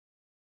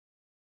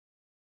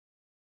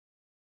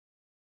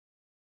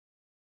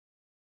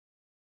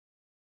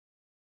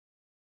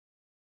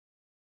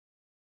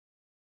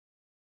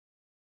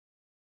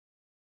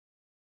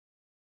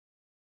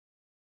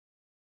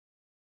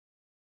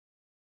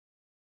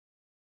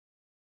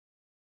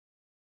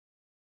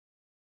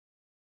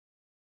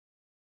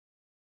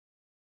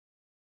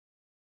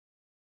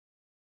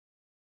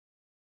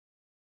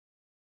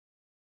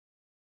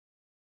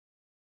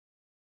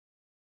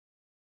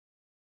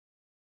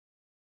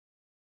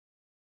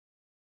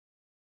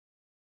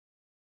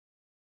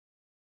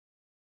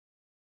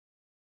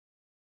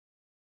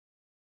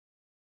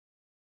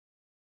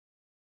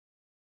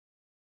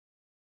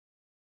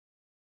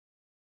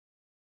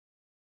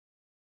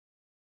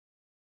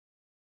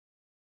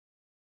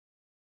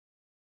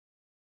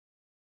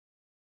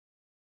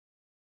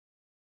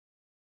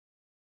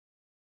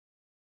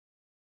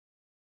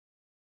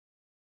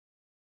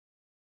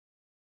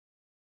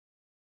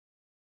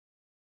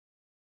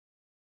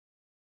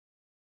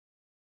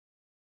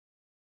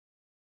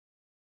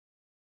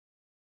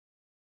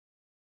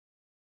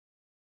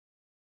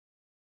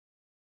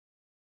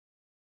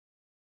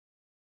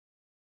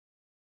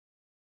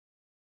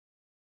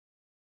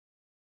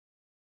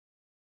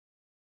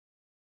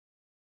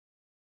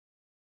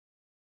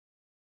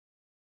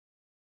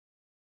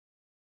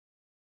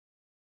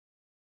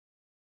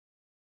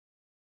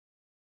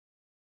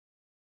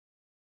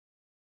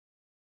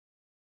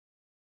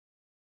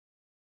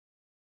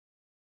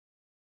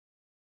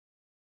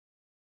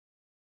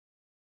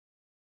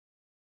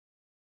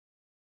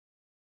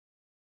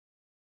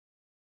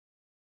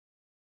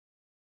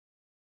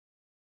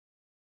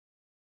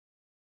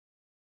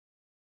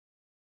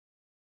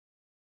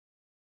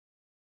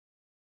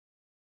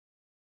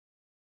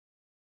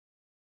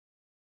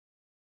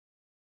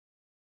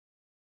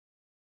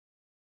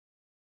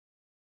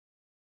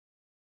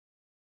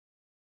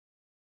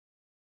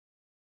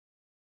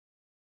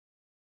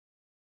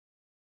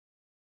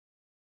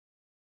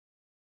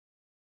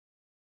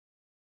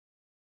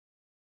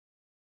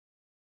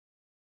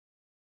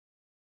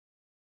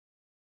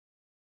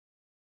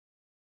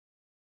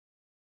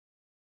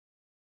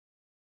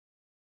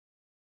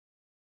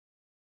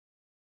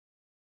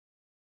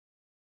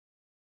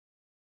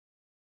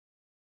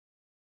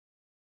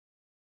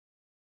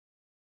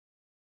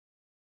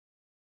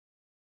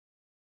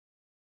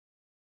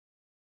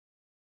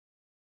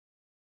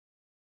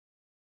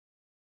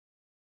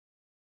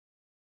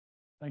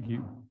Thank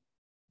you.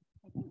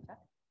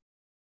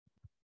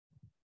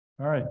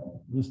 All right,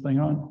 this thing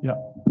on? Yeah.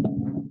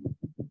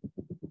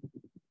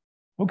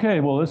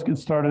 Okay, well, let's get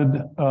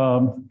started.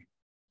 Walter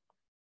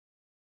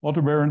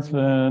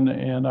Berendsohn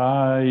and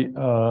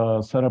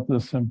I set up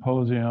this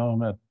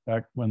symposium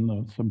back when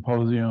the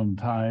symposium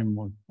time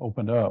was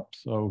opened up.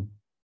 So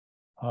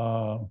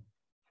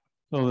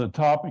the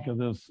topic of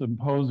this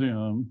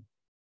symposium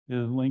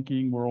is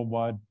linking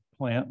worldwide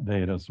plant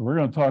data. So we're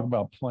going to talk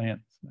about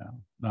plants now,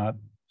 not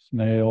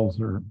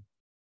snails or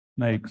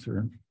snakes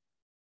or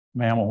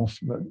mammals,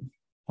 but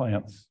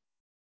plants.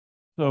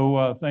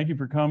 So thank you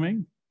for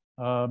coming.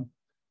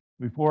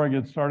 Before I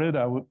get started,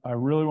 I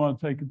really want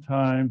to take the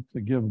time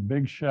to give a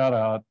big shout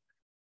out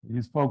to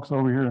these folks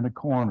over here in the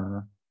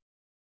corner,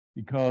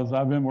 because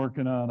I've been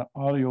working on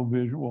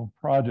audiovisual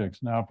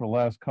projects now for the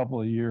last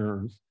couple of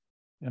years.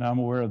 And I'm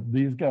aware of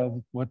these guys,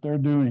 what they're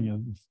doing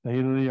is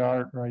state of the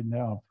art right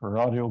now for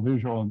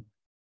audiovisual, and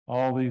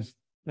all these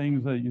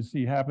things that you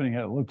see happening.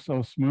 It looks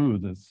so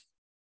smooth. It's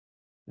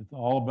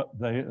all about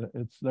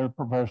it's their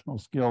professional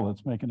skill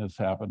that's making this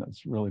happen.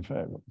 It's really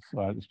fabulous.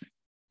 So I just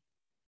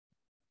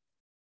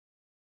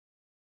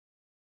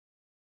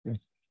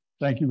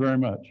thank you very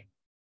much.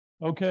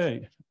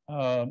 Okay,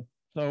 so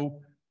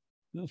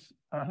this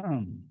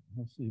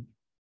let's see.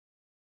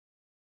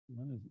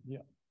 When is it?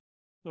 Yeah.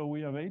 So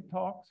we have 8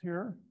 talks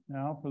here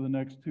now for the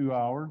next 2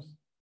 hours.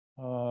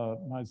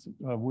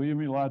 William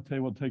Elate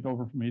will take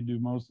over for me, do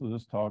most of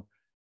this talk.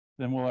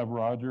 Then we'll have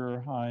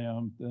Roger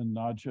Hyam, then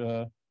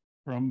Nadja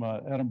from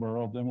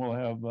Edinburgh. Then we'll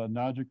have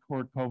Nadja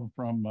Kortkova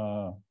from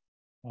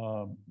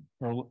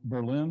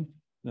Berlin.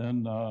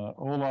 Then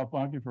Olaf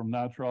Banke from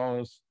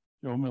Naturalis,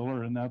 Joe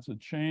Miller, and that's a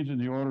change in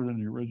the order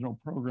in the original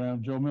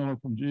program. Joe Miller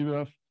from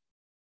GWF.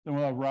 Then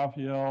we'll have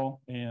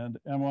Raphael and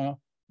Emma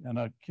and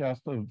a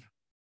cast of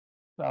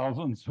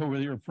thousands over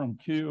here from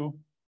Q.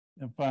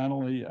 And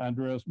finally,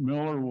 Andreas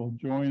Miller will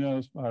join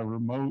us by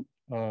remote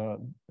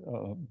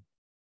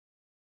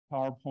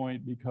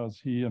PowerPoint because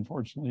he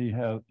unfortunately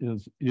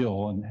is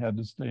ill and had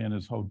to stay in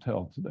his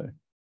hotel today.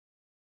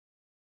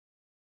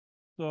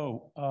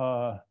 So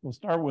we'll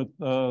start with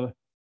a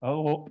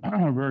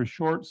very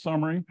short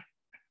summary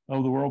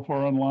of the World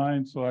Flora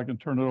Online, so I can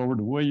turn it over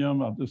to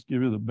William. I'll just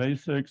give you the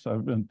basics.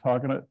 I've been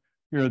talking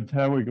here at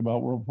TDWG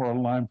about World Flora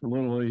Online for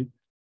literally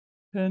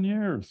 10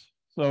 years.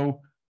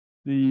 So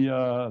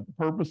the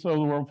purpose of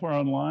the World Flora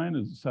Online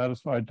is to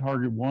satisfy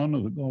Target 1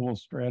 of the Global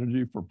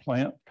Strategy for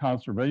Plant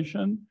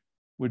Conservation,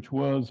 which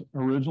was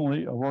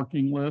originally a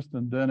working list,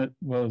 and then it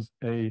was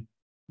a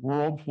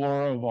world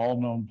flora of all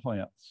known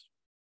plants.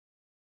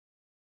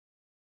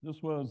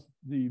 This was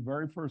the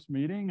very first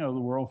meeting of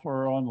the World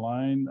Flora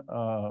Online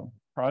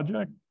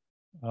project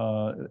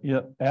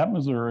at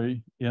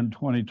Missouri in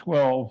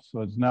 2012,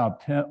 so it's now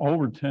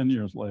over 10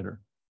 years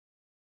later.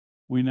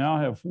 We now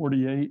have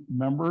 48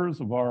 members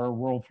of our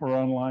World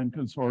Flora Online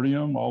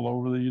consortium all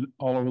over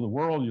the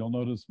world. You'll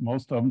notice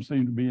most of them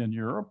seem to be in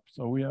Europe,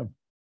 so we have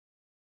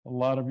a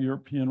lot of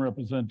European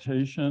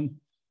representation.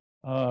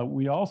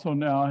 We also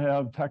now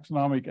have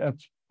taxonomic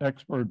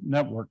expert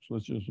networks,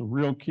 which is a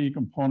real key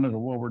component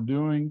of what we're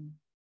doing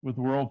with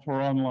World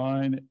Flora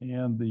Online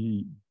and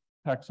the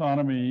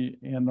taxonomy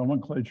and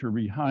nomenclature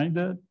behind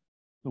it.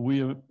 So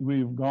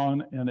we've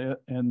gone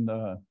and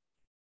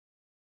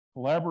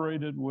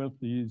collaborated with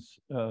these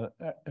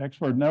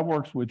expert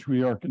networks, which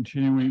we are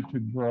continuing to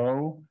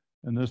grow.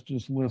 And this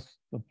just lists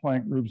the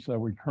plant groups that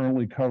we're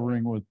currently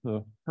covering with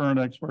the current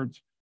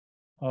experts.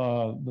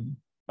 The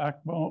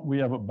backbone, we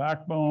have a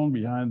backbone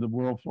behind the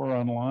World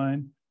Flora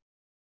Online.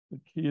 The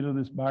key to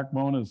this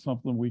backbone is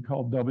something we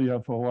call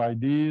WFO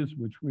IDs,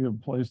 which we have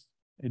placed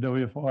a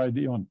WFO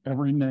ID on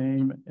every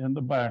name in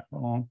the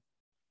backbone.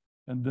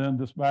 And then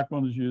this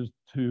backbone is used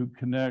to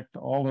connect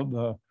all of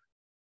the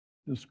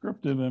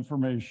descriptive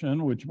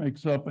information, which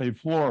makes up a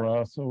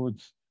flora. So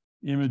it's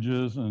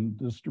images and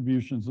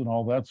distributions and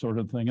all that sort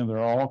of thing. And they're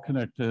all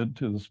connected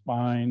to the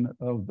spine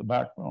of the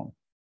backbone.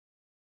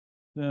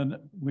 Then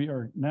we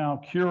are now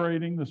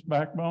curating this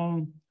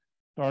backbone,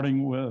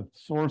 starting with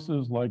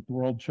sources like the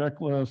World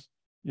Checklist,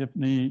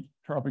 IPNI,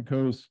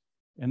 Tropicos,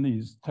 and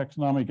these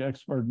taxonomic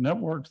expert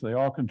networks. They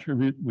all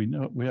contribute. We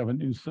know we have a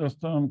new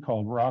system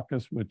called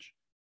ROCUS, which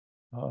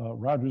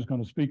Roger's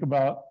going to speak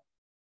about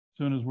as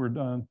soon as we're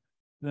done.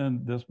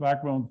 Then this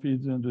backbone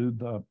feeds into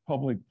the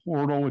public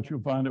portal, which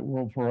you'll find at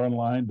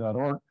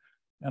worldfloraonline.org,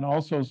 and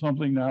also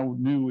something now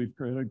new we've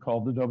created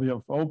called the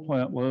WFO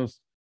plant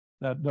list.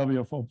 That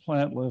WFO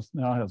plant list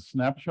now has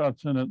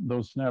snapshots in it, and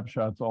those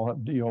snapshots all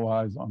have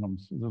DOIs on them.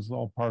 So this is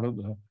all part of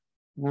the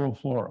World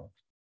Flora.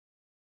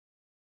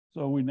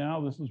 So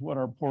this is what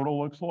our portal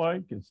looks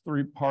like. It's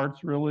 3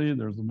 parts really.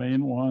 There's the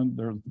main one,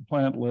 there's the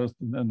plant list,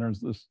 and then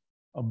there's this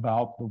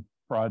about the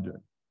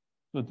project.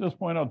 So at this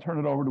point, I'll turn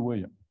it over to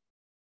William.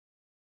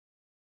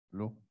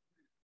 Hello.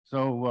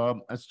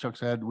 So as Chuck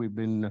said, we've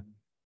been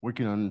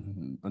working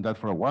on that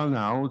for a while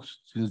now,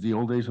 since the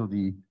old days of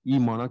the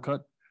e-monocut.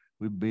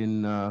 We've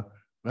been,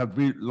 we have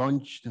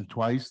relaunched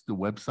twice the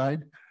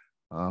website.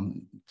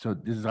 So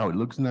this is how it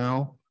looks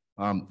now.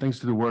 thanks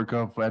to the work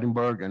of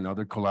Edinburgh and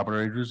other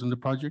collaborators in the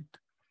project.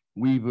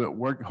 We've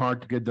worked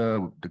hard to get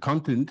the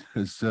content,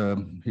 as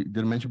he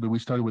didn't mention, but we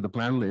started with a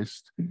plan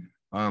list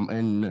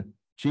and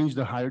changed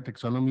the higher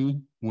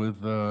taxonomy with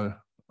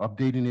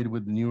updating it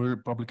with newer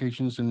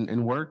publications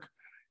and work.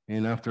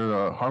 And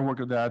after hard work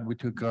of that, we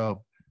took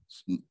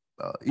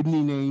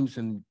IPNI names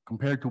and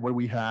compared to what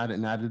we had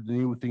and added the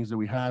new things that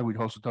we had. We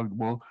also talked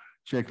about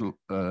check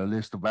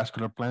list of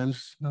vascular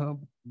plants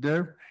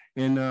there.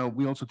 And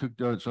we also took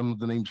some of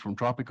the names from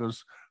Tropicus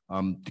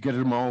to get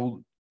them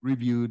all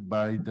reviewed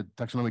by the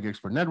taxonomic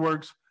expert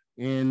networks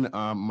and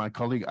my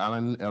colleague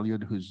Alan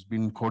Elliott, who's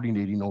been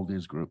coordinating all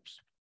these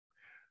groups.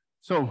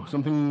 So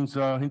something's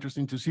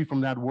interesting to see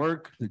from that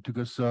work. It took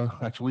us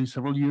actually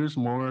several years,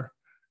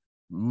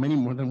 many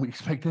more than we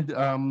expected.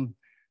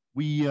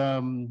 We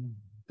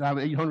have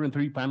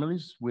 803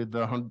 families with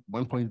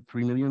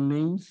 1.3 million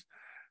names.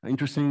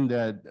 Interesting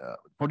that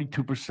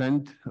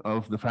 42%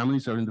 of the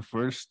families are in the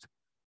first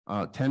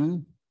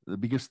 10, the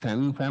biggest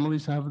 10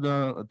 families have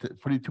the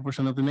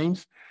 42% of the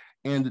names.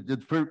 And the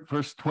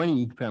first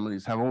 20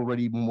 families have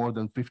already more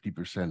than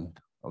 50%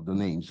 of the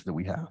names that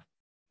we have.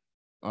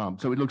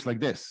 So it looks like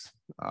this.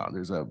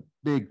 There's a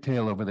big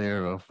tail over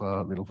there of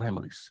little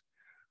families.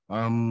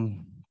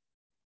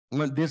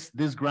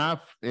 This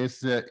graph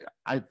is,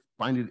 I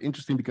find it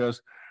interesting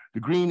because the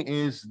green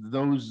is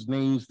those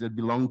names that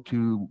belong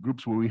to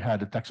groups where we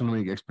had a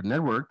taxonomic expert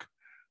network.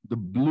 The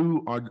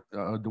blue are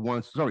the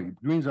ones, sorry,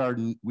 greens are,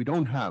 we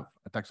don't have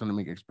a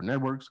taxonomic expert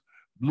networks.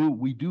 Blue,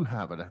 we do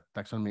have a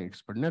taxonomic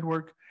expert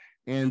network.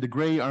 And the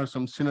gray are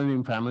some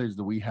synonym families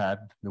that we had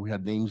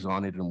names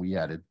on it and we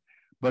added.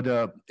 But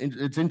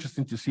it's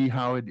interesting to see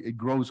how it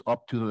grows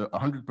up to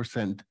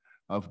 100%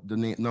 of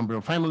the number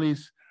of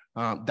families.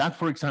 That,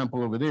 for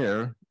example, over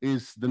there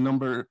is the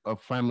number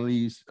of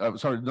families,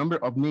 the number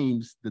of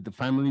names that the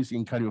families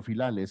in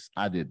Caryophyllales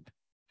added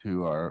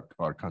to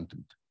our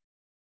content.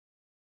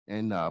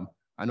 And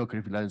I know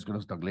Caryophyllales is going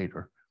to talk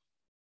later.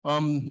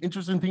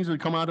 Interesting things that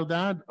come out of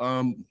that.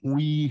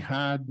 We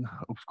had,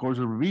 of course,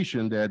 a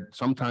revision that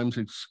sometimes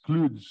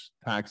excludes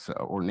taxa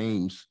or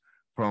names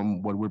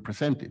from what we're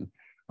presenting.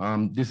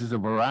 This is a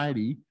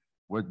variety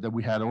that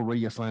we had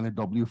already assigned a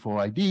WFO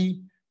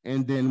ID.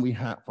 And then we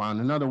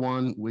found another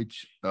one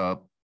which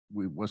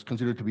was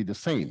considered to be the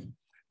same.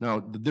 Now,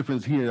 the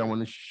difference here I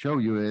want to show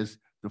you is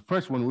the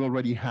first one we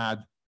already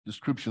had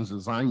descriptions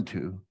assigned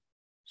to.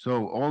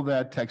 So all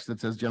that text that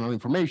says general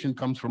information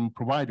comes from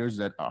providers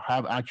that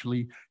have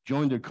actually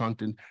joined their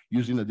content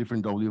using a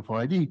different WFO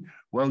ID.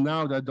 Well,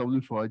 now that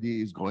WFO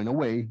ID is going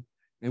away,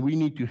 and we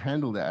need to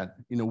handle that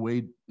in a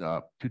way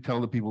to tell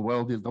the people,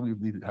 well, this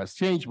WFO ID has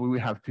changed, but we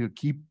have to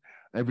keep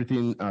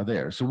everything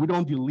there. So we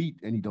don't delete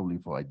any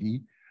WFO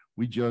ID.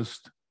 We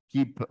just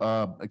keep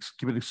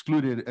it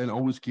excluded and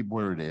always keep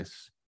where it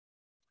is.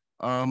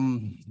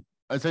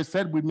 As I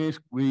said,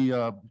 we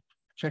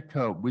checked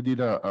out, we did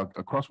a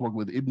crosswalk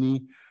with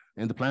IPNI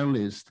and the plan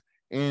list,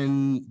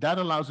 and that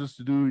allows us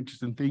to do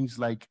interesting things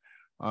like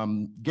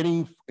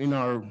getting in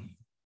our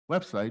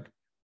website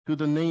to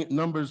the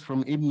numbers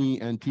from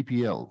IPNI and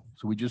TPL.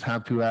 So we just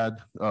have to add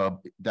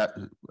that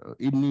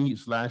IPNI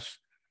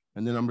 /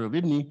 and the number of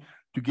IPNI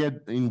to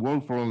get in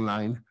World for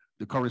Online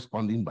the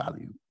corresponding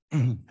value.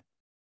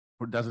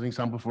 That's an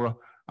example for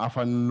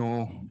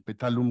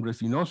Aphanopetalum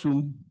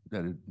resinosum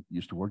that it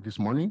used to work this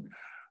morning.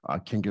 I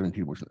can't guarantee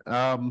it works.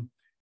 And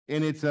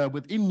it's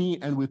with IPNI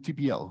and with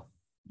TPL.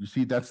 You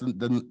see, that's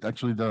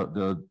actually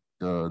the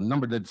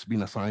number that's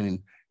been assigned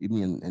in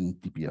IPNI and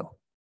TPL.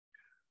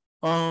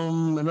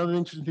 Another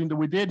interesting thing that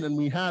we did and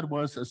we had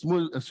was as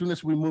soon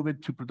as we move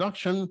it to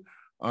production,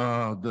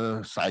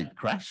 the site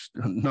crashed.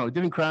 No, it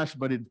didn't crash,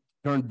 but it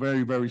turned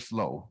very, very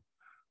slow.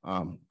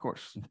 Of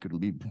course, it couldn't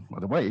be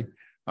other way.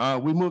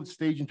 We moved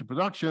stage into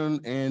production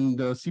and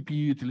the CPU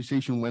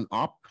utilization went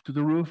up to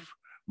the roof.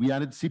 We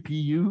added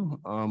CPU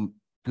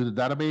to the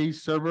database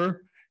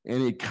server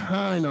and it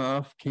kind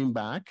of came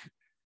back.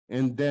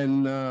 And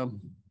then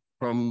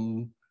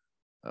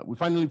we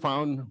finally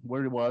found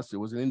where it was. There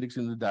was an index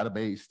in the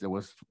database that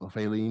was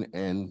failing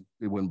and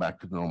it went back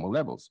to normal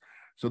levels.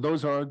 So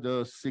those are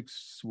the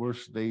 6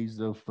 worst days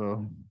of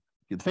you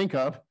can think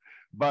of,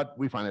 but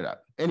we found it out.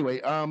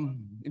 Anyway,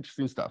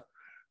 interesting stuff.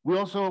 We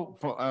also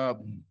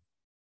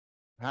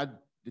had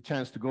the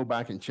chance to go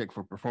back and check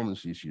for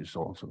performance issues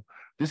also.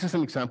 This is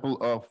an example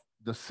of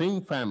the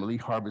same family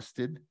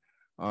harvested.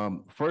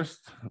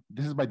 First,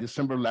 this is by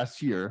December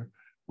last year.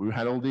 We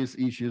had all these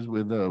issues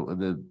with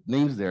the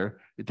names there.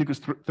 It took us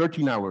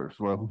 13 hours,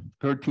 well,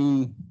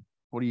 13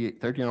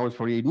 hours,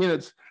 48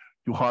 minutes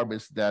to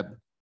harvest that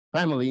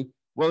family.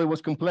 Well, it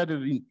was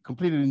completed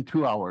in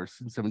 2 hours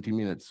and 17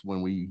 minutes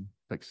when we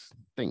fixed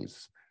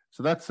things.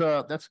 So that's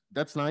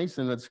nice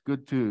and that's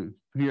good to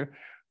hear.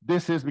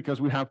 This is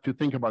because we have to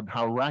think about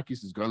how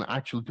Rakis is going to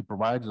actually to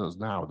provide us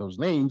now those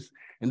names,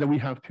 and then we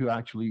have to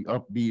actually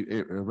be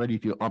ready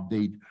to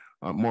update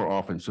more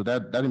often. So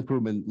that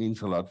improvement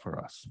means a lot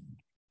for us.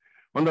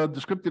 On the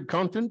descriptive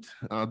content,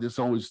 it's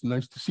always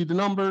nice to see the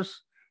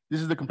numbers.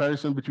 This is the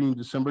comparison between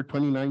December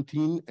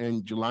 2019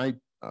 and July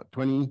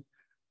in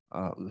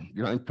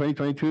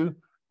 2022.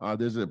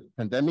 There's a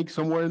pandemic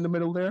somewhere in the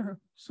middle there.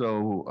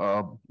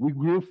 So we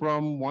grew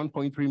from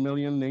 1.3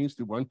 million names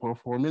to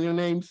 1.4 million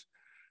names.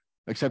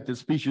 Accepted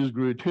species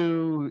grew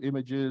too,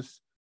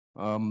 images,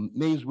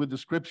 names with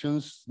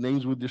descriptions,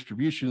 names with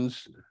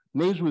distributions,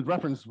 names with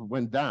reference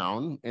went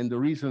down. And the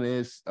reason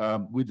is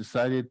we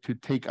decided to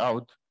take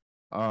out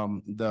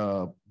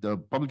the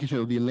publication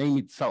of the name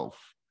itself,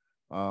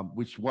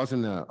 which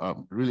wasn't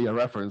really a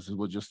reference. It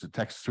was just a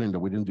text string that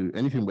we didn't do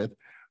anything with.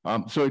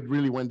 So it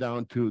really went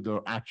down to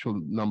the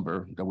actual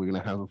number that we're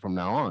going to have from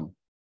now on.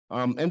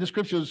 And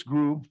descriptions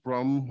grew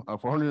from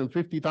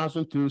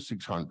 450,000 to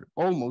 600,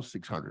 almost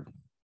 600.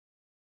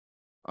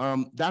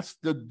 That's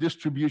the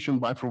distribution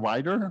by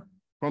provider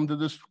from the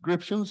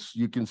descriptions.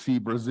 You can see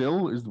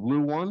Brazil is the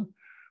blue one,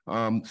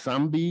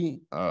 Zambi,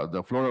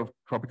 the Flora of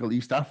tropical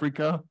East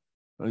Africa,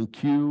 and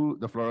Q,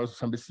 the Flora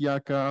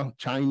Zambesiaca,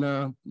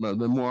 China, the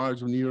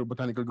Memoirs of New York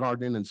Botanical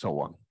Garden, and so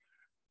on.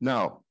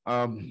 Now,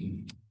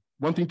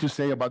 one thing to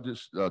say about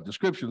this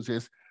descriptions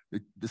is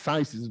the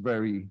size is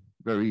very,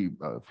 very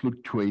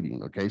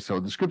fluctuating, okay? So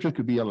description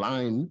could be a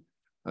line,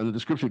 and the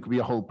description could be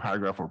a whole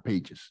paragraph or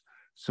pages.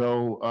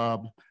 So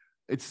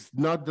it's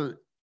not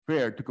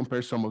fair to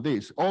compare some of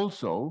these.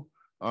 Also,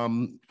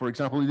 for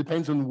example, it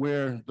depends on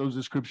where those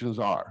descriptions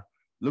are.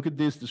 Look at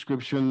this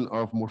description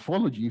of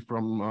morphology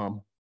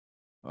from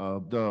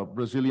the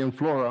Brazilian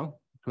Flora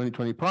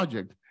 2020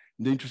 project.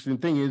 The interesting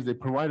thing is they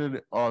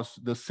provided us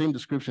the same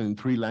description in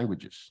 3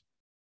 languages.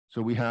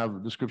 So we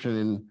have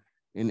description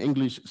in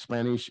English,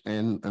 Spanish,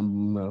 and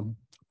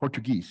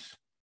Portuguese.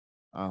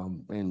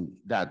 And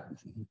that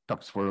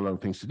talks for a lot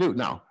of things to do.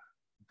 Now,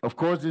 of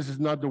course, this is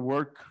not the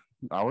work,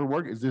 our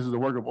work, this is the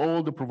work of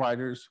all the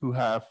providers who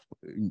have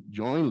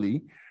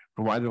jointly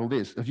provided all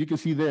this. As you can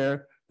see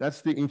there,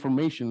 that's the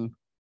information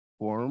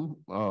form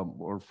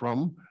or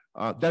from.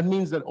 That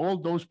means that all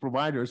those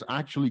providers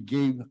actually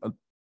gave a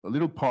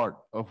little part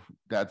of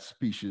that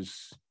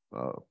species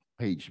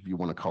page, if you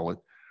want to call it,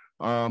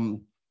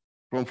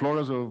 from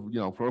floras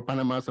of, Flora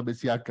Panama,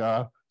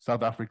 Zambesiaca,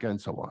 South Africa, and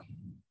so on.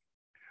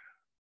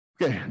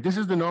 Okay, this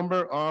is the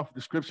number of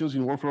descriptions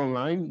in Workflow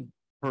Online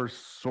per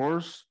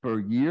source per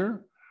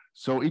year.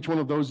 So each one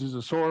of those is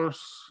a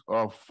source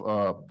of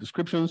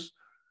descriptions.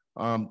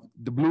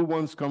 The blue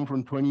ones come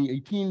from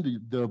 2018.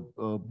 The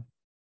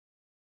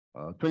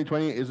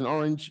 2020 is in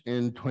orange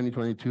and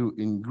 2022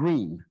 in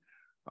green.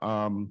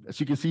 As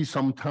you can see,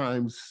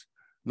 sometimes,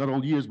 not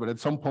all years, but at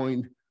some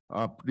point,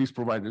 these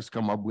providers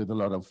come up with a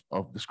lot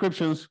of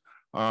descriptions.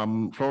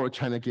 Flora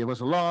China gave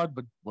us a lot,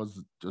 but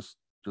was just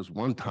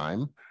one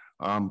time.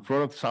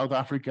 Flora South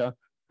Africa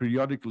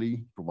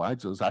periodically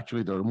provides us.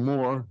 Actually, there are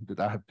more that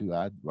I have to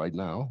add right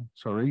now.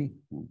 Sorry,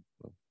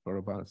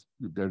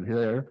 they're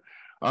here.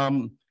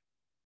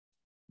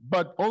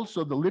 But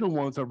also the little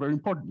ones are very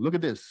important. Look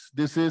at this.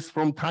 This is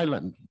from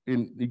Thailand.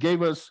 It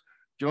gave us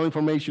general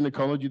information,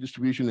 ecology,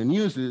 distribution, and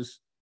uses,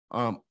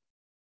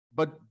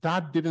 but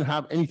that didn't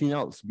have anything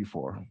else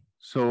before.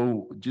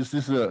 So just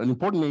this is an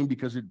important name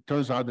because it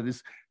turns out that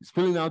it's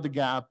filling out the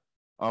gap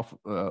of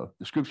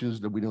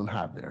descriptions that we don't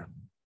have there.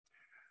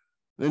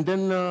 And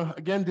then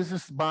again, this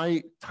is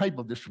by type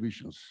of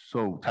distributions.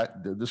 So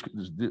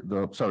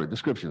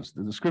descriptions.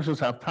 The descriptions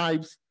have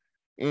types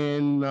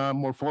in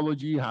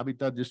morphology,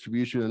 habitat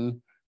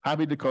distribution,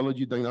 habitat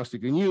ecology,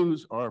 diagnostic, and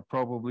use are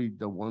probably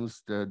the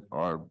ones that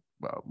are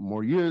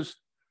more used.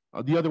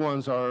 The other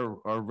ones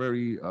are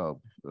very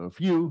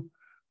few.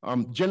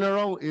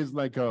 General is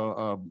like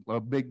a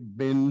big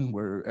bin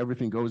where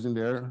everything goes in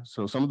there.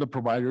 So some of the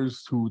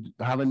providers who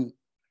haven't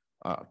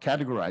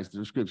categorized the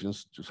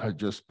descriptions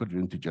just put it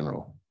into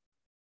general.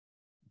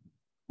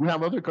 We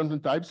have other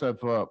content types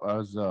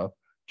as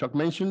Chuck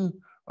mentioned.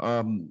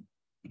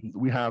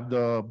 We have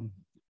the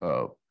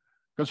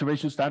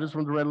conservation status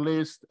from the red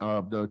list,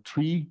 the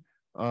tree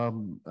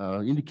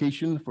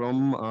indication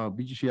from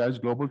BGCI's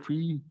global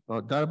tree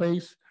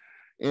database.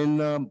 And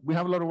we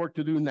have a lot of work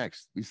to do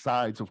next,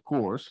 besides, of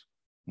course,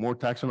 more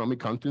taxonomic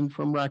content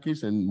from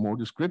Rakis and more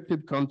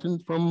descriptive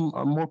content from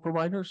more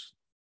providers.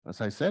 As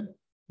I said,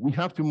 we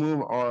have to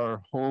move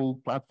our whole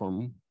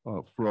platform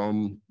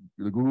from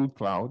the Google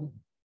Cloud.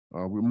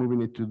 We're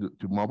moving it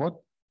to Mobot.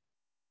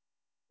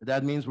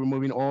 That means we're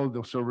moving all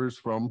the servers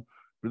from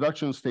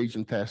production stage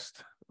and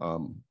test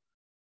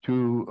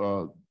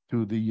to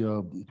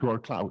our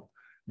cloud.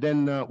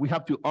 Then we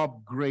have to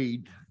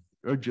upgrade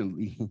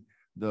urgently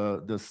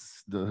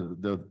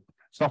the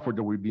software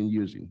that we've been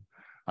using.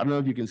 I don't know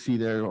if you can see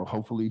there, or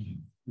hopefully,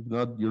 if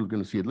not, you're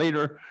going to see it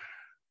later.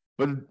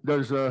 But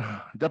there's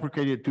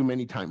deprecated too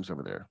many times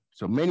over there.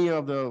 So many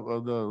of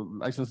the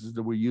licenses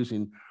that we're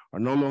using are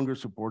no longer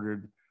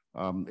supported.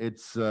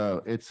 It's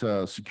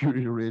a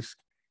security risk,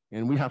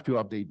 and we have to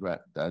update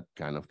that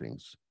kind of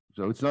things.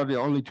 So it's not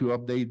only to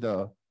update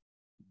the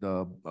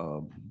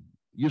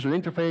user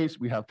interface,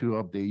 we have to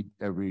update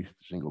every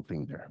single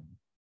thing there.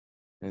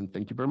 And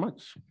thank you very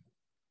much.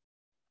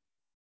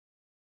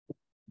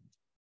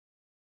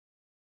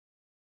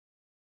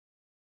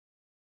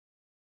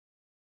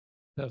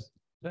 Yes.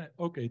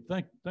 Okay,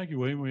 thank you,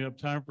 William. We have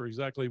time for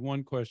exactly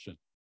one question.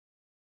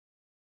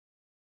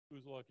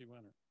 Who's the lucky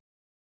winner?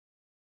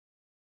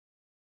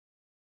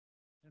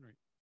 Henry.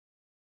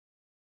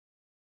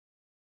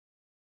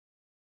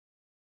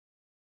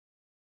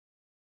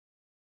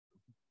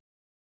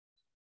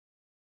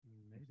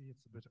 Maybe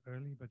it's a bit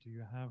early, but do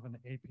you have an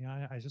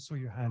API? I just saw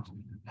you had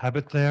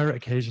Habit there.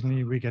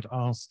 Occasionally we get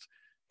asked,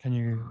 can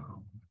you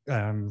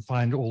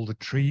find all the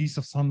trees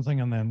of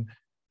something? And then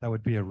that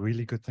would be a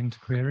really good thing to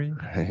query.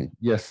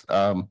 Yes.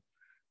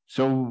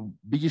 So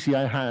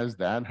BGCI has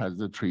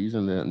the trees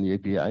and the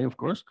API, of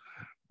course,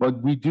 but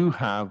we do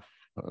have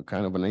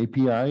kind of an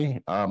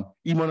API.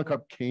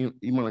 eMonacup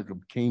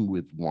came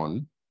with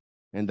one,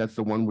 and that's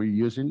the one we're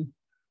using.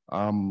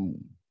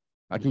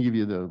 I can give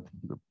you the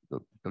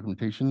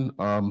documentation.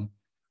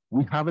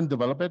 We haven't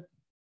developed it,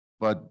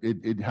 but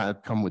it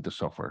had come with the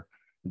software.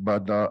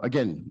 But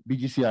again,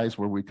 BGCI is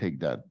where we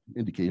take that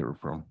indicator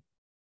from.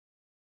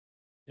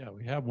 Yeah,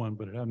 we have one,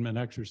 but it hasn't been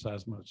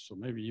exercised much. So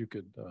maybe you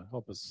could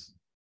help us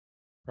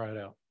try it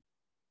out.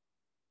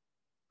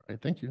 All right,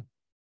 thank you.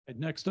 And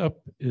next up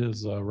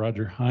is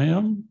Roger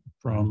Hyam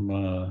from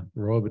the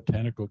Royal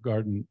Botanical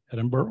Garden,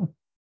 Edinburgh.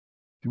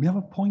 Do we have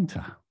a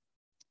pointer?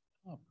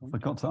 Oh,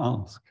 Forgot to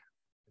ask.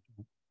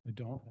 I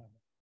don't have it.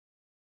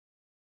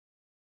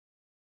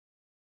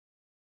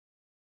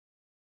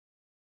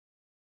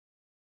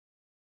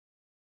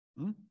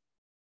 Hmm?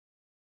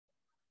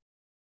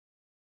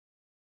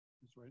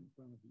 It's right in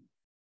front of you.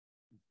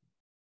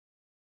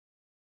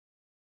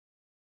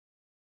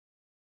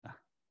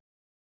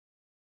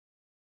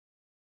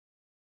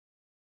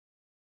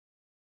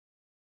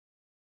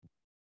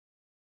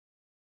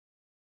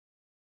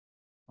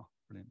 Oh,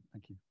 brilliant.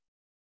 Thank you.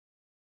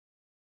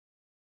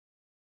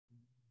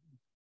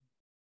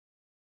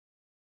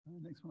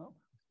 Next one up.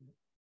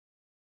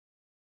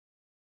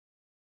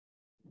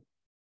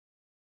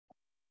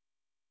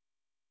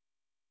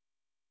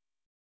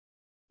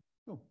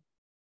 Cool.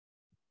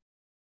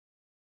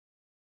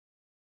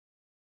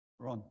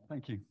 We're on.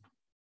 Thank you.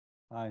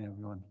 Hi,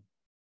 everyone.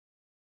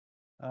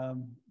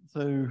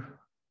 So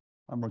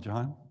I'm Roger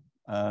Hyam,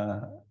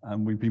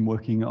 and we've been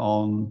working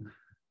on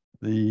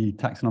the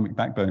taxonomic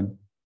backbone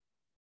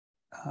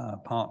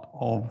part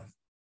of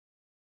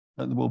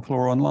the World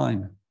Flora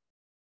Online.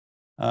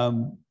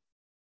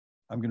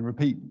 I'm going to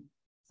repeat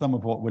some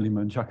of what William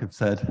and Chuck have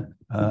said,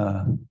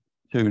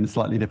 show in a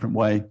slightly different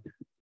way.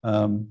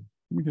 Let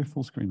me go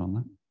full screen on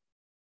that.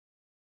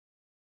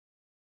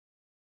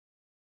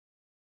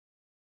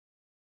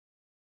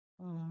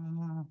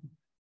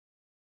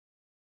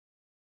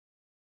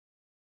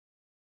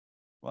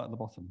 Right at the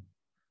bottom.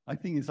 I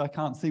think is I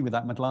can't see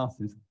without my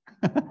glasses.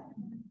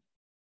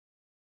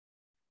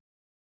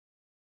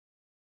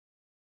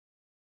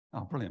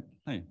 Oh, brilliant.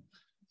 Hey,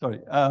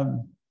 sorry.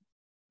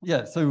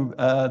 Yeah, so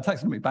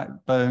taxonomic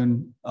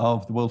backbone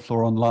of the World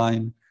Flora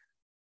Online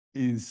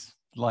is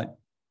like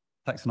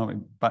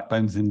taxonomic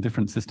backbones in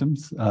different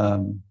systems.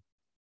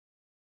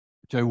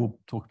 Joe will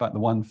talk about the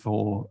one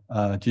for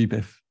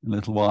GBIF in a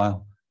little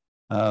while.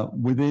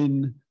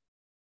 Within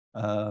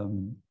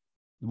the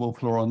World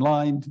Flora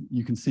Online,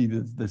 you can see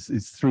that this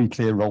is 3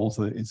 clear roles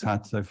that it's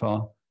had so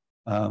far.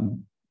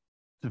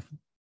 To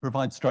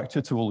provide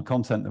structure to all the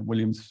content that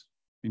William's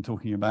been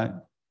talking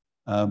about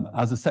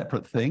as a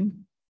separate thing,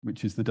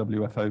 which is the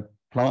WFO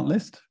plant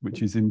list,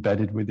 which is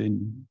embedded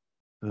within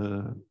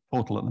the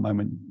portal at the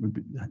moment,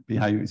 would be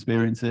how you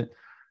experience it.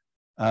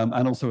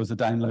 And also as a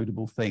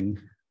downloadable thing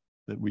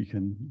that we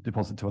can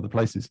deposit to other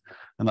places.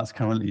 And that's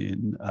currently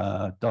in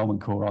Darwin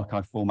Core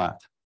archive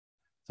format.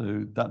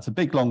 So that's a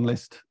big long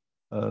list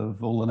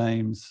of all the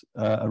names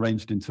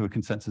arranged into a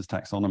consensus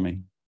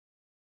taxonomy.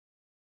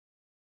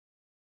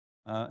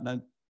 Now,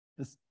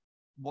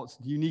 what's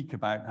unique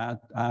about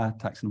our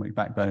taxonomic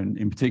backbone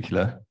in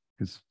particular,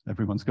 because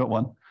everyone's got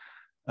one,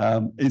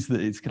 is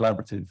that it's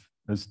collaborative.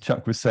 As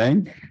Chuck was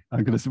saying,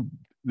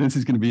 this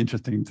is going to be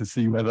interesting to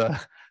see whether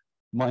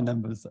my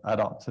numbers add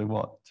up to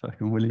what Chuck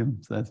and William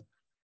says.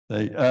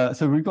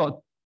 So we've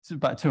got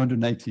about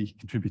 280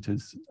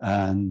 contributors,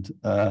 and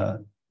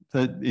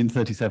in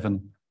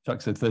 37, Chuck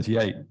said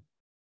 38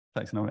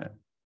 taxonomic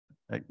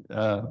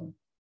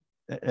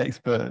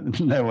expert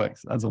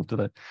networks as of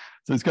today.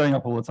 So it's going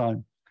up all the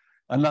time.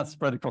 And that's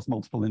spread across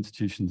multiple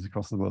institutions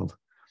across the world.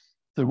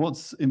 So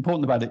what's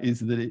important about it is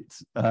that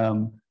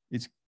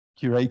it's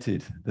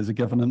curated. There's a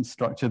governance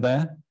structure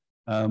there.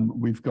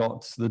 We've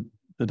got the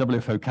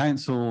WFO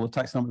Council, a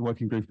taxonomic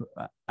working group,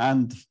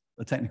 and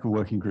a technical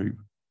working group,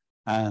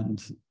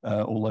 and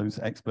all those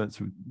experts,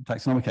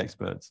 taxonomic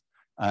experts.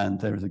 And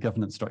there is a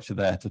governance structure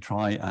there to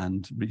try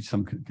and reach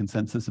some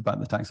consensus about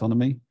the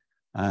taxonomy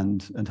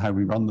and how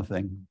we run the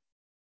thing.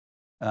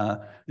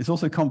 It's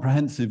also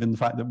comprehensive in the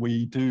fact that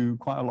we do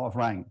quite a lot of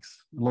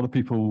ranks. A lot of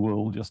people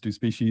will just do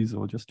species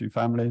or just do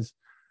families.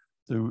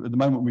 So at the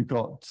moment we've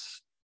got,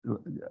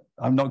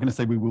 I'm not going to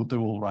say we will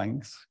do all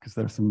ranks because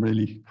there are some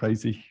really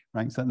crazy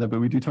ranks out there, but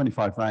we do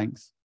 25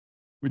 ranks.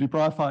 We do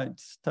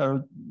bryophytes,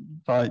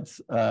 pteridophytes,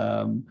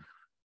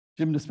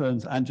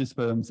 gymnosperms,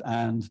 angiosperms,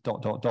 and ...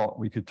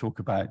 We could talk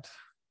about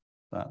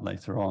that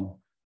later on,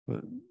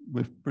 but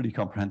we're pretty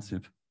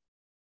comprehensive.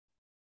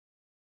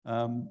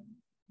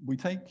 We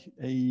take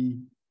a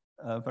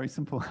very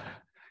simple,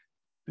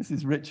 this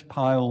is Rich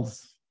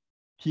Pyle's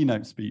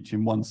keynote speech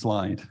in one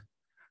slide.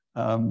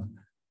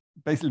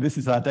 Basically, this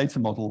is our data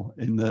model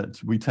in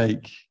that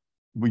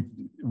we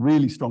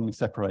really strongly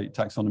separate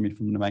taxonomy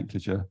from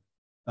nomenclature.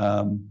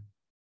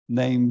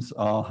 Names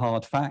are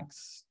hard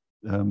facts.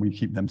 We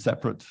keep them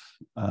separate.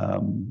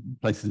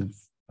 Places of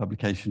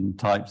publication,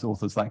 types,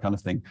 authors, that kind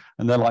of thing.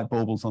 And they're like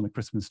baubles on a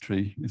Christmas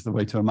tree is the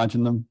way to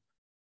imagine them.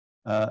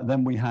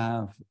 Then we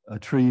have a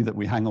tree that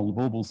we hang all the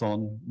baubles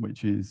on,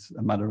 which is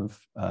a matter of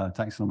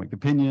taxonomic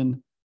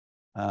opinion.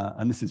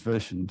 And this is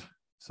versioned.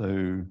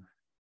 So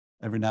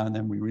every now and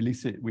then we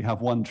release it. We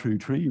have one true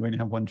tree. We only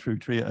have one true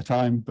tree at a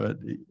time, but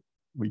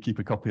we keep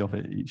a copy of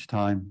it each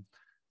time.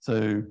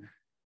 So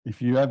if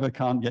you ever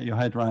can't get your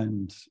head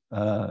around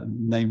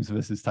names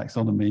versus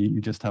taxonomy,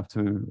 you just have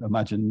to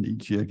imagine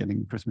each year getting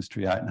the Christmas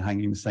tree out and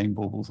hanging the same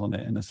baubles on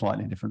it in a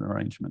slightly different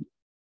arrangement.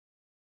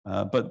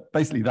 But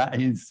basically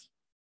that's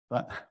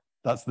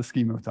the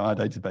schema of our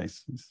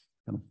database. It's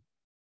kind of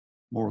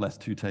more or less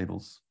two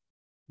tables,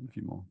 a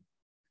few more.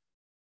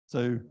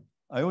 So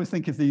I always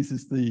think of these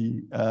as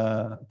the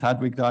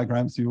TDWG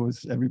diagrams.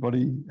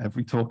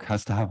 Every talk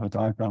has to have a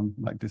diagram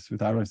like this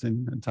with arrows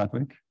in and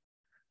TDWG.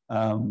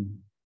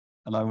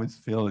 And I always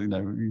feel,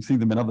 you see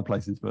them in other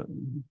places, but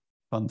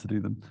fun to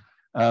do them.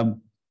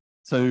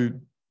 So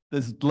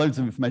there's loads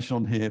of information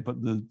on here,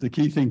 but the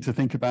key thing to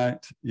think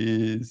about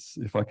is,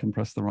 if I can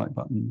press the right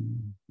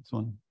button, this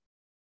one,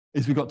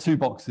 is we've got two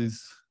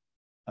boxes.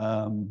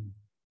 I'm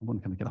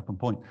going to get up on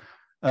point.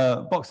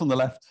 Box on the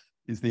left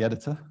is the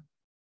editor,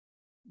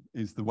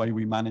 is the way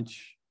we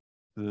manage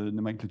the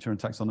nomenclature and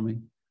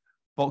taxonomy.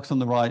 Box on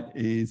the right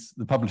is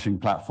the publishing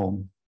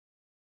platform.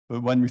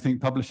 But when we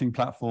think publishing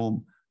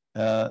platform,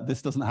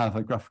 this doesn't have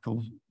a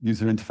graphical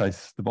user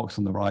interface, the box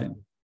on the right.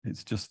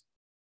 It's just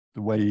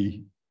the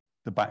way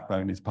the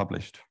backbone is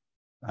published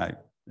out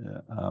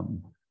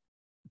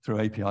through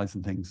APIs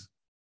and things.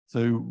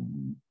 So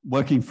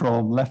working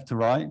from left to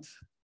right,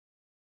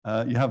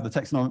 you have the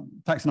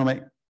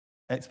taxonomic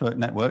expert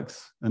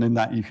networks, and in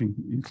that you can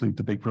include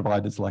the big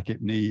providers like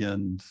IPNI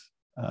and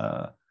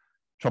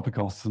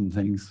Tropicos and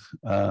things,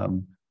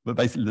 but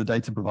basically the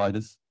data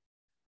providers.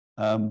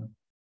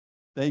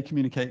 They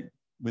communicate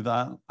with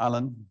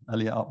Alan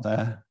Elliott up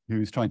there,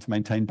 who's trying to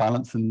maintain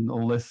balance in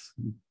all this,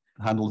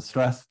 handle the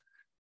stress.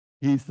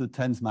 He's the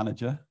TENS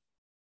manager,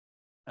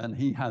 and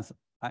he has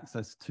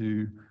access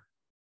to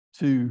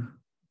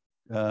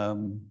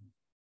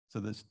so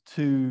there's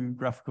two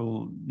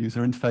graphical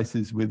user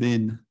interfaces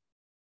within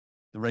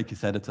the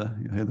Rakis editor.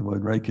 You hear the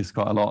word Rakis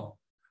quite a lot.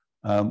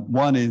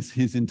 One is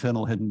his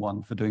internal hidden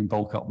one for doing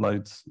bulk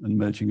uploads and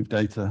merging of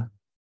data.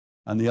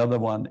 And the other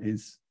one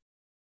is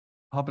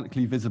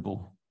publicly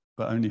visible,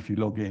 but only if you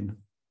log in.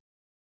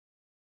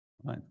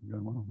 Right,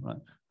 going well,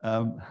 right.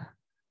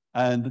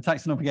 And the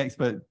taxonomic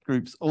expert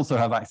groups also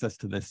have access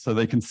to this, so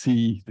they can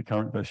see the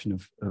current version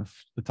of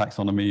the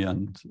taxonomy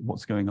and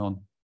what's going on.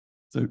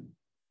 So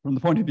from the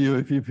point of view,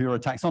 if you're a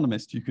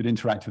taxonomist, you could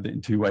interact with it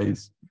in two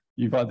ways.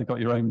 You've either got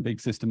your own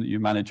big system that you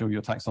manage all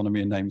your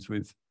taxonomy and names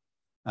with,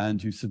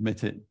 and you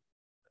submit it.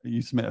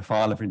 You submit a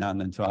file every now and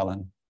then to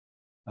Alan,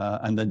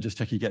 and then just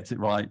check he gets it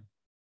right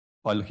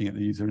by looking at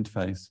the user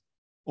interface.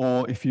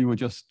 Or if you were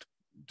just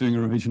doing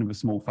a revision of a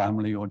small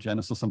family or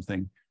genus or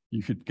something,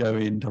 you could go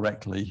in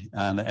directly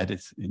and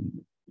edit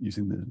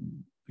using the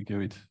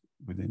GUID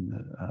within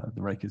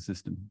the Rakis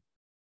system.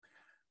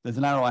 There's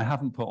an arrow I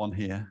haven't put on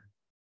here,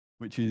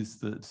 which is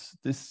that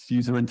this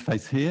user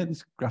interface here,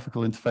 this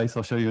graphical interface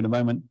I'll show you in a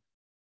moment,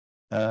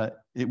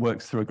 it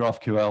works through a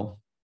GraphQL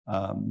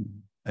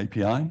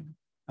API,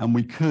 and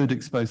we could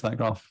expose that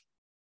Graph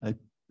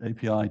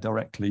API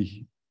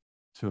directly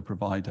to a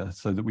provider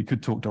so that we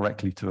could talk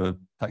directly to a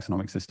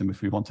taxonomic system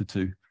if we wanted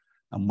to.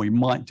 And we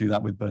might do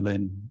that with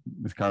Berlin,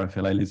 with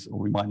Carophyllales, or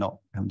we might not,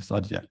 we haven't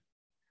decided yet.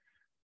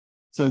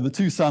 So the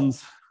two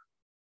suns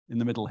in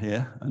the middle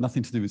here are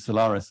nothing to do with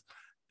Solaris.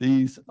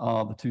 These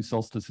are the two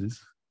solstices.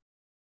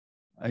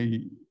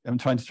 I am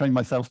trying to train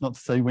myself not to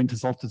say winter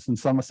solstice and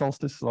summer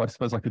solstice, so I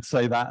suppose I could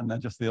say that and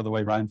then just the other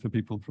way around for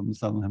people from the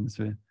Southern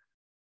Hemisphere.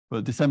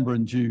 But December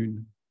and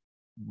June,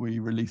 we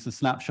release a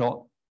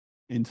snapshot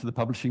into the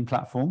publishing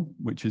platform,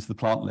 which is the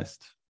plant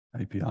list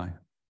API.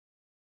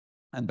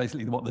 And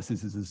basically what this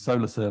is a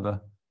solar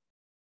server,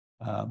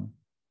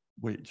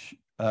 which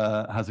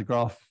has a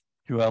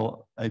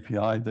GraphQL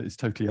API that is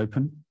totally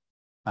open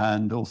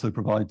and also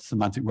provides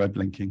semantic web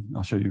linking.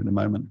 I'll show you in a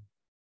moment.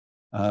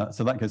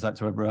 So that goes out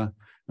to everywhere.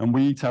 And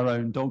we eat our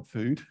own dog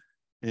food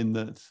in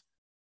that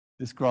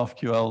this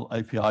GraphQL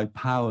API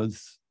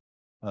powers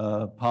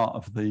part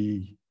of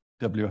the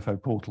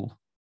WFO portal.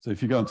 So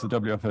if you go into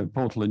the WFO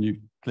portal and you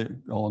click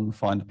on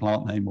find a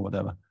plant name or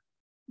whatever,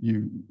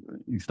 you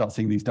start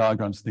seeing these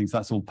diagrams and things.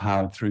 That's all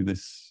powered through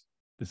this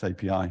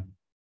API.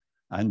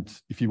 And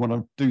if you want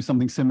to do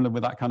something similar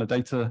with that kind of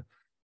data,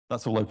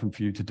 that's all open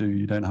for you to do.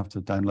 You don't have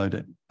to download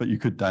it, but you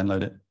could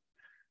download it.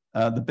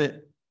 The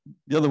bit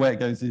the other way it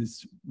goes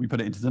is we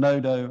put it into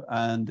Zenodo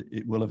and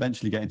it will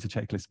eventually get into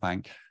Checklist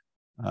Bank.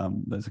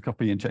 There's a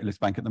copy in Checklist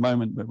Bank at the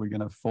moment, but we're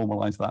going to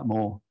formalize that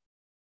more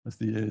as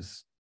the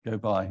years go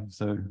by.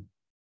 So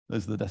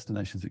those are the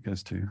destinations it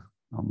goes to.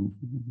 I'm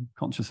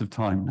conscious of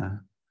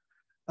time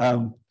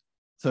now.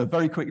 So a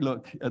very quick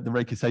look at the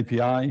Rakis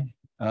API.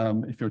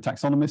 If you're a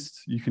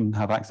taxonomist, you can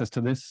have access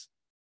to this.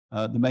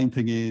 The main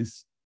thing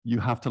is you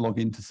have to log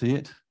in to see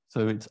it.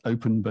 So it's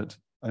open, but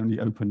only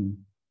open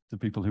to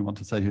people who want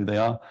to say who they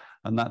are.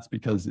 And that's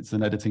because it's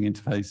an editing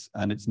interface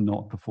and it's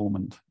not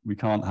performant. We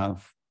can't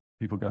have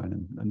people go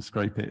in and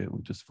scrape it. It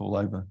will just fall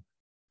over.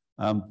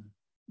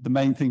 The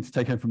main thing to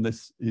take home from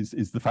this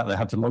is the fact they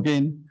have to log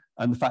in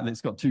and the fact that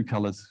it's got two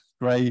colors.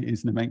 Gray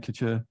is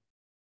nomenclature,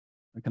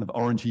 a kind of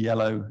orangey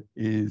yellow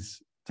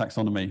is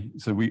taxonomy.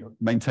 So we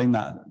maintain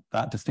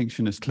that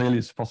distinction as clearly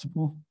as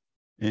possible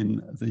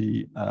in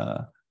the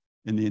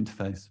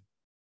interface.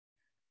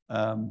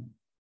 I'm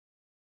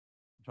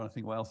trying to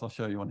think what else I'll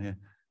show you on here.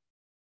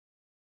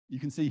 You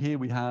can see here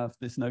we have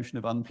this notion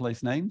of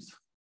unplaced names,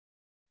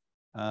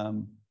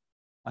 and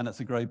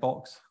that's a gray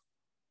box.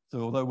 So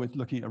although we're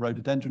looking at a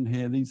rhododendron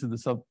here, these are the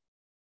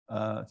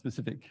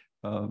specific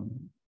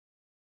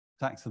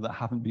taxa that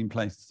haven't been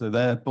placed. So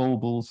they're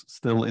bulbils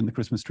still in the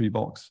Christmas tree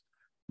box,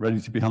 ready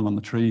to be hung on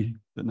the tree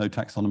that no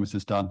taxonomist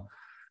has done.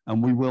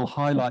 And we will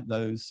highlight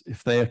those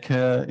if they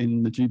occur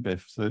in the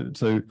GBIF.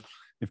 So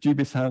if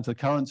GBIF has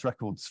occurrence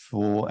records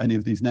for any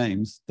of these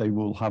names, they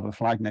will have a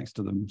flag next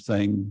to them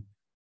saying,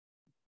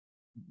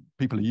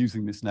 people are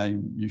using this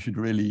name, you should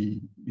really,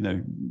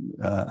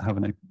 have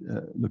a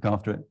look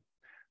after it.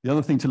 The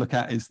other thing to look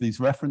at is these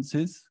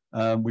references.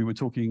 We were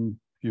talking,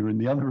 if you were in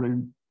the other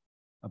room,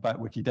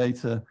 about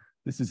Wikidata.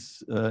 This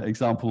is an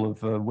example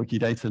of a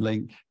Wikidata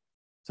link.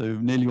 So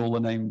nearly all the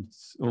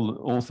names, all the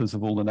authors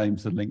of all the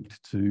names are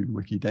linked to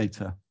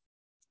Wikidata.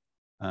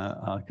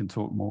 I can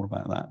talk more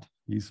about that.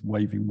 He's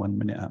waving 1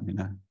 minute at me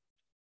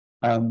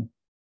now.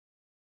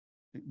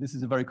 This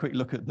is a very quick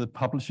look at the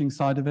publishing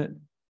side of it.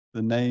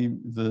 The name,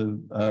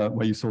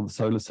 where you saw the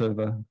Solar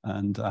server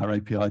and our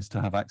APIs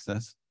to have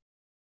access.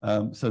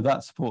 So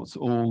that supports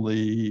all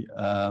the,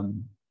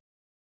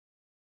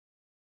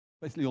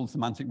 basically all the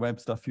semantic web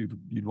stuff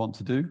you'd want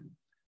to do.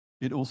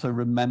 It also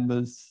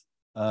remembers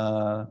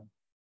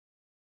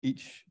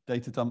each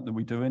data dump that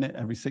we do in it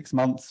every 6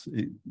 months.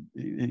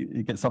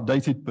 It gets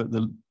updated, but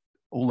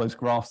all those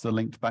graphs are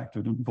linked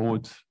backward and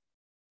forward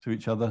to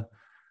each other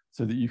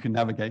so that you can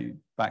navigate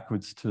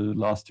backwards to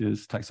last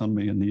year's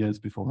taxonomy and the years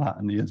before that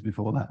and the years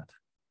before that.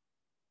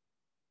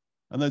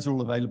 And those are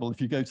all available.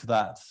 If you go to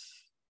that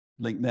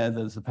link there,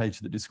 there's a page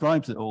that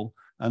describes it all,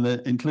 and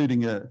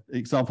including an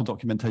example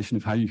documentation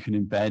of how you can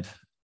embed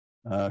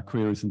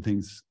queries and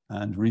things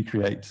and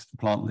recreate the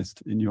plant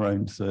list in your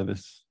own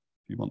service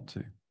if you want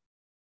to.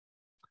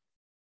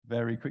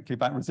 Very quickly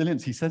about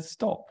resilience, he says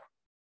stop.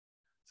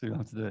 So you'll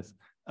have to do this.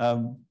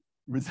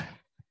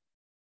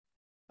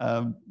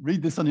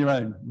 Read this on your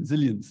own,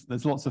 resilience.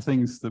 There's lots of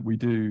things that we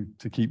do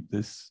to keep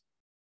this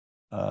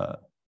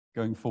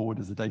going forward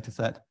as a data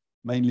set,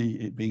 mainly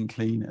it being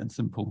clean and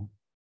simple.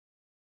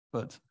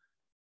 But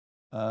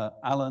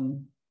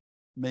Alan,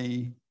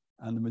 me,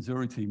 and the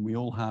Missouri team, we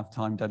all have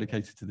time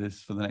dedicated to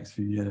this for the next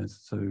few years.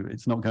 So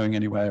it's not going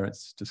anywhere,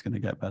 it's just going to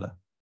get better.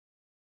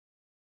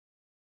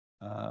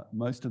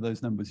 Most of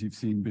those numbers you've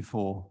seen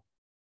before.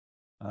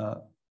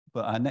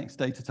 But our next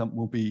data dump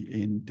will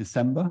be in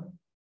December.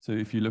 So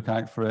if you look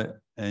out for it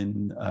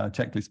in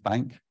Checklist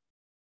Bank,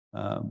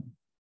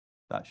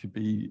 that should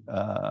be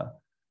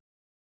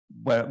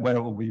where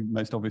it will be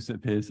most obvious it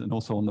appears, and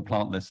also on the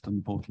plant list and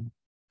the portal.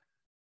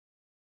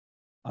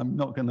 I'm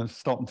not going to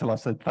stop until I've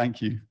said thank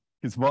you,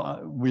 because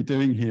what we're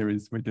doing here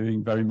is we're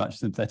doing very much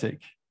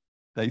synthetic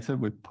data.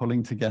 We're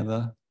pulling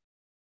together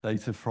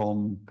data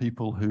from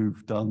people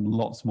who've done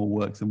lots more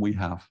work than we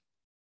have.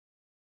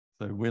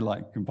 So we're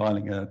like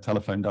compiling a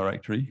telephone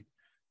directory,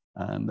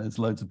 and there's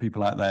loads of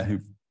people out there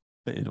who've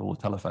fitted all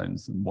the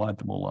telephones and wired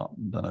them all up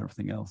and done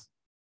everything else.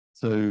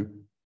 So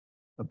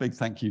a big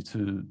thank you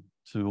to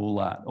all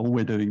that. All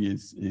we're doing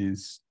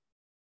is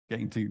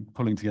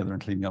pulling together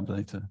and cleaning up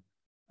data.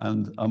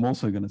 And I'm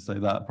also going to say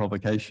that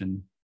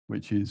provocation,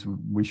 which is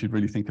we should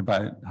really think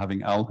about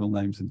having algal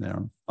names in there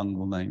and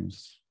fungal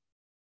names.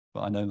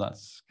 But I know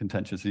that's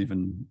contentious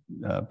even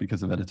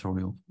because of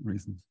editorial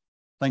reasons.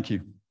 Thank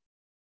you.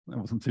 That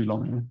wasn't too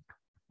long.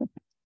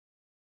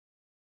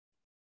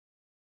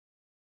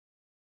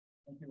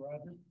 Thank you,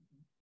 Roger.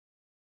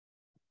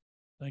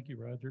 Thank you,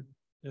 Roger.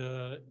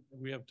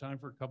 We have time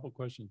for a couple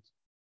questions.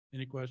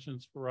 Any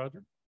questions for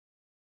Roger?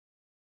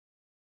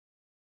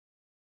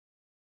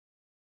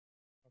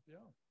 Yeah.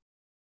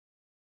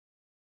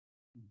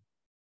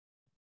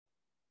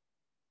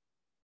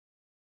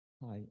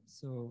 Hi,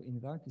 so in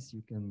Rakis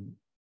you can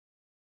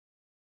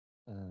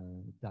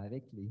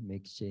directly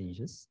make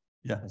changes,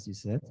 as you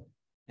said,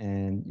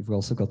 and you've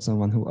also got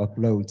someone who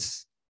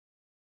uploads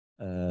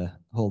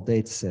whole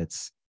data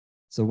sets.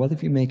 So what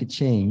if you make a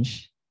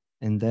change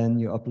and then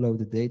you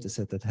upload a data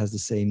set that has the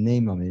same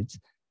name on it,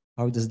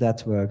 How does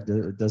that work?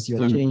 Does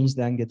your change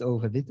then get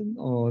overwritten,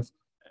 or?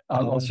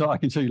 I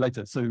can show you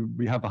later. So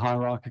we have a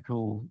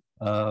hierarchical.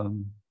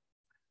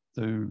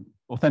 So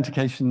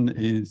authentication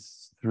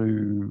is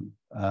through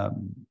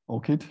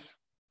ORCID,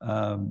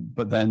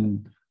 but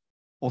then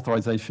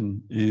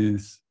authorization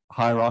is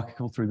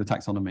hierarchical through the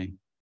taxonomy.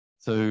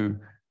 So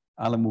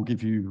Alan will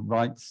give you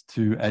rights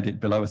to edit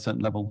below a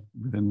certain level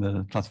within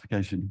the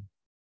classification.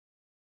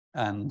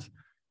 And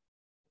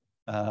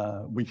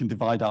we can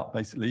divide up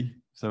basically.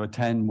 So a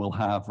 10 will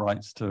have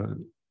rights to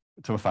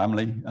a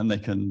family, and they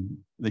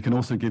can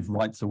also give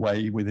rights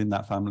away within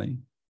that family.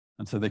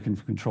 And so they can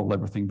control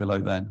everything below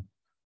then.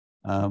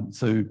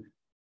 So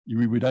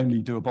we would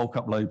only do a bulk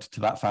upload to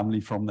that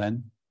family from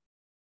then.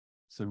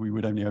 So we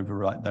would only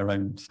overwrite their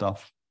own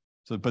stuff.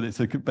 So, but it's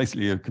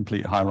basically a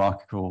complete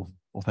hierarchical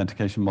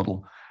authentication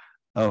model,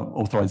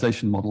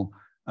 authorization model.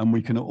 And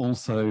we can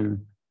also,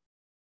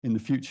 in the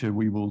future,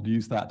 we will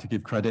use that to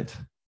give credit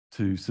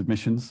to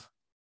submissions.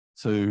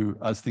 So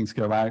as things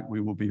go out,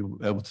 we will be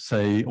able to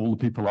say all the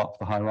people up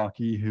the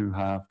hierarchy who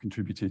have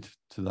contributed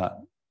to that,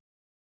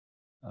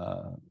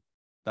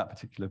 that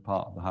particular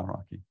part of the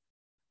hierarchy.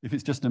 If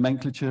it's just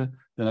nomenclature,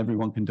 then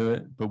everyone can do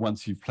it. But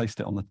once you've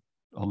placed it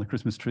on the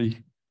Christmas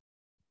tree,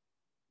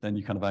 then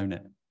you kind of own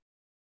it.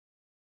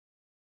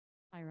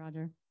 Hi,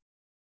 Roger.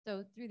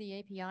 So through the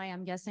API,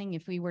 I'm guessing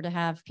if we were to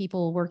have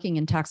people working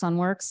in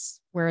TaxonWorks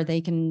where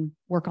they can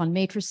work on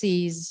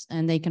matrices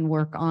and they can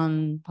work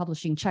on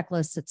publishing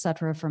checklists, et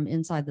cetera, from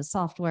inside the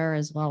software,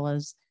 as well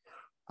as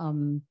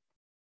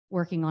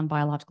working on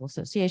biological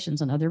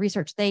associations and other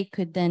research, they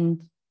could then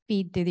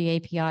feed through the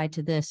API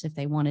to this if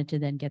they wanted to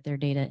then get their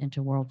data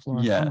into World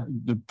Flora. Yeah,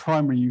 the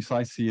primary use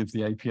I see of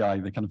the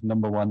API, the kind of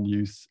 #1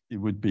 use, it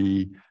would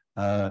be,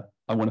 I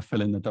want to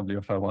fill in the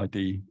WFO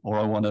ID, or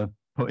I want to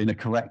put in a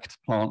correct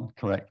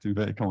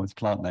inverted commas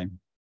plant name.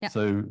 Yeah.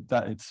 So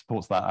that it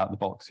supports that out of the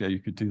box. Yeah, you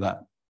could do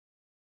that.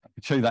 I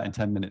could show you that in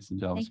 10 minutes in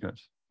JavaScript.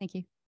 Thank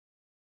you.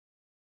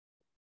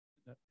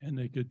 And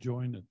they could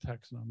join a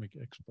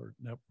taxonomic expert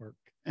network.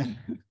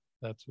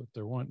 That's what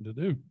they're wanting to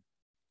do.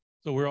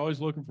 So we're always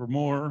looking for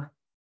more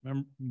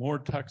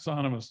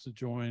taxonomists to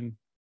join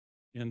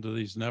into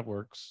these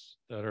networks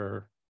that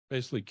are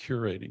basically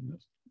curating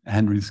this.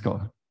 Henry's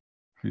got,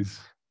 please.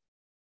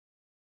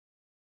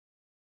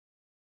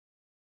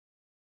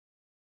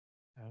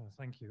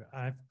 Thank you.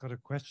 I've got a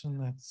question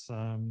that's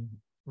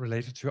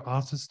related to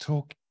Arthur's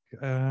talk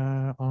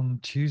on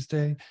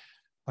Tuesday.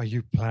 Are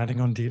you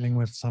planning on dealing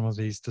with some of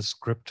these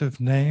descriptive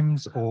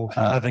names, or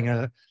having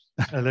a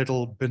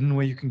little bin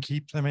where you can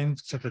keep them in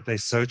so that they're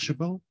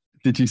searchable?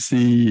 Did you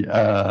see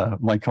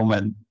my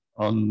comment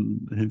on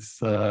his,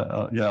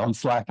 on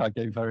Slack? I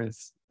gave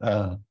various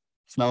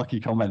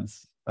snarky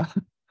comments.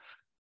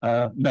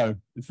 No,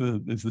 it's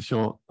the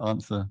short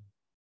answer.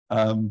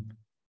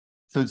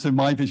 So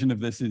my vision of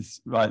this is,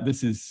 right,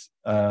 this is,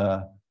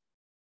 you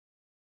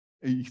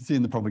can see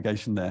in the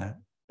propagation there,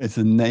 it's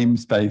a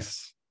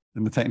namespace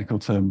in the technical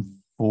term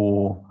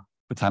for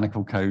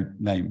botanical code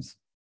names.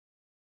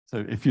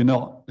 So if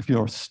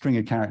you're a string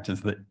of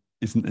characters that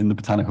isn't in the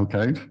botanical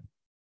code,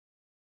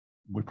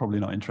 we're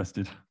probably not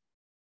interested.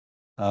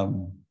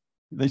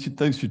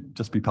 Those should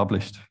just be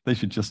published. They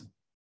should just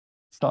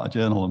start a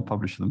journal and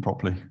publish them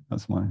properly.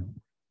 That's my.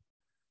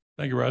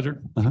 Thank you,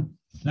 Roger.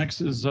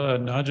 Next is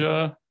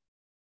Nadja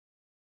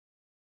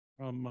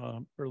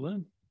from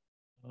Berlin.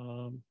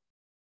 Can't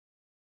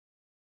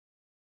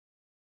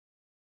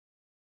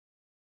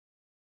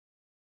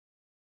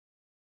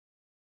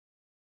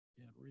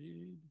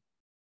read.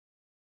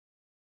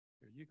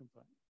 Here, you can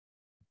find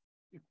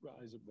it. Your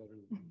eyes are better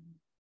than me.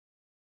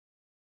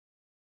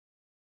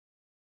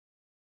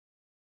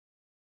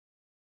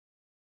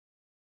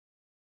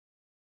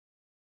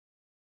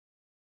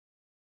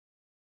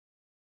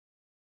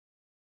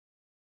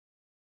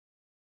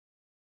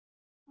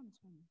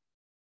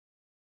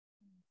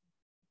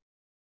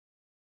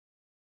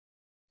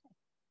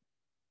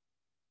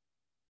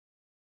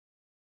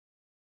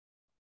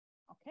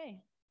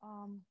 Okay.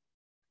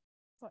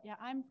 So yeah,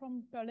 I'm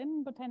from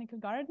Berlin Botanical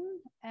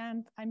Garden,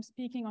 and I'm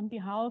speaking on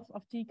behalf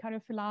of the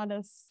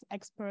Caryophyllales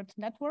Expert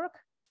Network,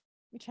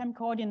 which I'm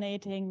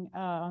coordinating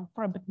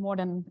for a bit more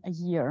than a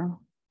year.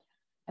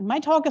 And my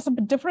talk is a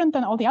bit different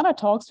than all the other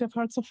talks we've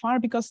heard so far,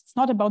 because it's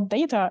not about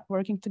data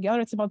working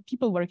together, it's about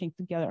people working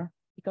together.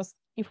 Because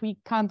if we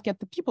can't get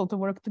the people to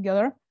work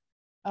together,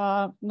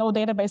 no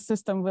database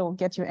system will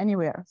get you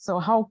anywhere. So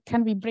how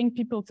can we bring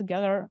people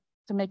together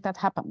to make that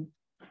happen?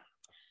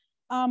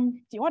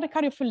 The order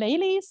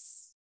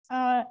Caryophyllales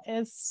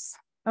is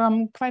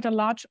quite a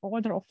large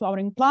order of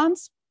flowering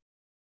plants.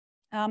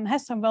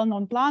 Has some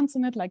well-known plants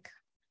in it, like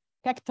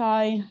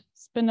cacti,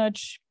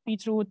 spinach,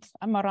 beetroot,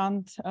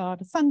 amaranth,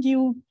 the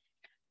sundew.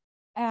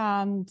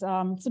 And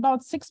it's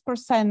about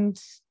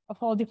 6% of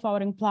all the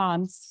flowering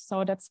plants.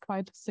 So that's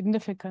quite a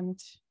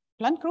significant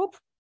plant group.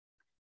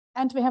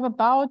 And we have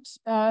about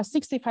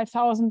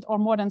 65,000 or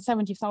more than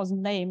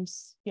 70,000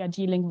 names we are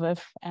dealing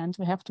with, and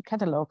we have to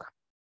catalog.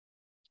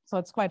 So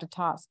it's quite a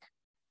task.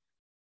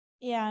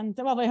 And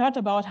well, we heard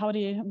about how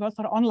the World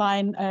for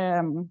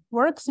Online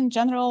works in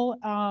general.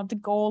 The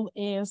goal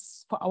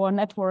is for our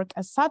network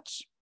as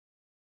such,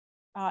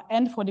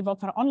 and for the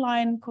World for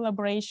Online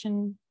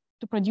collaboration,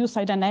 to produce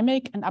a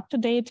dynamic and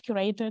up-to-date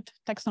curated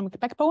taxonomic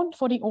backbone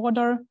for the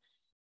order,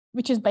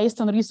 which is based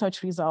on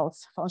research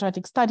results,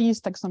 phylogenetic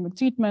studies, taxonomic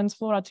treatments,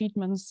 flora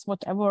treatments,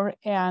 whatever,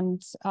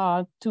 and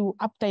to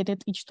update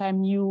it each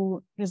time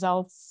new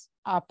results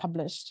are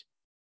published.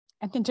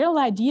 And the general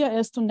idea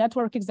is to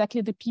network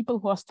exactly the people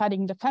who are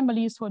studying the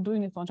families, who are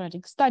doing the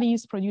phylogenetic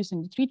studies,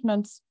 producing the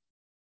treatments,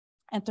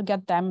 and to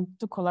get them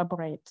to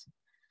collaborate.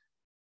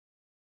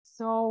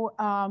 So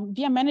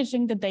we are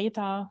managing the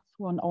data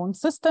through an own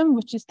system,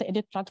 which is the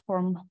EDIT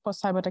platform for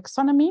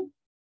cybertaxonomy.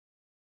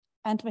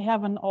 And we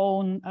have an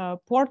own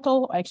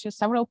portal, or actually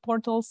several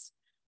portals,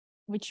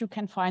 which you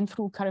can find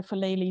through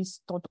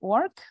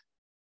caryphylales.org.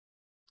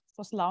 It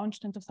was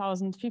launched in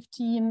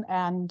 2015,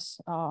 and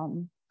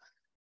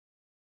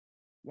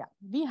yeah,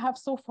 we have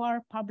so far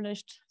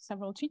published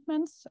several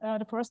treatments.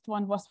 The first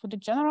one was for the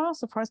genera.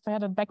 So first we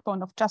had a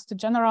backbone of just the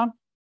genera,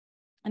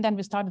 and then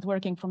we started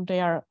working from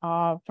there.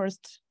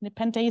 First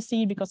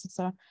Nepenthaceae, because it's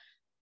a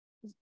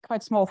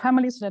quite small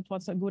family, so that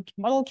was a good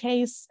model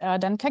case.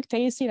 Then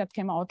Cactaceae, that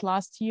came out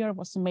last year,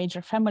 was a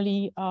major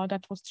family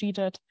that was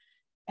treated,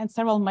 and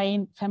several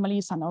main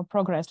families are now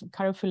progress, like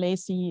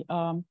Caryophyllaceae,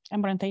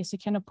 Berendsohn,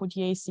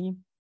 Chenopodiaceae.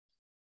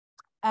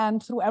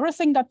 And through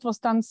everything that was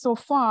done so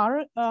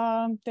far,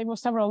 there were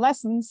several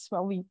lessons,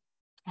 well, we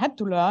had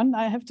to learn,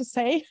 I have to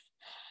say.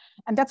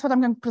 And that's what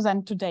I'm going to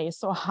present today.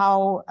 So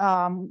how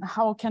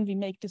can we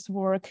make this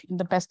work in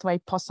the best way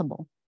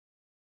possible?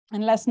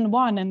 And lesson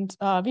one, and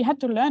we had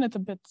to learn it a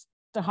bit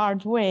the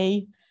hard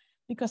way,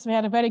 because we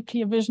had a very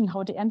clear vision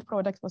how the end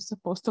product was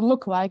supposed to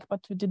look like, but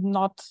we did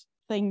not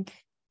think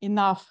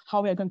enough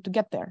how we are going to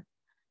get there.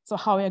 So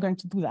how we are going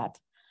to do that.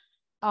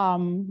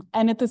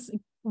 And it is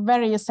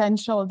very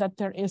essential that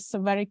there is a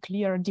very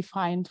clear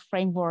defined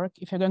framework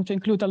if you're going to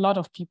include a lot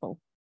of people.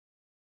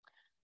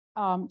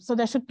 So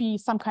there should be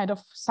some kind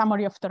of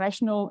summary of the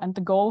rationale and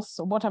the goals.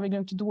 So what are we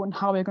going to do and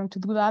how we're going to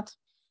do that?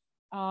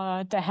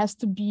 There has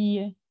to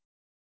be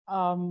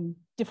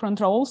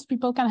different roles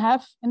people can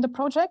have in the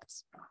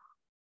projects,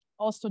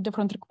 also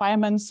different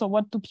requirements. So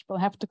what do people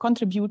have to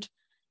contribute to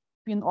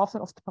be an author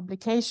of the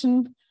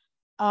publication?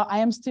 I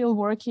am still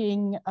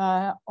working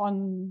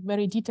on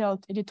very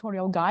detailed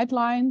editorial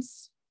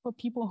guidelines for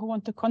people who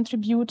want to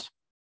contribute,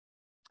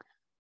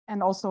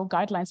 and also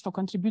guidelines for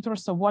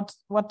contributors. So what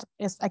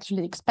is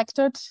actually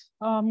expected.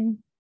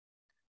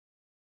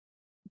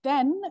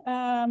 Then,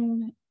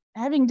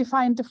 having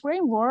defined the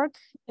framework,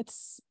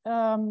 it's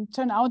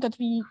turned out that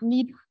we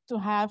need to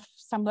have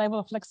some level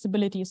of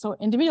flexibility. So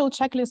individual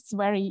checklists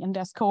vary in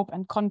their scope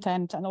and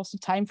content, and also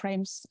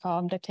timeframes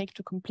they take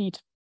to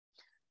complete.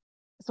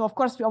 So of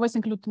course, we always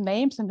include the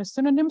names and the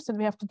synonyms, and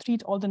we have to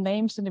treat all the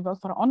names in the World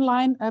for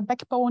Online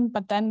backbone.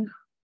 But then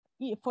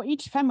for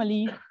each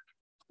family,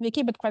 we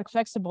keep it quite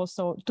flexible.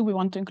 So do we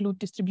want to include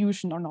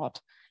distribution or not?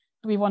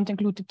 Do we want to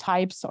include the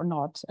types or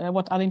not?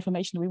 What other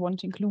information do we want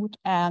to include?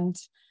 And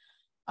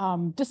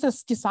this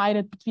is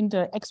decided between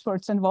the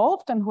experts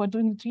involved and who are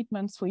doing the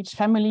treatments for each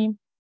family.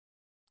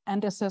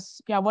 And this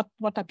is, yeah, what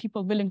are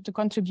people willing to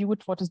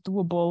contribute? What is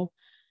doable?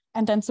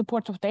 And then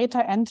support of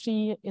data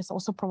entry is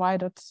also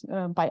provided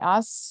by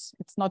us.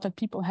 It's not that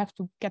people have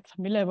to get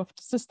familiar with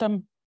the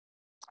system.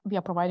 We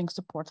are providing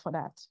support for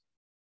that.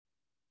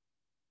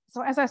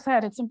 So as I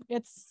said,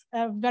 it's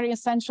very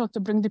essential to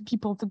bring the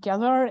people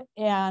together,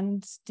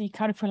 and the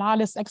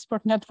Caryophyllales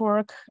expert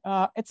network,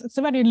 it's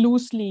a very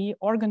loosely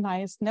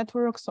organized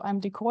network. So I'm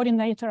the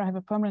coordinator, I have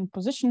a permanent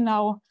position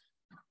now,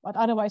 but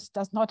otherwise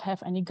does not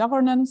have any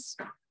governance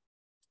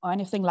or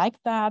anything like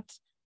that.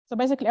 So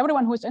basically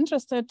everyone who is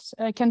interested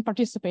can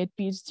participate,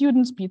 be it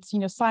students, be it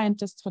senior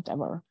scientists,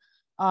 whatever.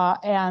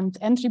 And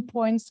entry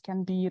points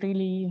can be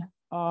really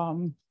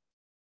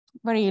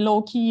very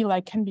low key,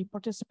 like can be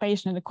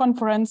participation in the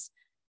conference,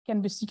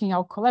 can be seeking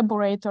out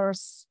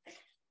collaborators.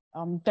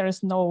 There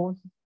is no,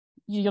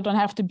 you don't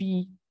have to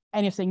be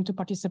anything to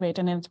participate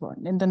in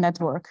the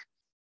network.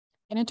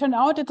 And it turned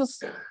out it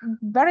is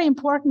very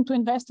important to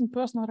invest in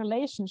personal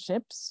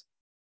relationships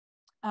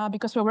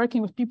because we're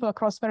working with people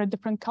across very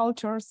different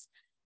cultures.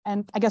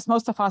 And I guess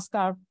most of us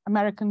are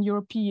American,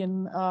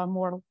 European,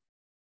 more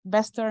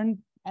Western,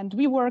 and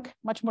we work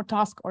much more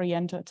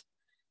task-oriented.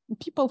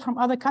 People from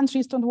other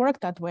countries don't work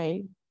that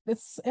way.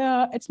 It's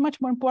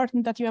much more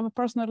important that you have a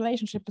personal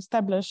relationship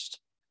established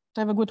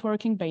to have a good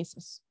working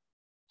basis.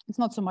 It's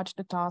not so much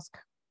the task.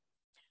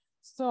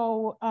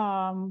 So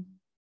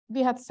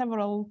we had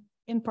several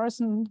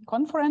in-person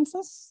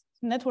conferences.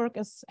 The network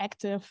is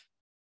active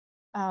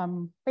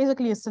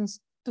basically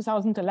since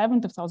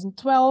 2011,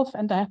 2012,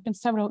 and there have been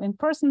several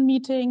in-person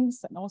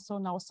meetings and also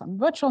now some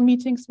virtual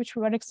meetings, which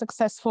were very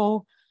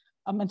successful.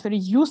 And very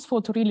useful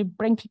to really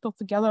bring people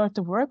together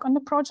to work on the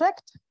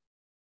project.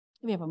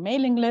 We have a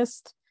mailing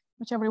list,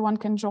 which everyone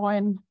can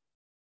join.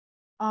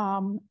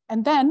 And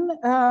then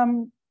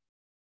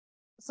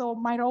So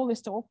my role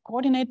is to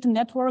coordinate the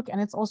network,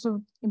 and it's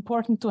also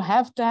important to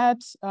have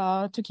that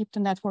to keep the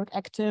network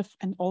active,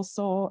 and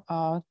also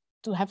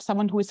to have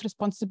someone who is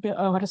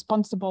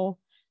responsible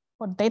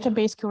for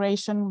database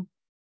curation,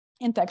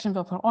 interaction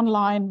with our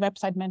online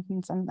website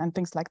maintenance, and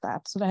things like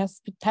that. So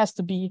it has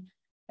to be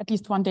at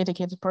least one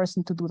dedicated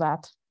person to do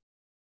that.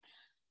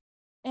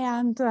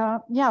 And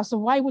yeah, so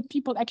why would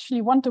people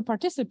actually want to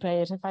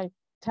participate? If I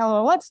tell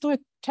them, let's do a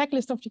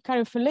checklist of the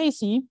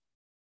Caryophyllaceae,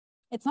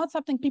 it's not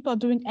something people are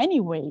doing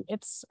anyway.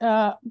 It's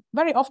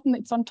very often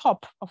it's on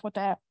top of what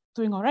they're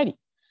doing already.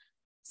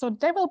 So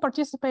they will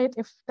participate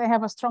if they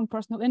have a strong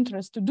personal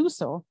interest to do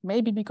so.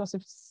 Maybe because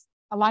it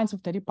aligns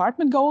with their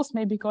department goals,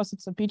 maybe because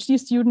it's a PhD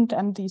student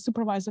and the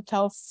supervisor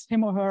tells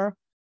him or her,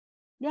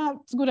 yeah,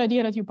 it's a good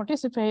idea that you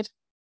participate,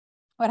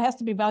 but it has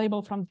to be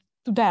valuable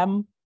to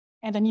them,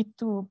 and they need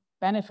to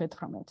benefit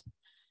from it.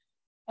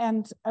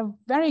 And a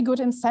very good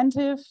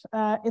incentive,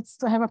 it's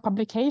to have a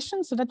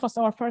publication. So that was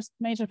our first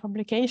major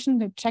publication,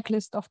 the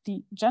checklist of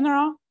the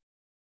genera.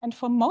 And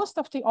for most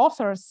of the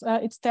authors,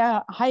 it's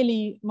their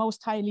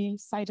most highly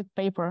cited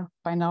paper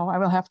by now. I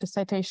will have the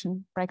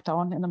citation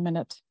breakdown in a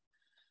minute.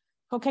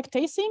 For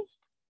Cactaceae,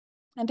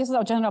 and this is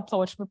our general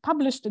approach, we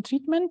publish the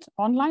treatment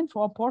online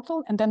through our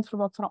portal and then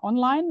through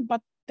online,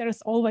 but there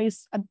is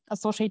always an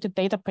associated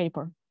data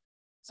paper,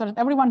 so that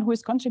everyone who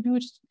is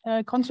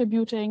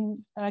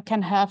contributing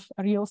can have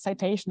a real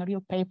citation, a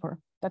real paper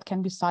that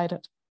can be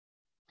cited.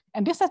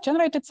 And this has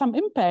generated some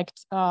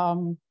impact.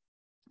 So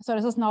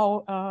this is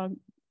now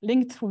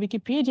linked through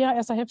Wikipedia,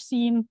 as I have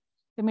seen.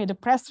 They made a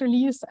press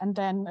release, and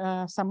then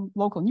some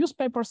local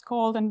newspapers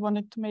called and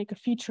wanted to make a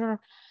feature.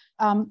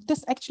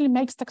 This actually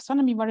makes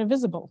taxonomy very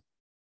visible.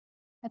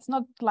 It's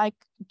not like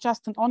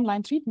just an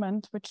online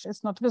treatment, which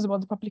is not visible.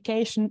 The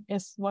publication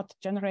is what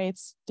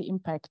generates the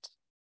impact.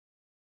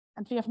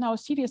 And we have now a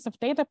series of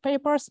data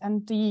papers,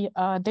 and the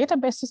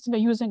database system we're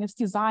using is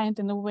designed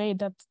in a way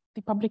that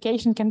the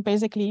publication can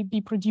basically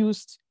be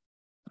produced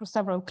through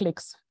several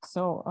clicks.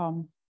 So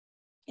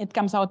it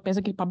comes out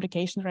basically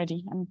publication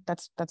ready, and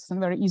that's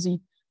very easy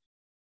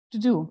to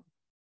do.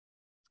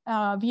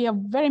 We are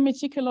very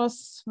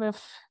meticulous with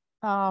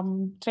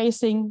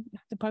tracing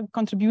the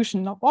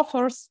contribution of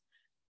authors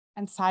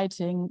and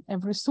citing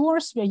every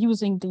source. We are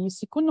using the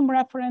secundum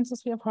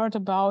references we have heard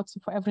about. So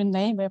for every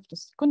name, we have the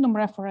secundum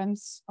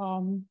reference.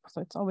 So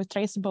it's always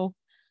traceable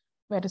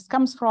where this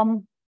comes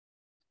from.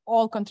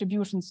 All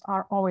contributions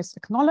are always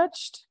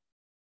acknowledged.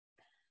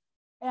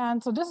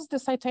 And so this is the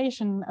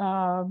citation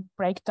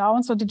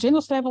breakdown. So the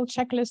genus level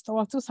checklist,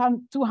 over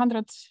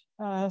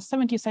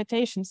 270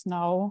 citations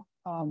now,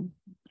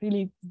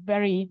 really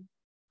very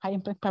high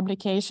impact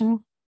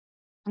publication.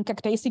 And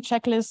Cactaceae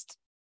checklist,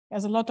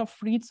 there's a lot of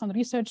reads on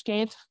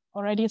ResearchGate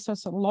already, so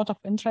there's a lot of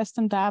interest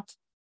in that.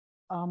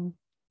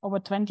 Over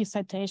 20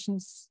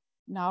 citations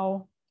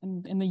now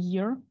in a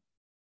year.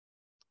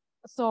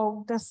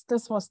 So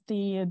this was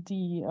the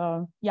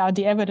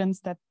evidence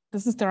that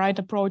this is the right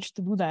approach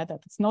to do that.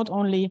 That it's not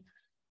only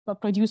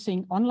about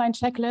producing online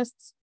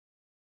checklists,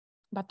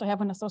 but to have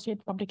an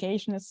associated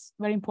publication is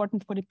very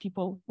important for the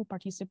people who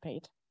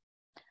participate.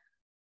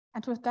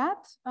 And with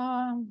that,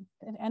 the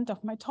end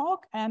of my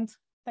talk, and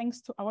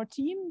thanks to our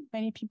team,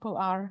 many people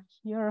are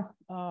here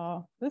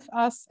with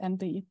us, and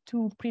the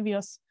two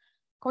previous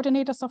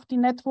coordinators of the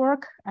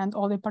network and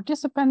all the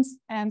participants,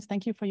 and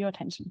thank you for your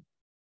attention.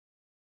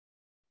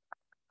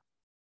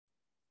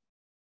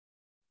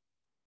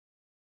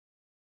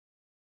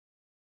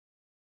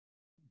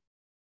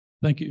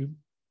 Thank you,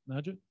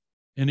 Nadja.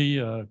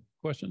 Any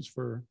questions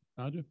for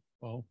Nadja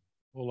while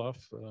Olaf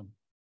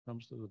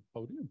comes to the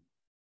podium?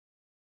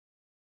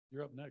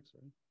 You're up next,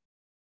 right?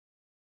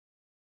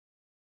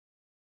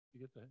 You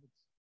get the heads.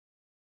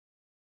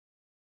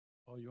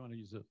 Oh, you want to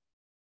use it?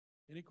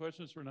 Any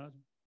questions for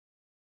Nadja?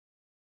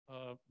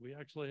 We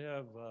actually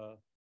have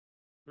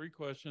 3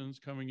 questions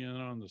coming in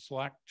on the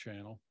Slack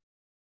channel.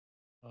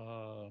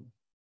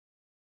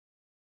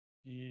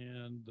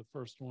 And the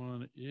first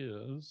one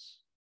is,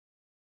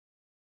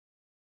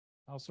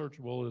 how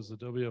searchable is the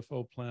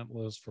WFO plant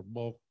list for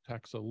bulk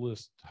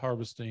taxolist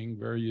harvesting?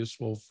 Very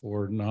useful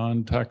for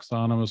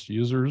non-taxonomous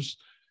users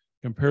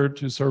compared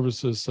to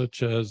services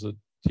such as a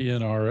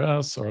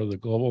TNRS or the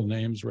Global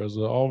Names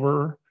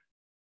Resolver,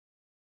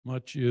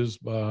 much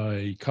used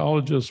by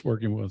ecologists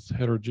working with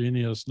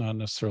heterogeneous, not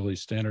necessarily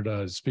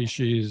standardized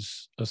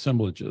species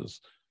assemblages.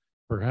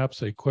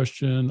 Perhaps a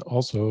question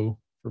also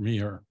for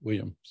me or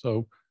William.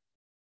 So,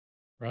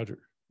 Roger,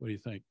 what do you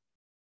think?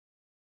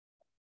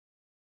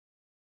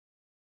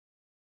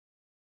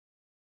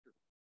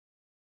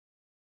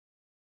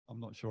 I'm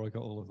not sure I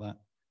got all of that.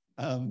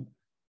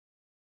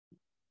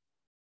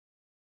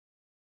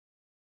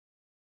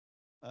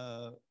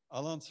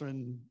 I'll answer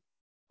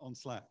on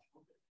Slack.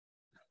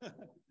 The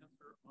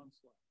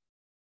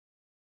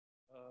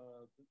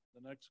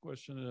next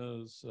question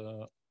is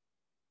the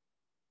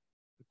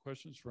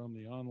questions from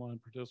the online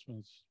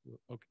participants.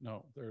 Okay,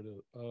 no, there it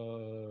is.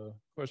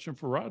 Question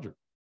for Roger.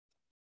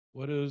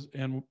 What is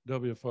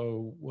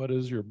WFO? What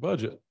is your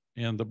budget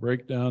And the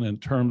breakdown in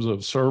terms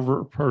of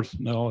server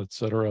personnel, et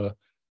cetera.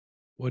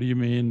 What do you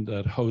mean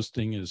that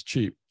hosting is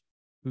cheap?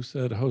 Who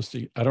said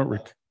hosting? I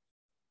don't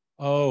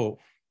Oh,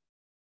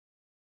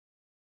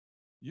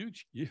 you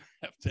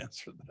have to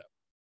answer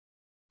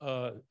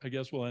that. I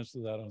guess we'll answer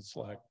that on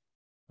Slack.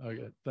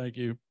 Okay, thank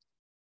you.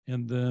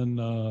 And then,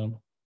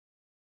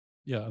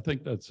 yeah, I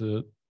think that's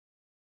it.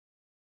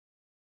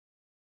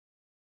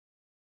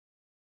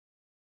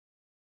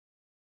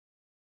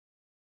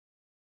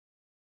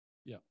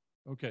 Yeah,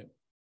 okay.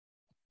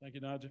 Thank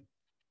you, Nadja.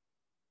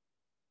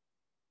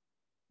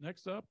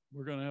 Next up,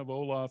 we're going to have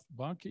Olaf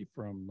Bonke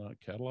from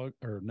Catalog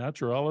or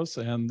Naturalis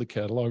and the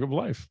Catalog of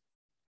Life.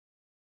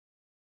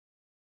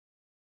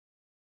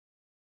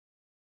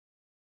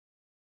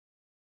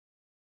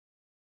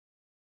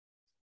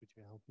 Could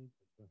you help me?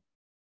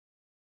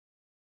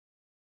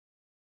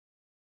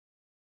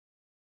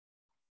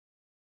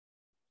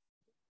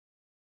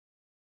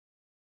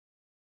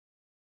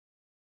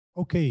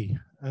 Okay,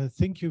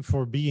 thank you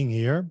for being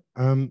here.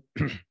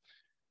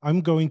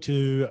 I'm going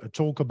to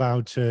talk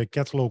about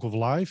Catalog of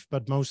Life,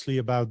 but mostly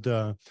about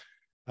the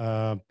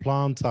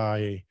plant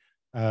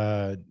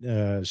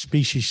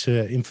species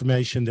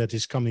information that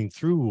is coming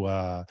through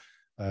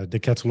the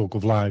Catalog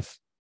of Life.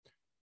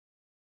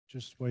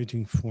 Just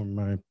waiting for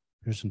my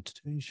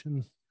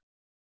presentation.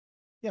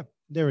 Yeah,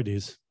 there it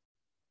is.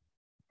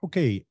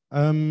 Okay,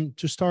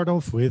 to start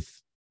off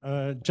with,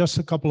 just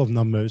a couple of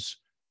numbers.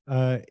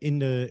 In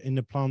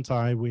the plant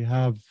we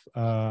have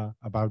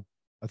about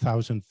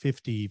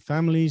 1,050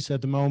 families at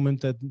the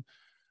moment, that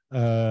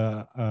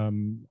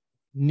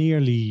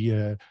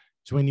nearly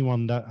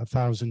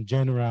 21,000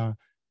 genera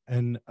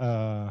and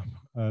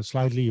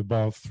slightly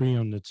above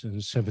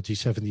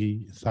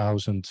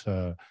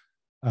 370,000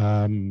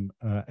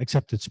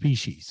 accepted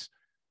species.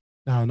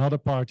 Now, another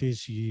part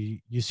is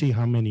you see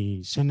how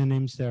many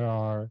synonyms there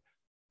are.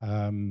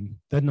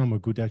 That number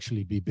could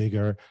actually be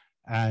bigger.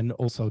 And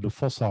also the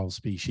fossil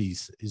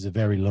species is a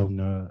very low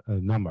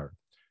number.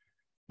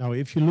 Now,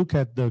 if you look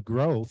at the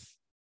growth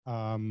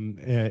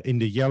in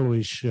the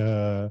yellowish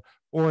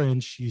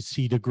orange, you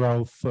see the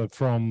growth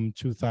from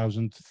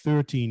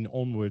 2013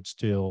 onwards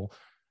till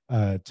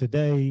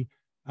today.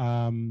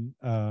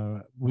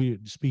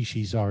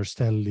 Species are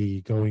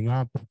steadily going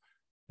up.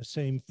 The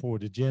same for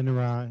the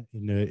genera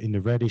in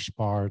the reddish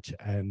part,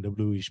 and the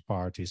bluish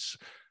part is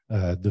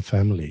the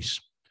families.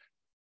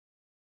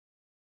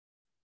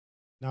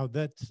 Now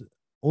that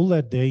all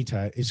that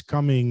data is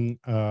coming,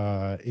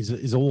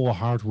 is all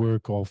hard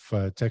work of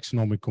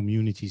taxonomic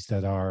communities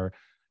that are,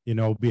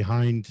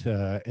 behind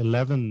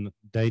 11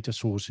 data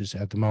sources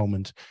at the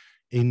moment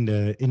in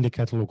the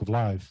Catalog of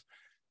Life.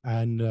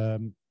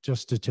 And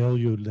just to tell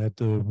you that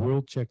the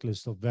World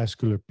Checklist of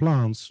Vascular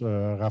Plants,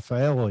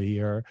 Raphael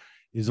here,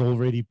 is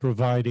already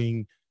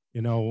providing,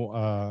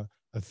 a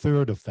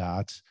third of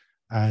that.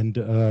 And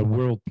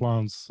World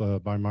Plants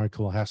by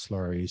Michael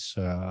Hassler is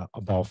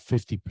above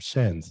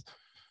 50%.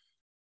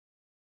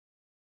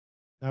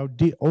 Now,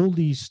 all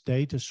these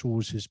data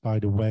sources, by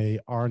the way,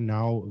 are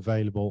now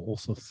available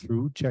also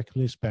through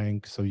Checklist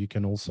Bank, so you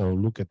can also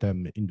look at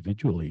them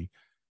individually.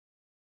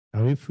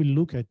 Now, if we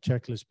look at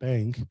Checklist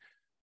Bank,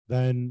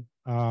 then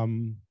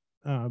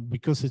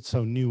because it's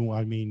so new,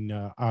 I mean,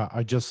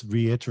 I just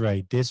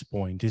reiterate this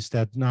point, is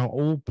that now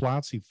all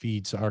Platzi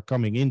feeds are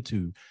coming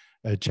into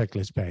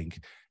Checklist Bank.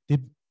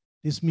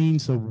 This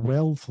means a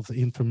wealth of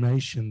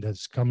information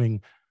that's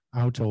coming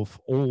out of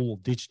all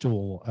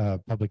digital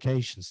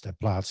publications that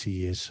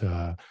Platzi is,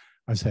 I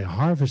say,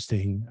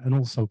 harvesting, and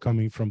also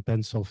coming from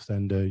Pensoft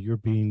and the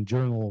European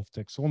Journal of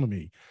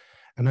Taxonomy.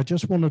 And I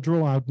just want to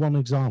draw out one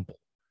example.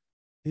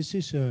 This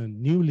is a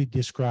newly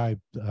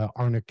described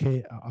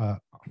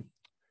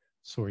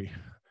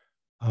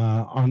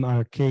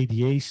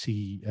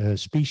Arnarchadiaceae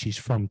species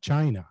from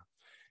China.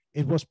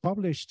 It was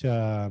published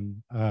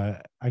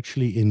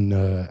actually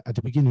at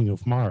the beginning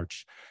of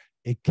March.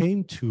 It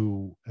came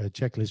to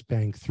Checklist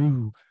Bank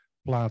through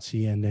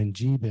Platzi and then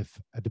GBIF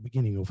at the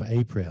beginning of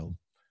April.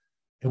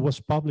 It was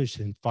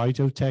published in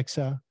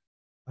Phytotaxa.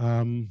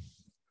 And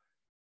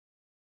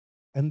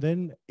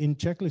then in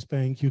Checklist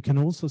Bank, you can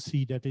also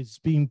see that it's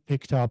being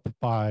picked up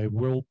by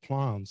World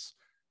Plants.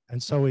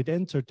 And so it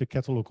entered the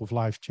Catalog of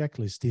Life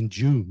checklist in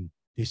June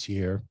this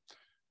year.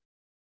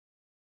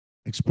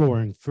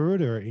 Exploring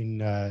further in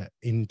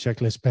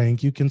Checklist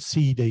Bank, you can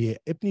see the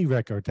IPNI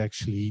record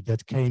actually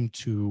that came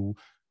to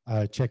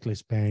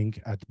Checklist Bank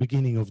at the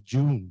beginning of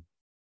June.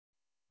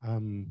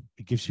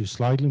 It gives you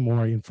slightly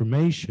more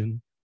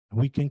information.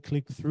 We can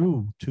click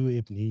through to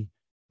IPNI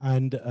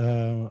and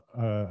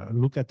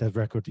look at that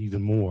record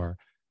even more.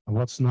 And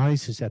what's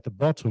nice is at the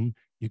bottom,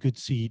 you could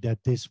see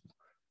that this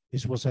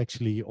was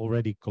actually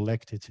already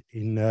collected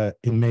in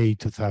May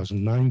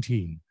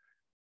 2019.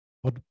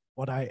 But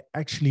what I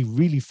actually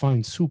really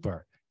find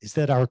super is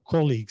that our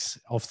colleagues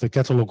of the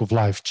Catalog of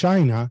Life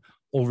China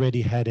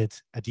already had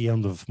it at the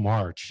end of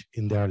March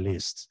in their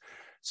lists.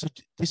 So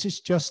this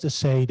is just to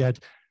say that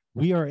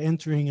we are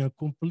entering a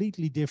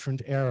completely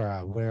different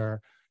era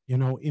where, you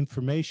know,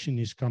 information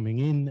is coming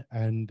in,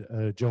 and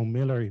Joe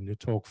Miller in the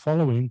talk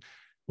following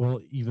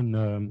will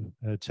even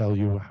tell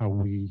you how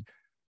we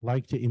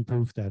like to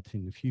improve that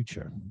in the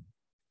future.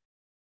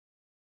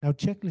 Now,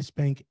 Checklist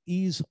Bank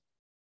is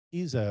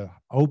a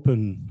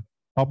open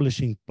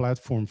publishing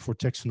platform for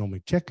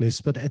taxonomic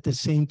checklists, but at the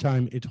same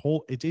time,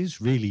 it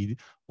is really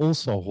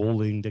also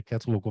holding the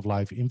Catalog of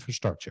Life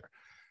infrastructure.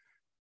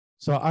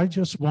 So I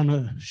just want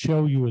to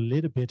show you a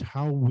little bit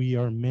how we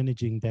are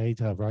managing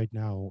data right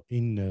now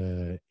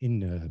in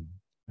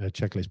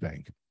Checklist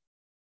Bank.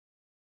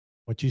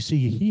 What you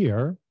see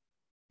here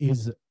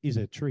is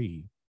a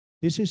tree.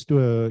 This is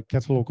the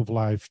Catalog of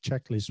Life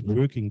checklist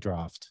working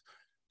draft.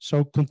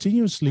 So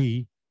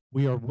continuously,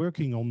 we are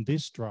working on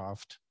this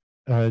draft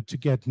to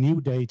get new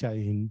data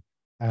in,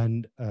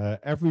 and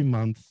every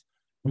month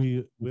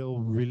we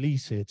will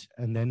release it,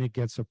 and then it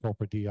gets a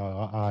proper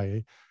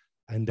DRI,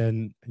 and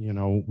then, you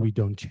know, we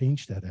don't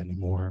change that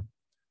anymore.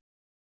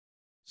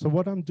 So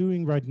what I'm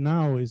doing right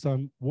now is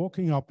I'm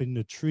walking up in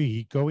the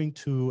tree, going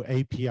to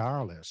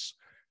APRless,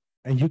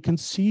 and you can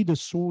see the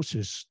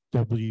sources,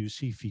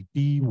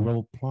 WCVP,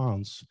 World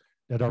Plants,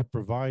 that are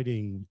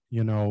providing,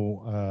 you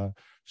know,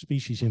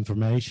 species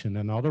information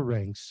and other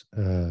ranks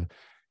in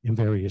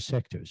various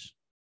sectors.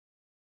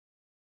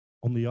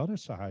 On the other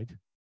side,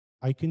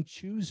 I can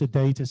choose a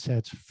data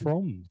set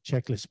from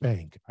Checklist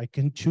Bank. I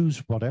can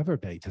choose whatever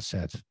data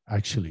set,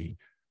 actually.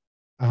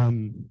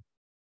 Then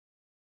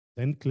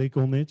click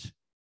on it.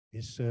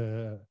 This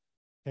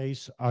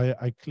case,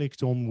 I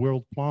clicked on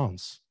World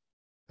Plants.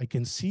 I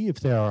can see if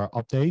there are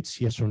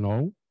updates, yes or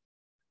no.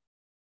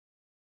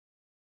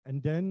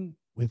 And then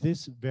with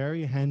this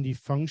very handy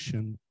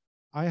function,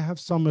 I have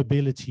some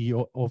ability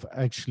of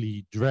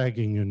actually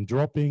dragging and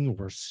dropping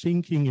or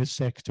syncing a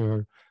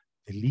sector,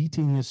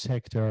 deleting a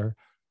sector,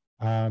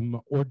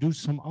 or do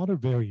some other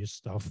various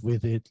stuff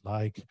with it,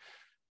 like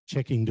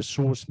checking the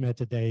source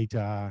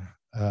metadata,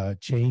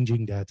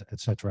 changing that,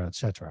 etc.,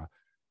 etc.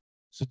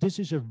 So this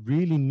is a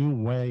really new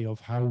way of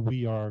how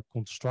we are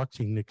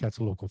constructing the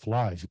Catalog of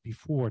Life.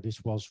 Before,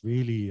 this was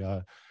really,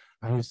 I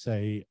would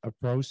say, a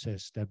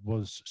process that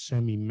was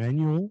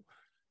semi-manual.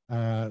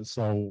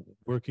 So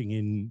working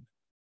in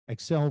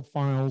Excel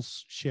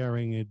files,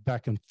 sharing it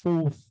back and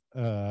forth,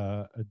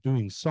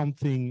 doing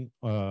something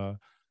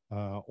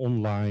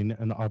online,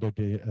 and other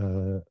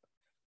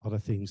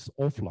things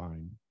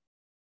offline.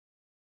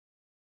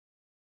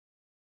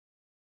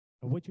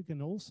 And what you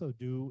can also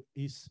do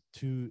is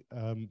to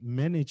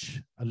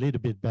manage a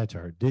little bit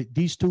better.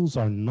 These tools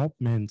are not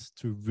meant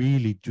to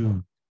really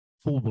do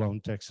full-blown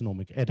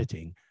taxonomic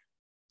editing.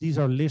 These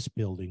are list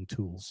building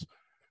tools.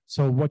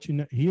 So what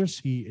you here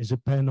see is a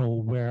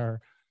panel where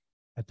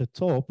at the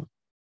top,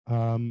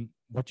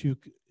 what you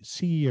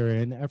see here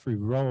in every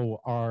row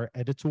are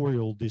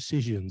editorial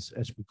decisions,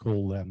 as we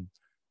call them.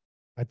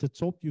 At the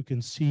top, you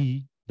can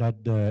see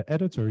that the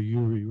editor,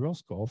 Yuri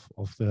Roskov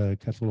of the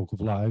Catalog of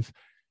Life,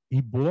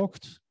 he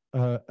blocked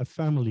a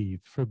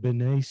family,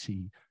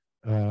 Verbenesi,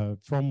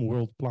 from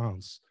World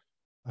Plants,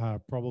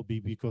 probably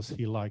because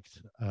he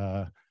liked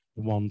the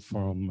one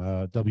from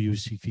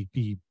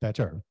WCVP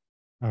better,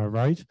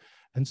 right?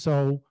 And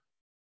so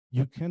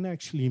you can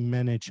actually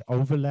manage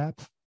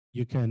overlap.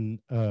 You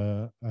can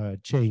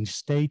change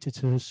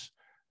statuses.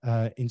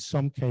 In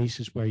some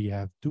cases where you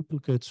have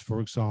duplicates, for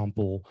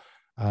example,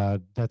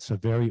 that's a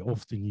very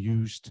often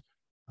used,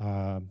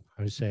 I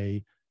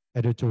say,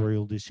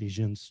 editorial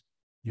decisions.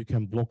 You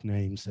can block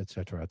names,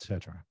 etc.,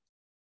 etc.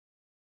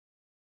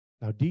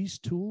 Now, these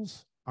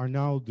tools are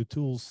now the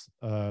tools,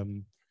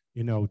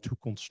 you know, to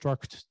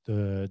construct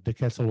the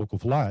Catalog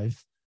of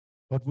Life.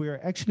 But we're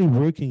actually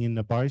working in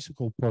the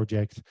Bicycle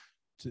project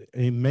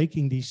in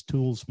making these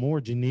tools more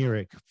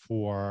generic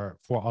for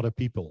other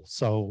people.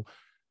 So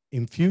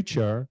in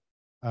future,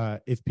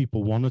 if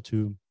people wanted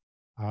to,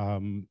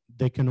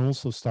 they can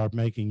also start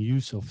making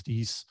use of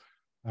these,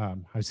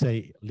 I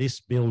say,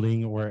 list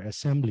building or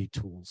assembly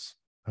tools.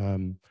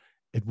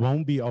 It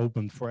won't be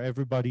open for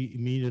everybody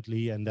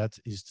immediately, and that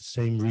is the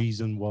same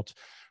reason what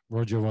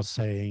Roger was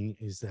saying,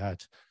 is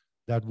that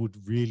that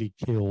would really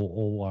kill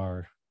all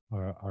our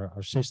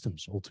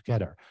systems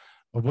altogether.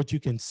 But what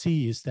you can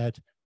see is that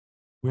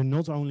we're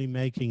not only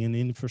making an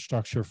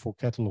infrastructure for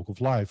Catalog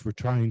of Life, we're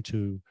trying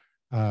to,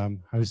 how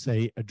to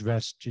say,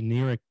 address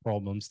generic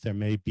problems there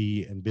may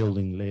be in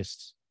building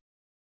lists.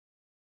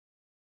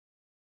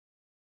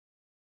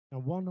 Now,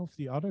 one of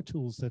the other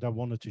tools that I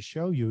wanted to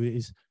show you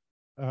is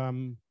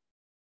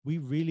we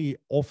really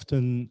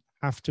often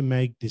have to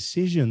make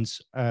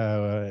decisions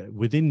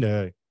within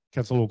the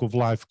Catalog of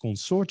Life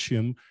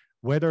consortium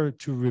whether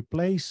to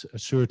replace a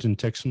certain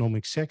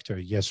taxonomic sector,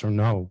 yes or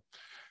no.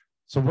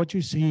 So what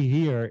you see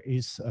here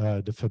is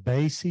the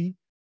Fabaceae.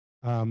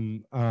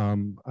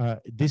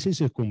 This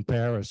is a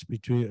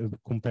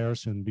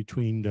comparison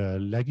between the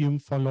legume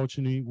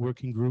phylogeny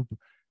working group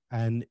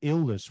and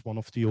ILDIS, one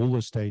of the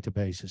oldest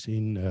databases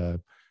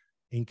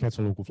in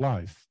Catalog of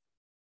Life.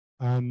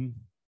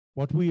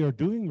 What we are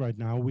doing right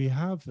now, we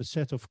have a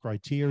set of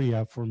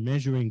criteria for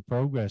measuring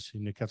progress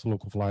in the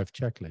Catalog of Life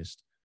checklist.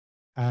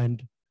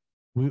 And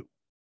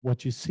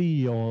what you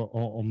see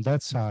on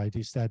that side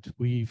is that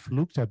we've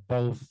looked at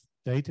both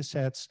data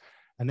sets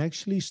and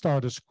actually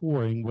started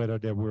scoring whether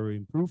there were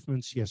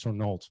improvements, yes or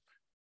not.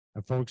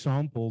 And for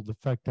example, the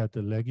fact that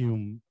the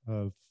legume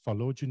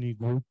phylogeny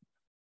group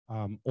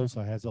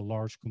also has a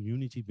large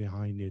community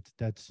behind it,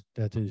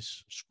 that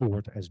is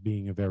scored as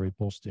being a very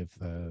positive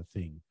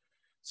thing.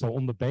 So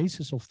on the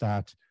basis of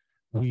that,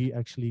 we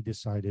actually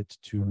decided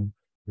to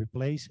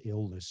replace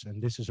ILDIS.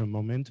 And this is a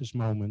momentous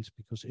moment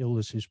because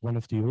ILDIS is one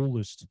of the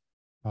oldest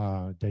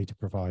data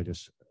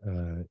providers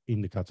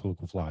in the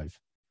Catalogue of Life.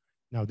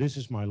 Now, this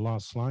is my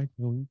last slide.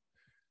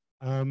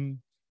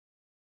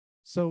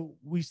 So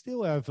we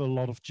still have a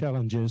lot of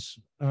challenges.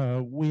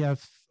 We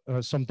have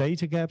some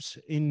data gaps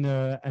in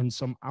and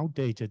some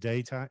outdated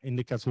data in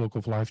the Catalogue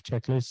of Life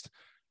checklist.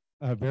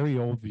 Very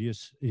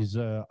obvious is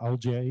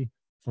algae,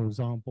 for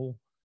example.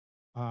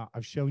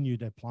 I've shown you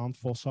that plant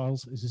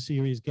fossils is a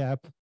serious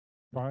gap.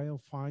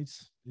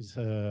 Bryophytes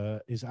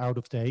is out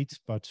of date,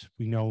 but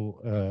we know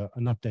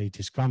an update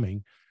is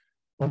coming.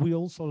 But we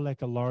also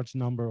lack a large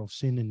number of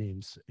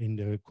synonyms in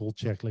the gold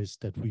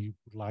checklist that we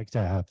would like to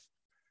have.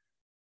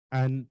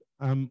 And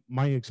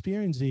my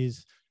experience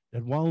is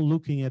that while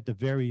looking at the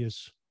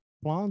various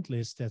plant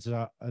lists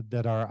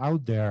that are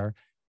out there,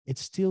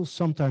 it's still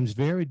sometimes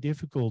very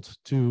difficult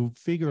to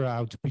figure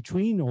out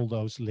between all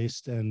those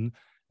lists and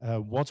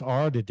what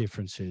are the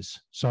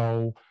differences.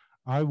 So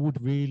I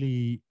would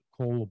really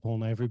call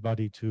upon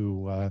everybody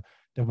to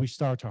that we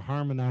start to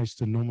harmonize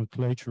the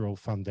nomenclatural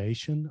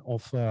foundation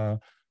of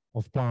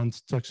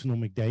plant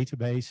taxonomic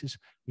databases.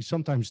 We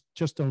sometimes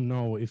just don't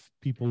know if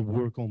people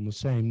work on the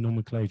same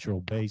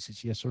nomenclatural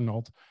basis, yes or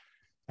not.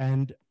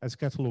 And as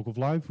Catalogue of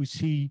Life, we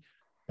see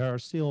there are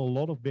still a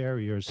lot of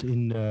barriers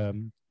in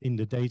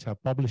the data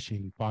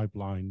publishing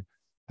pipeline,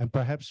 and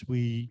perhaps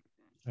we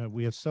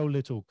have so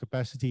little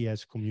capacity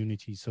as a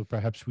community, so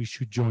perhaps we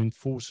should join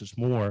forces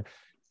more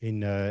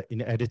in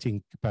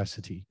editing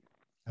capacity.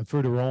 And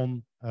further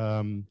on,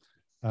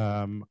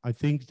 I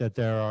think that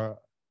there are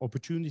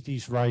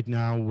opportunities right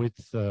now with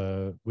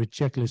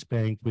Checklist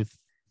Bank, with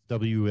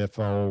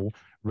WFO,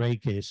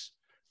 RAKIS,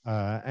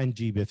 and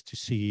GBIF to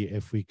see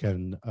if we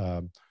can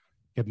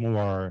get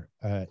more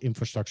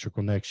infrastructure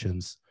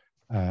connections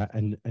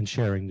and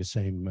sharing the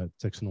same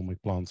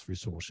taxonomic plants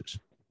resources.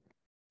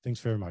 Thanks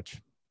very much.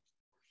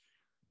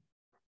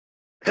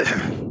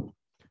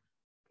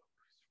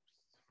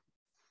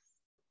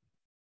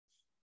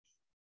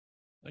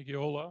 Thank you,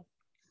 Olaf.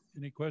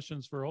 Any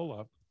questions for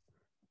Olaf?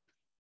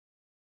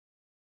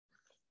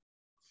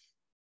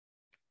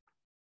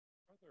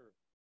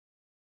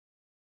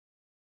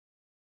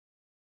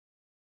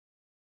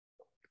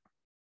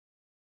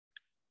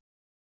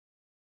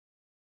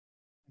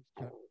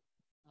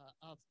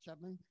 Arthur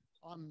Chapman.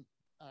 I'm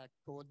a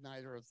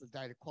coordinator of the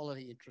Data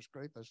Quality Interest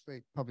Group, as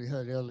we probably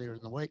heard earlier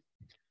in the week.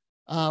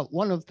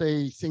 One of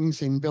the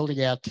things in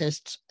building our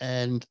tests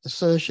and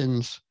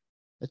assertions,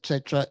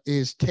 etc.,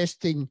 is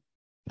testing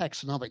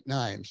taxonomic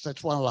names.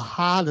 That's one of the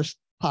hardest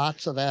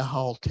parts of our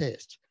whole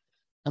test.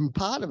 And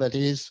part of it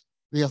is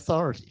the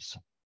authorities.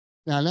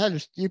 Now,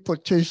 notice you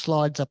put two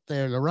slides up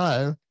there in a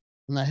row,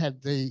 and they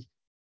had the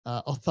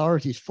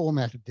authorities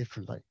formatted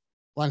differently.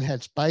 One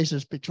had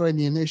spaces between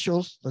the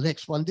initials. The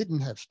next one didn't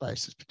have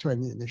spaces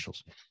between the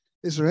initials.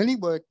 Is there any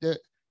work that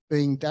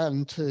being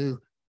done to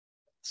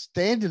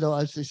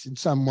standardize this in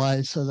some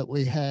way so that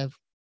we have,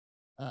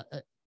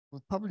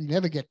 we'll probably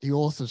never get the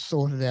authors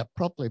sorted out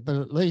properly, but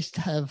at least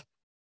have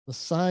the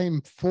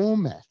same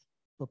format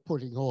for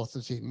putting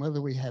authors in, whether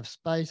we have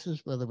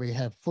spaces, whether we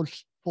have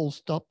full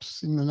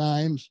stops in the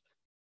names,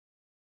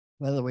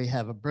 whether we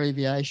have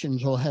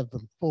abbreviations or have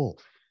them full.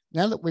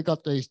 Now that we've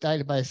got these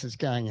databases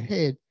going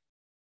ahead,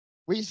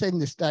 we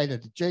send this data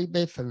to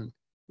GBIF and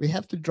we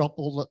have to drop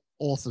all the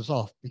authors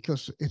off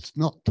because it's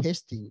not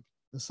testing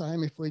the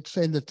same if we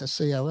send it to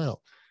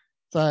COL.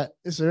 So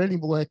is there any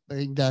work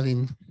being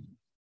done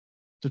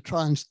to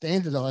try and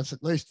standardize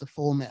at least the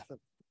format?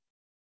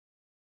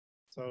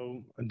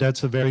 So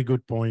that's a very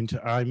good point.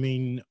 I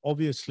mean,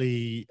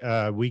 obviously,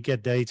 we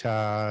get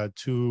data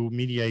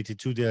mediated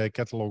to the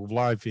Catalogue of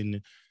Life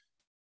in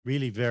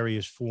really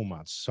various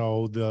formats.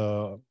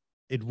 So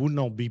it would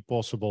not be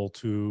possible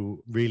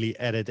to really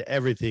edit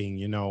everything,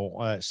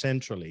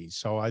 centrally.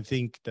 So I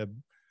think that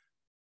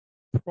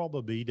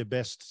probably the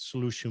best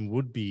solution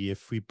would be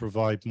if we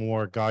provide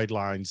more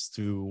guidelines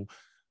to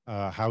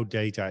how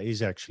data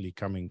is actually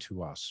coming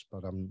to us.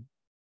 But I'm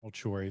not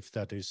sure if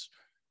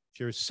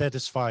you're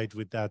satisfied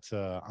with that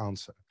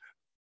answer.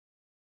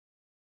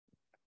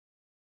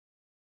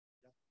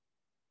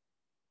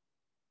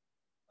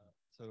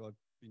 So I've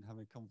been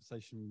having a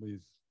conversation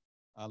with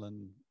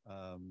Alan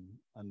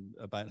and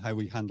about how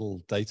we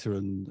handle data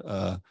and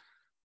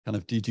kind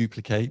of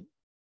deduplicate,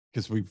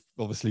 because we've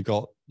obviously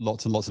got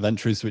lots and lots of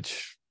entries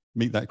which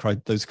meet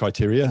those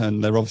criteria,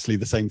 and they're obviously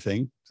the same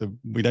thing. So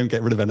we don't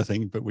get rid of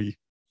anything, but we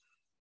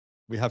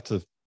have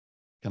to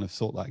kind of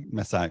sort that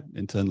mess out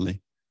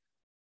internally.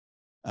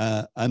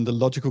 And the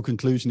logical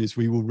conclusion is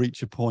we will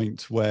reach a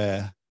point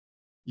where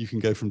you can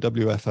go from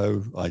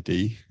WFO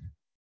ID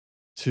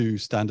to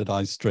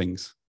standardized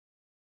strings.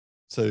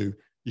 So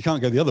you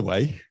can't go the other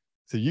way.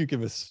 So you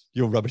give us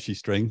your rubbishy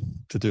string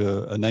to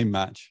do a name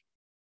match.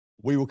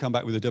 We will come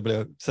back with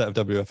a set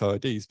of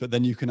WFO IDs, but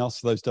then you can ask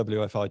for those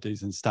WFO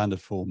IDs in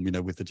standard form, you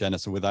know, with the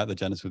genus or without the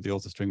genus, with the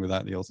author string,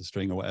 without the author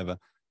string or whatever.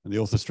 And the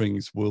author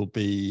strings will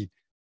be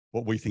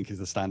what we think is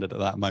the standard at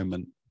that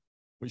moment,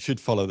 which should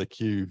follow the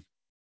Q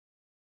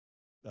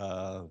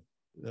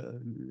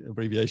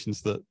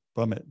abbreviations that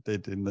Brummett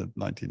did in the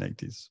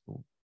 1980s.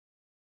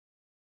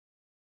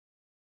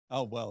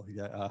 Oh, well,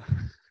 yeah.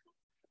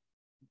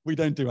 We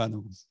don't do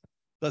animals.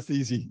 That's the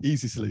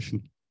easy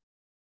solution.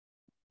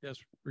 Yes,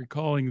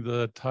 recalling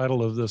the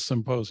title of this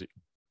symposium.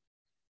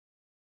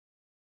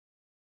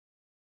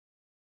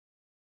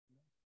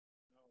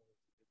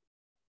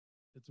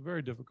 It's a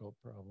very difficult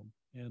problem.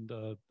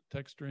 And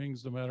text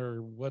strings, no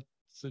matter what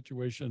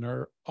situation,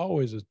 are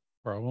always a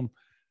problem.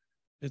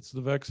 It's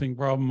the vexing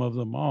problem of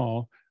them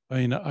all. I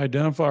mean,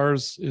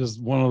 identifiers is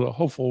one of the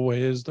hopeful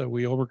ways that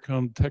we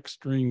overcome text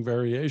string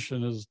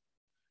variation, is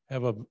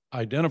have an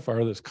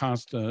identifier that's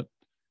constant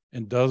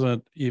and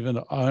doesn't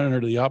even enter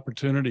the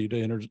opportunity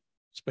to enter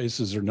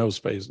spaces or no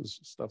spaces,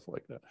 stuff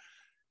like that.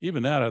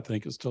 Even that, I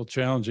think, is still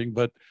challenging.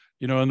 But,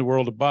 you know, in the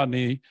world of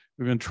botany,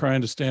 we've been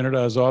trying to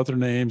standardize author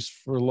names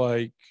for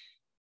like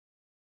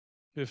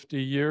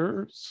 50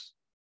 years.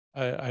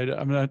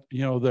 I'm not,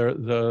 you know,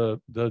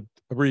 the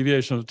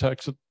abbreviation of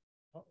text.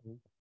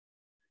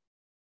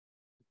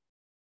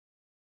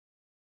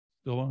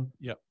 Still on?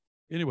 Yeah.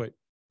 Anyway,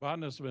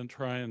 botanists have been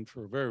trying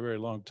for a very, very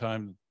long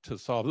time to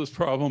solve this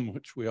problem,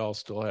 which we all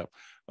still have.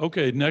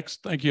 Okay,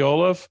 next, thank you,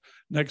 Olaf.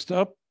 Next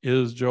up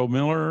is Joe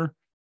Miller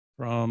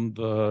from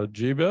the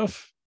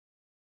GBIF,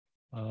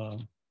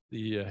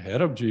 the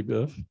head of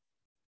GBIF.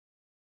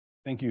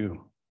 Thank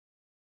you.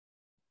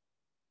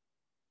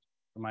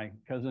 My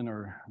cousin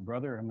or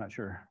brother, I'm not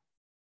sure.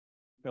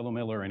 Fellow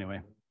Miller,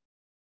 anyway.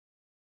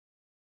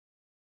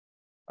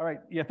 All right,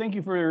 yeah, thank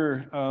you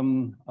for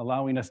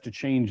allowing us to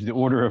change the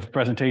order of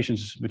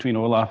presentations between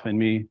Olaf and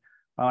me.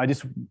 I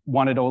just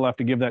wanted Olaf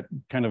to give that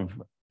kind of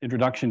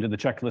introduction to the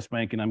checklist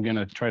bank, and I'm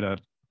gonna try to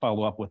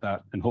follow up with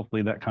that, and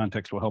hopefully that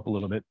context will help a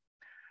little bit.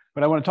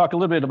 But I want to talk a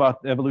little bit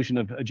about the evolution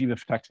of a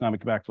GBIF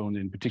taxonomic backbone,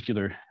 in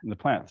particular in the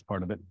plants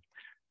part of it.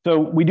 So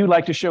we do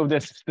like to show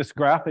this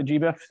graph at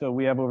GBIF. So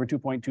we have over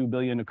 2.2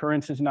 billion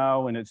occurrences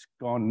now, and it's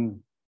gone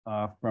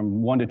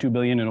from 1 to 2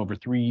 billion in over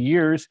 3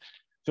 years.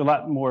 So a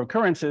lot more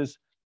occurrences.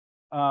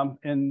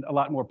 And a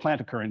lot more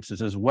plant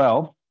occurrences as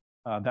well.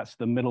 That's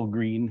the middle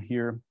green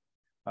here,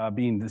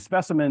 being the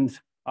specimens,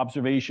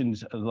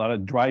 observations, a lot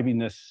of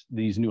driving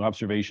these new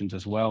observations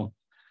as well.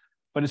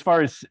 But as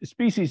far as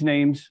species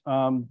names,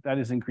 that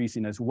is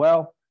increasing as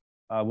well,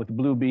 with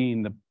blue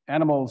being the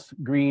animals,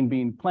 green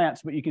being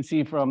plants. But you can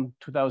see from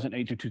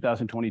 2008 to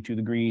 2022,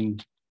 the green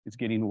is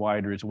getting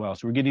wider as well.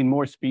 So we're getting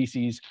more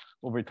species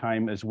over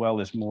time as well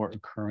as more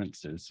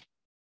occurrences.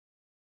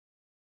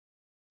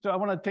 So I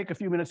want to take a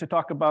few minutes to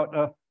talk about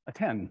a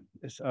 10,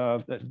 as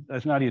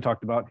Nadia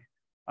talked about.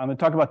 I'm going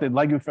to talk about the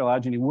legume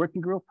phylogeny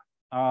working group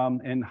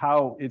and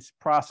how its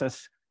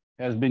process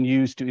has been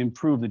used to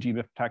improve the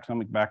GBIF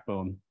taxonomic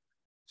backbone.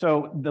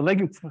 So the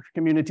legume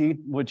community,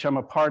 which I'm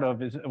a part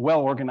of, is a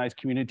well-organized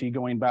community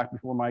going back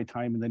before my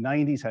time in the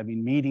 90s,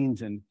 having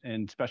meetings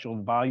and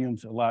special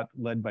volumes, a lot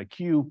led by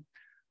Q.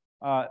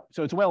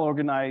 So it's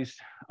well-organized,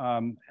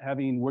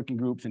 having working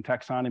groups in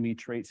taxonomy,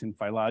 traits, and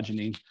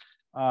phylogeny.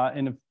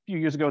 And a few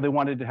years ago, they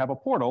wanted to have a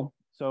portal.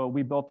 So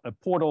we built a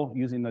portal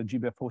using the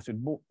GBIF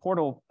hosted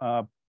portal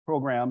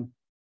program,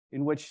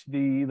 in which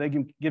the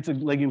gives a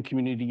legume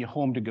community a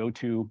home to go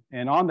to.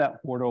 And on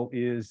that portal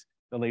is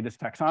the latest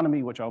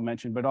taxonomy, which I'll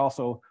mention, but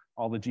also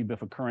all the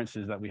GBIF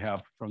occurrences that we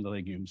have from the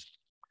legumes,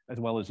 as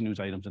well as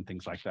news items and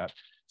things like that.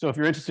 So if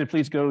you're interested,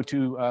 please go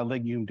to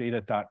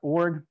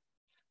legumedata.org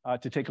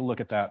to take a look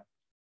at that.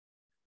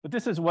 But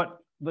this is what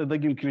the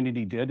legume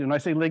community did. And when I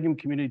say legume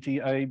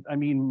community, I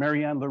mean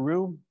Marianne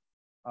Leroux,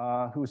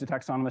 who was a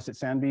taxonomist at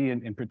Sanby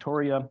in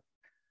Pretoria.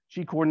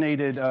 She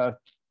coordinated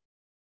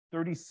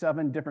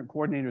 37 different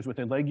coordinators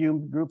within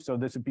legume groups. So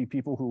this would be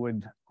people who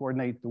would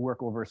coordinate the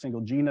work over a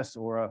single genus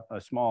or a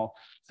small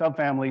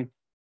subfamily. A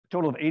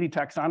total of 80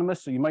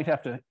 taxonomists. So you might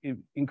have to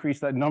increase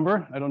that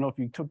number. I don't know if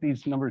you took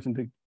these numbers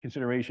into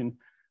consideration,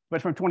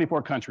 but from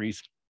 24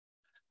 countries.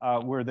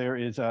 Where there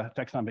is a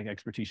taxonomic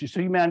expertise. So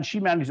she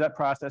managed that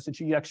process, and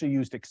she actually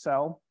used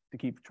Excel to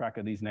keep track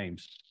of these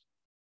names.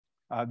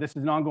 This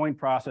is an ongoing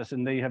process,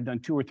 and they have done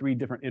 2 or 3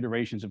 different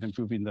iterations of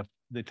improving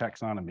the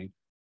taxonomy.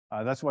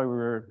 That's why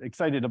we're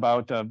excited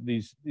about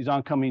these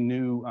oncoming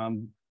new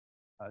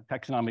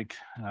taxonomic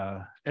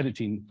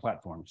editing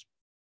platforms.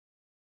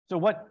 So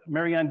what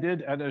Marianne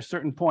did at a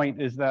certain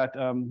point is that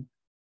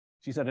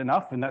she said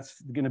enough, and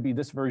that's going to be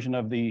this version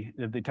of the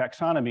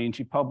taxonomy, and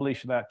she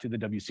published that to the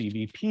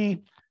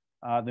WCVP.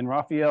 Then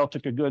Raphael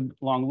took a good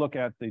long look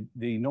at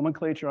the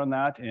nomenclature on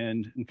that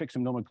and fixed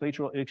some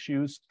nomenclatural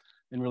issues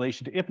in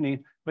relation to IPNI,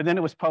 but then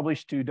it was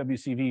published to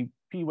WCVP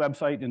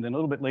website, and then a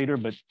little bit later,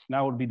 but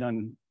now it'll be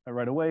done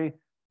right away,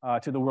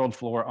 to the World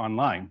Flora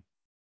online.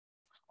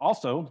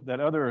 Also,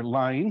 that other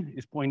line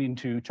is pointing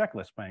to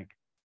Checklist Bank.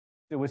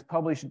 It was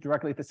published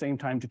directly at the same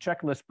time to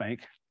Checklist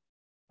Bank.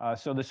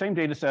 So the same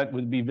data set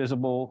would be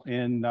visible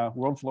in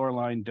World Flora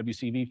Line,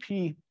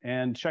 WCVP,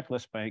 and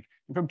Checklist Bank.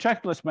 And from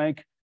Checklist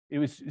Bank,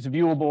 it's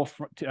viewable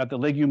at the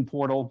legume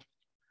portal.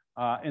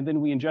 And then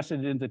we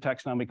ingested it into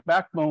taxonomic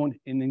backbone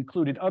and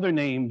included other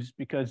names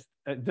because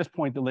at this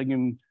point, the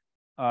legume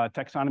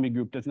taxonomy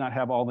group does not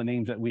have all the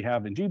names that we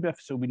have in GBIF,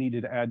 so we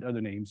needed to add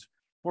other names.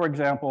 For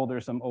example,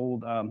 there's some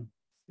old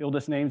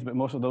ILDIS names, but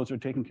most of those are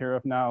taken care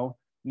of now.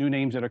 New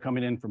names that are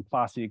coming in from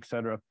PLASI, et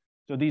cetera.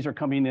 So these are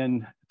coming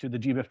in to the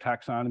GBIF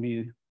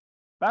taxonomy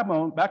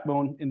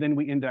backbone, and then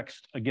we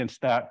indexed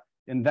against that.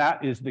 And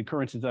that is the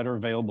occurrences that are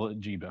available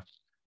at GBIF.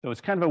 So it's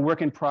kind of a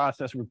work in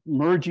process. We're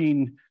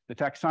merging the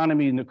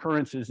taxonomy and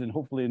occurrences, and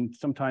hopefully in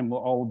some time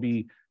we'll all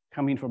be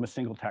coming from a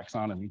single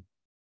taxonomy.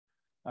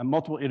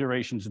 Multiple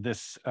iterations of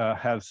this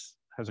has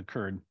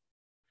occurred.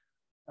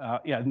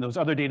 Yeah, and those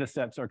other data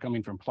sets are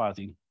coming from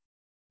PLASI.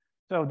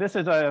 So this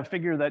is a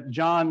figure that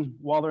John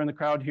Waller in the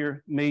crowd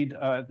here made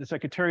the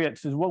Secretariat.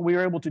 Says what we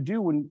were able to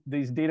do when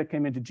these data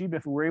came into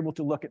GBIF, we were able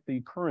to look at the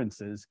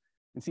occurrences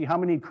and see how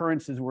many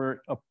occurrences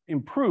were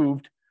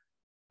improved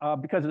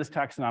because of this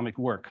taxonomic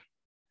work.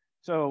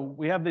 So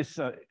we have this,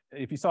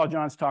 if you saw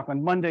John's talk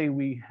on Monday,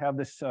 we have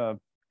this kind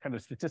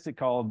of statistic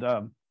called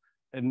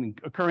an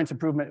occurrence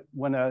improvement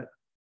when a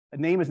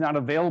name is not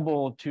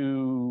available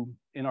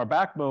in our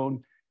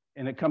backbone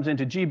and it comes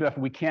into GBIF,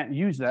 we can't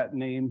use that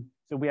name.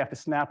 So we have to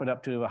snap it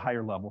up to a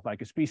higher level.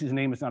 Like a species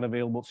name is not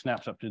available, it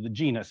snaps up to the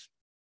genus.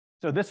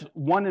 So this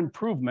one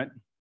improvement,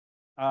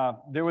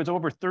 there was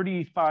over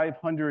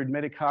 3,500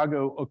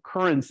 Medicago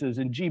occurrences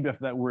in GBIF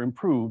that were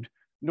improved,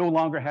 no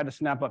longer had to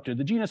snap up to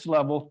the genus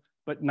level,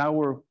 but now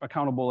we're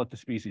accountable at the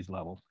species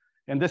level.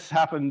 And this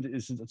happened,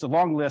 it's a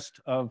long list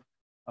of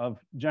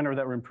genera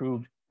that were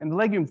improved. And the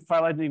legume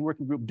phylogeny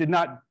working group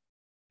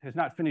has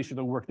not finished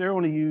their work. They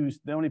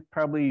only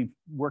probably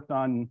worked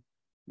on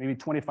maybe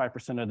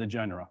 25% of the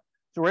genera.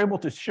 So we're able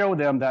to show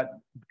them that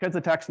because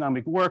of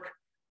taxonomic work,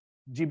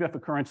 GBIF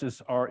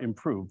occurrences are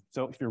improved.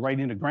 So if you're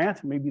writing a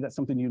grant, maybe that's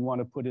something you'd want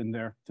to put in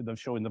there to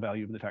showing the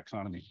value of the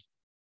taxonomy.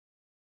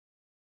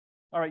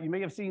 All right, you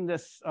may have seen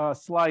this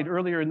slide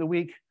earlier in the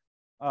week,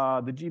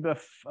 the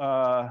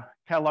GBIF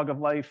Catalog of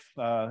Life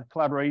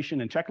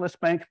collaboration and checklist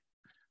bank.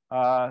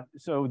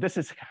 So this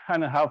is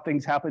kind of how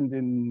things happened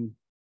in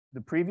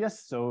the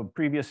previous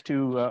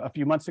to a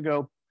few months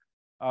ago.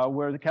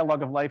 Where the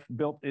Catalog of Life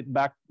built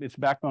its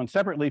backbone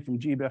separately from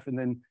GBIF, and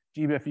then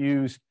GBIF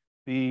used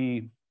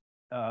the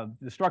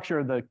structure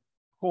of the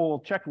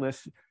whole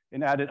checklist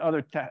and added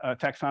other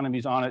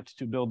taxonomies on it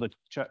to build the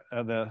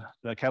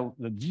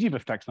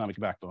GBIF taxonomic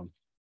backbone.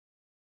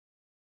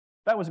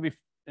 That was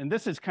and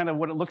this is kind of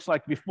what it looks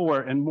like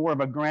before, and more of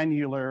a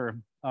granular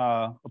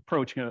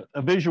approach,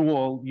 a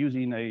visual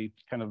using a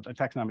kind of a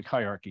taxonomic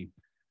hierarchy.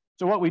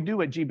 So what we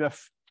do at GBIF.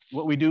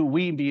 We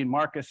being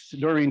Marcus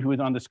Doreen, who is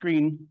on the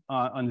screen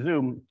on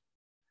Zoom,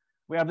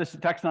 we have this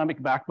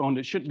taxonomic backbone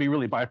that shouldn't be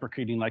really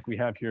bifurcating like we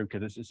have here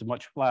because it's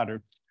much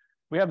flatter.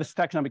 We have this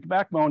taxonomic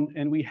backbone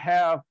and we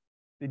have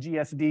the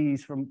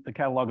GSDs from the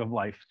Catalog of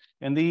Life.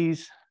 And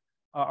these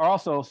are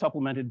also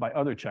supplemented by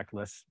other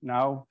checklists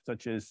now,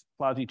 such as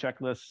PLASI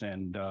checklists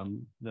and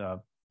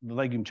the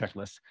legume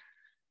checklists.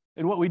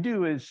 And what we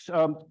do is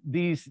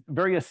these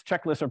various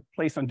checklists are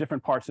placed on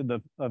different parts of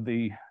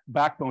the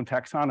backbone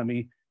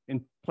taxonomy and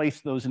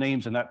place those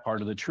names in that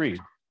part of the tree.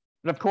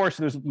 But of course,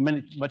 there's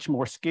much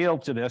more scale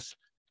to this.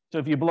 So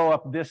if you blow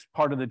up this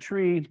part of the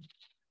tree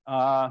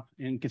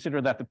and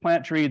consider that the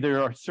plant tree,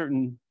 there are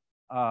certain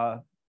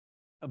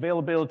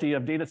availability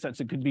of data sets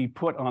that could be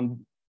put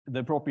on the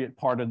appropriate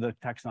part of the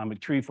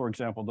taxonomic tree, for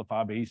example, the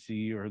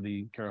Fabaceae or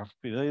the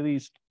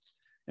Carophylales.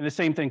 And the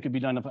same thing could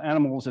be done of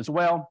animals as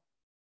well.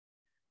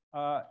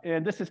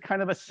 And this is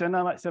kind of a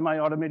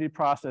semi-automated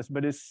process,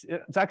 but it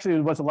actually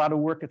was a lot of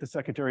work at the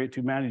Secretariat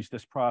to manage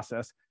this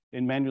process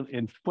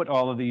and put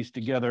all of these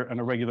together on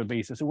a regular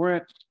basis. So we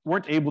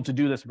weren't able to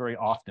do this very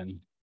often.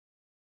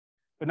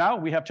 But now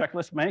we have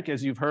Checklist Bank,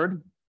 as you've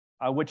heard,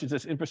 which is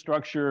this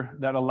infrastructure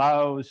that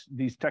allows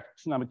these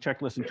taxonomic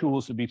checklists and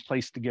tools to be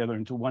placed together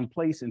into one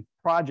place and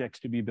projects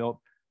to be built.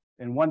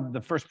 And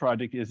the first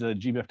project is a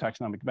GBIF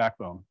taxonomic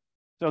backbone.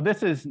 So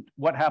this is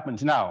what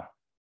happens now.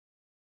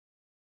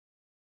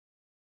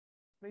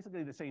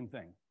 Basically the same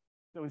thing.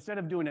 So instead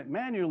of doing it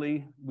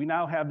manually, we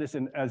now have this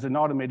as an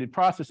automated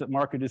process that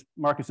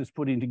Marcus is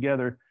putting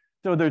together.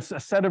 So there's a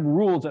set of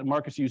rules that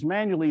Marcus used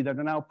manually that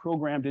are now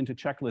programmed into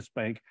Checklist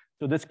Bank.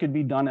 So this could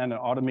be done in an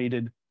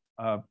automated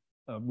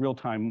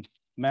real-time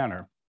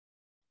manner.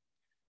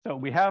 So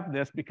we have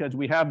this because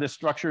we have this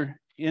structure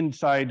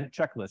inside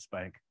Checklist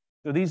Bank.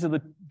 So these are the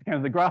kind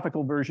of the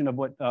graphical version of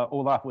what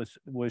Olaf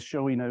was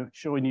showing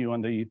you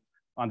on the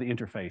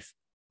interface.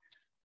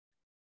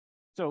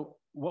 So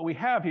what we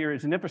have here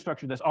is an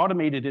infrastructure that's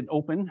automated and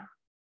open.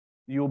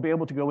 You'll be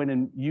able to go in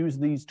and use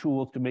these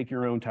tools to make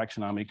your own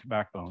taxonomic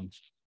backbones.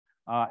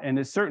 And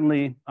it's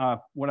certainly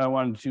what I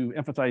wanted to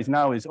emphasize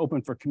now is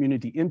open for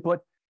community input.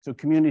 So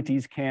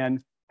communities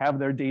can have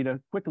their data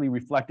quickly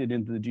reflected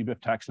into the GBIF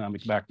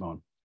taxonomic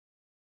backbone.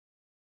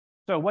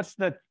 So what's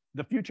the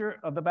future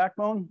of the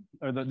backbone,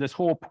 or this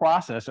whole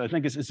process? I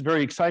think it's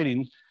very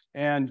exciting.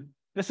 And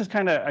this is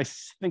kind of, I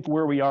think,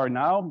 where we are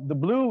now. The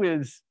blue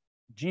is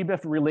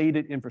GBIF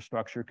related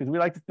infrastructure, because we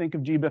like to think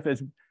of GBIF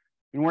as,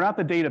 and we're not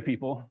the data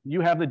people,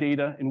 you have the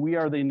data, and we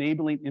are the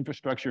enabling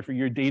infrastructure for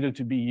your data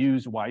to be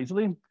used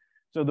wisely.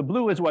 So the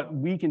blue is what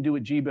we can do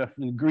at GBIF,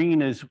 and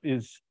green is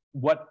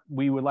what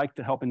we would like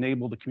to help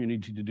enable the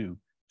community to do.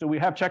 So we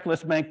have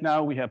Checklist Bank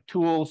now, we have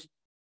tools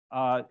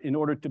in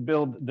order to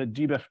build the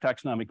GBIF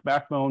taxonomic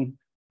backbone.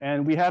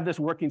 And we have this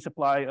working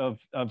supply of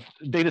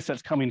data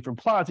sets coming from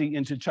Plazi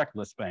into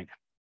Checklist Bank.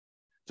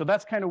 So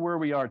that's kind of where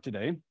we are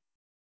today.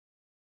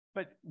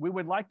 But we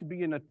would like to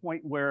be in a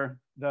point where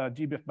the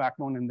GBIF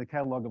backbone and the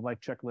catalog of life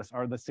checklists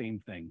are the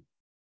same thing.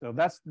 So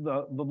that's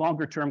the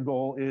longer term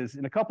goal, is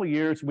in a couple of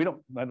years,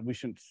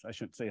 I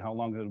shouldn't say how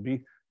long it'll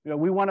be. You know,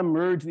 we want to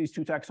merge these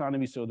two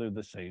taxonomies so they're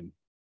the same.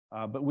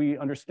 But we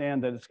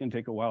understand that it's going to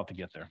take a while to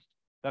get there.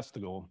 That's the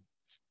goal.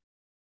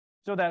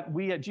 So that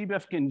we at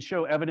GBIF can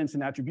show evidence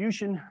and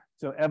attribution.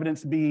 So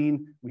evidence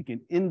being, we can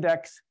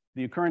index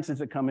the occurrences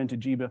that come into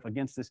GBIF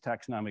against this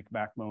taxonomic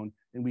backbone,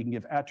 and we can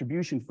give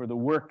attribution for the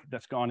work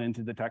that's gone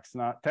into the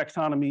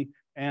taxonomy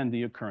and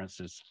the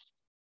occurrences.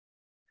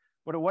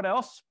 But what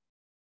else?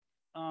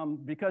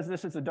 Because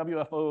this is a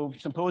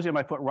WFO symposium,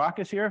 I put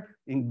Raucous here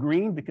in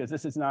green because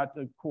this is not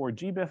the core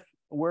GBIF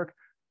work,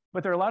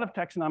 but there are a lot of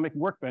taxonomic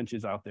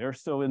workbenches out there.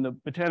 So in the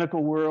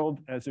botanical world,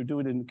 as they're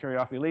doing in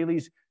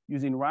Caryophyllales,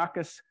 using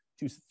Raucous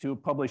to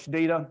publish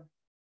data.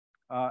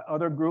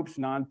 Other groups,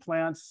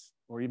 non-plants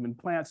or even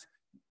plants,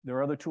 there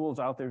are other tools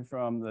out there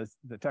from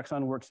the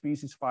Taxon Work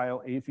Species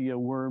File, Aphia,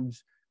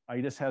 worms,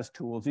 ITIS has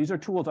tools. These are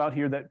tools out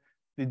here that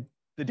the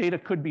data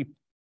could be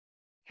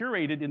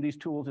curated in these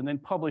tools and then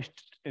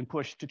published and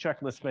pushed to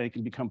Checklist Bank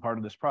and become part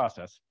of this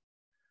process.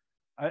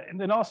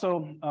 And then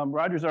also,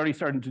 Roger's already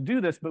starting to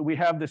do this, but we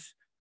have this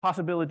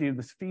possibility of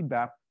this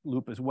feedback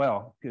loop as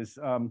well, because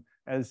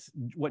as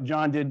what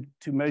John did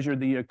to measure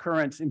the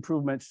occurrence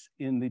improvements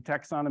in the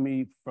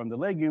taxonomy from the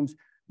legumes,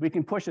 we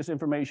can push this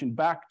information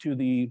back to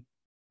the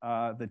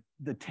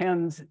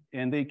TENS,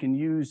 and they can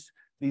use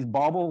these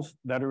baubles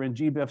that are in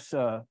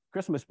GBIF's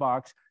Christmas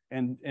box.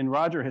 And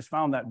Roger has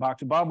found that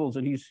box of baubles,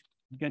 and he's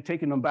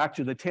taking them back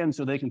to the TENS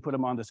so they can put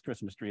them on this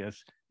Christmas tree,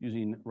 as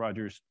using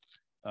Roger's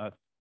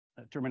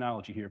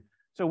terminology here.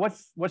 So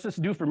what's this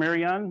do for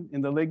Marianne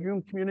in the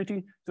legume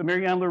community? So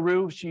Marianne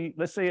LaRue,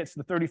 let's say it's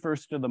the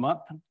 31st of the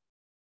month,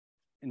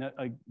 in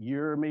a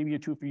year, maybe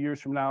 2 or 3 years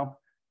from now.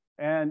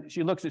 And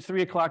she looks at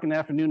 3 o'clock in the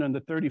afternoon on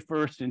the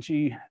 31st, and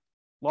she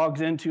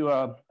logs into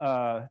a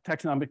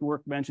taxonomic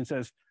workbench and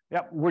says,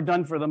 yep, we're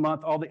done for the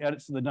month. All the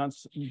edits of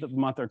the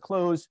month are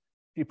closed.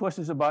 She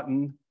pushes a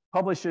button,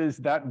 publishes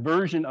that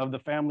version of the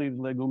family of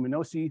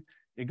Leguminosae.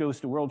 It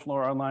goes to World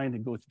Flora Online,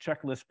 it goes to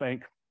Checklist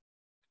Bank.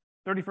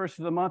 31st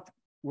of the month,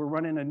 we're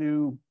running a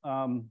new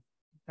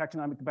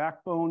taxonomic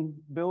backbone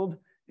build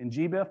in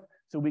GBIF,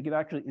 so we could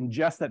actually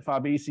ingest that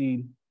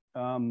Fabaceae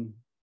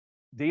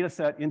data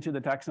set into the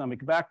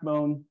taxonomic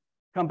backbone,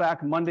 come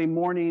back Monday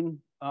morning,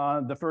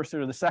 the 1st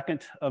or the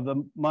 2nd of the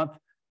month,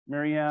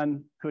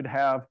 Marianne could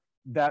have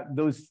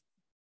those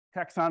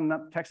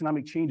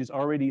taxonomic changes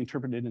already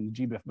interpreted in the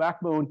GBIF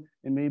backbone,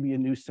 and maybe a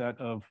new set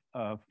of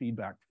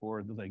feedback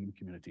for the legume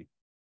community.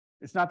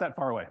 It's not that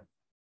far away.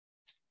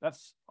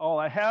 That's all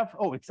I have.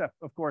 Oh, except,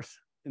 of course,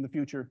 in the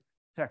future,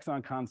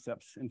 taxon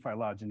concepts and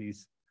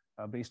phylogenies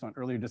based on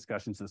earlier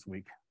discussions this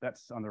week.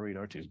 That's on the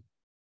radar too.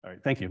 All right,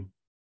 thank you.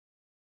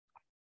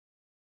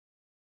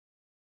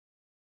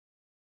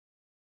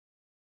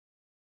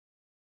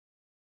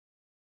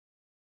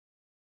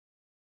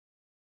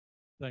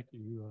 Thank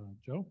you,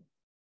 Joe.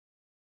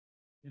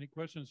 Any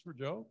questions for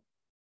Joe?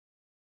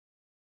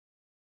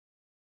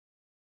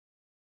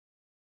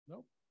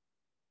 Nope.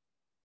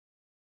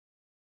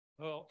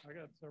 Well, I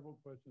got several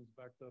questions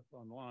backed up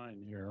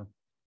online here.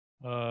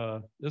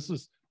 This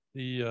is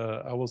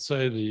I will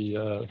say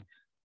the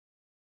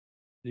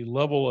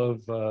level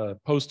of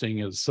posting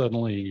has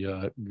suddenly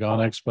gone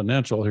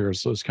exponential here,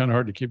 so it's kind of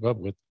hard to keep up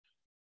with.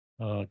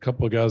 A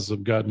couple of guys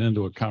have gotten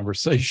into a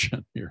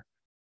conversation here.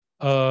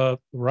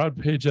 Rod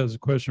Page has a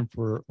question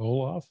for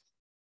Olaf.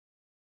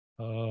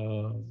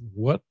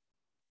 What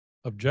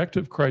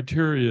objective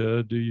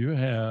criteria do you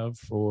have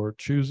for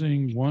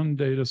choosing one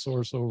data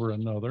source over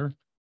another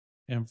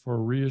and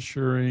for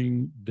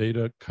reassuring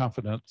data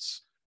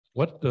confidence?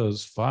 What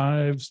does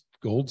 5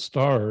 gold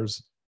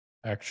stars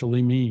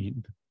actually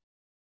mean?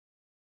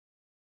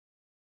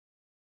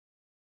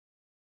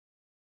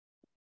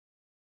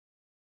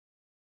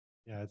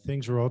 Yeah,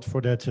 thanks, Rod,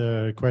 for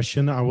that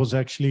question. I was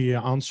actually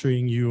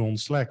answering you on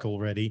Slack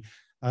already.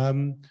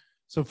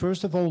 So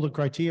first of all, the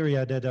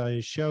criteria that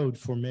I showed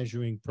for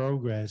measuring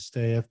progress,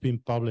 they have been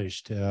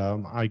published.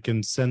 I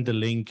can send the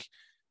link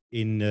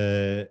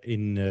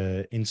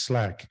in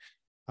Slack.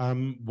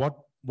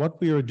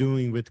 What we are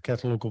doing with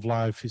Catalog of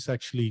Life is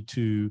actually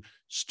to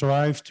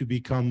strive to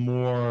become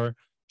more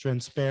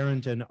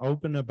transparent and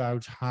open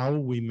about how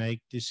we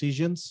make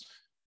decisions.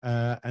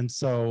 And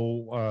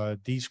so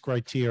these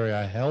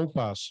criteria help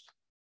us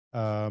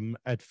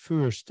at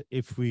first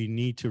if we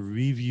need to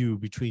review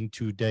between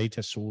two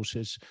data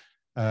sources.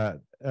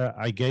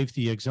 I gave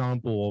the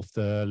example of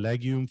the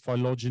legume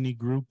phylogeny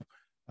group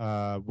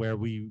where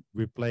we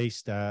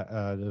replaced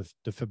the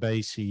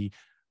Fabaceae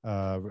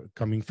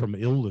coming from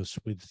Illus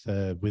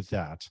with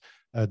that.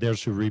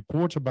 There's a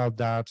report about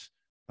that.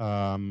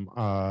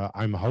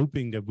 I'm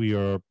hoping that we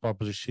are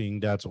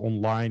publishing that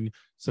online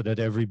so that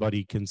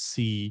everybody can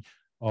see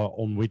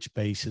on which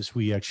basis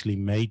we actually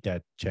made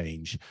that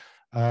change.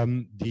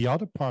 The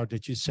other part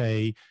that you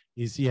say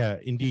is, yeah,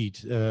 indeed,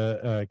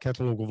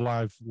 Catalog of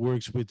Life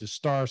works with the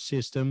star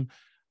system.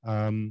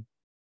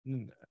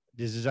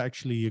 This is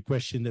actually a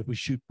question that we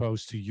should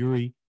pose to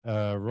Yuri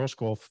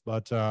Roskov,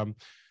 but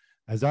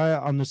as I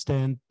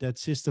understand, that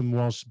system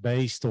was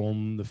based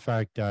on the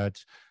fact that,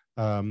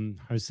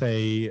 I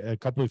say, a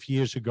couple of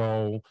years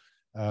ago,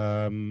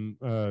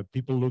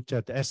 people looked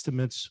at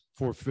estimates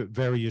for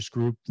various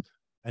groups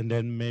and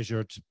then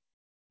measured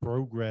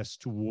progress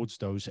towards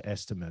those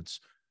estimates.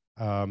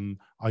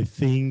 I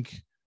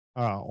think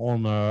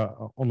on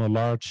a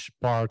large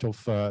part of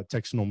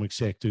taxonomic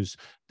sectors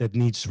that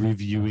needs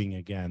reviewing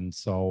again.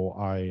 So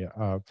I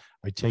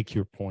take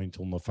your point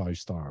on the 5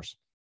 stars.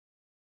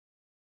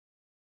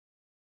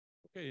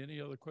 Okay,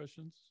 any other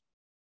questions?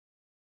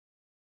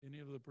 Any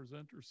of the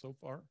presenters so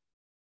far?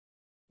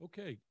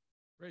 Okay,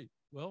 great.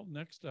 Well,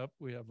 next up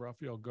we have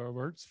Raphael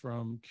Garberts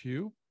from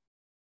Q.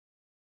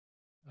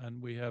 And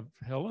we have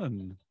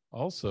Helen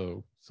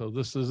also. So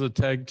this is a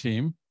tag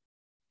team.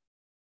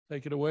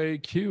 Take it away,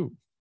 Q.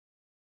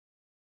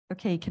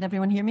 Okay, can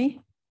everyone hear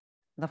me?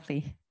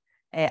 Lovely.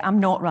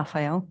 I'm not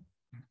Raphael.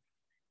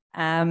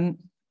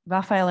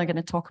 Raphael are going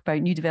to talk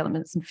about new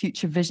developments and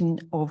future vision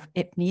of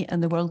IPNI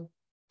and the World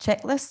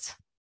Checklist.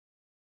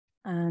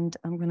 And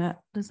I'm going to,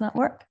 does that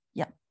work?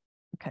 Yeah,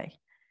 okay.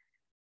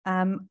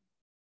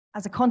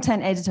 As a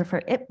content editor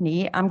for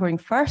IPNI, I'm going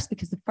first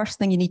because the first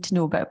thing you need to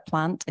know about a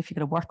plant, if you're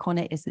going to work on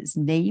it, is its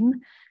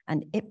name.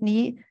 And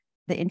IPNI,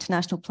 the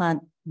International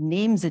Plant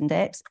Names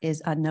Index,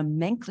 is a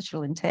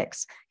nomenclatural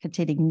index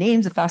containing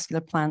names of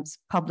vascular plants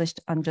published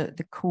under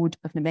the Code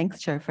of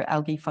Nomenclature for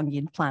Algae, Fungi,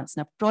 and Plants.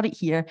 And I've brought it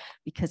here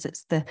because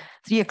it's the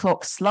 3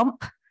 o'clock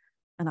slump,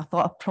 and I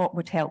thought a prop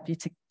would help you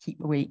to keep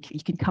awake.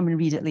 You can come and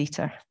read it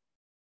later.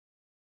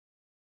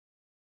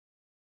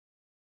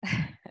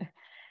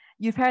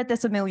 You've heard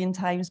this a million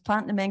times.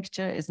 Plant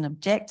nomenclature is an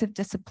objective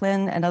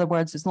discipline. In other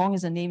words, as long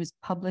as a name is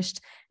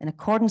published in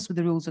accordance with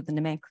the rules of the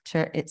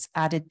nomenclature, it's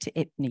added to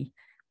IPNI.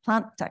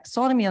 Plant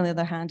taxonomy, on the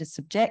other hand, is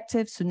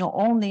subjective, so not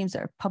all names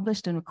that are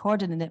published and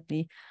recorded in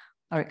IPNI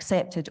are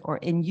accepted or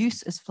in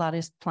use as far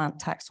as plant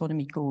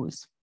taxonomy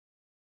goes.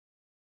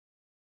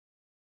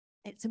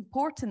 It's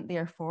important,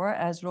 therefore,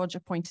 as Roger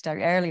pointed out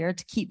earlier,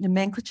 to keep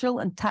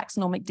nomenclatural and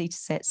taxonomic data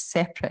sets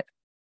separate,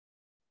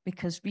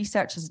 because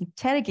researchers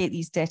interrogate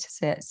these data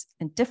sets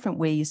in different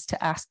ways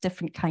to ask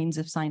different kinds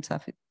of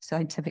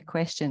scientific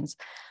questions.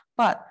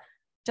 But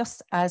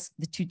just as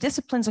the two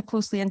disciplines are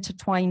closely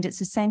intertwined,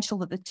 it's essential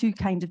that the two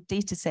kinds of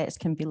data sets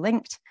can be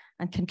linked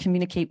and can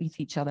communicate with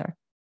each other.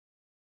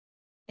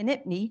 In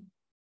IPNI,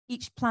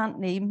 each plant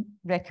name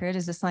record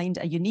is assigned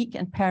a unique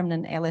and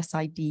permanent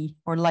LSID,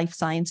 or life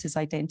sciences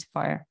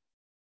identifier.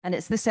 And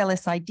it's this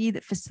LSID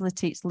that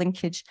facilitates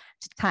linkage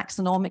to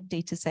taxonomic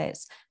data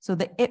sets so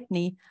that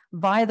IPNI,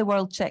 via the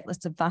World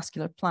Checklist of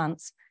Vascular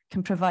Plants,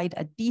 can provide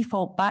a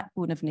default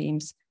backbone of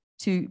names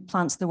to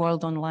Plants the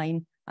World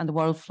Online and the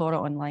World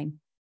Flora Online.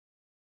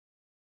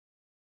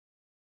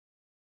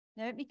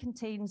 Now, IPNI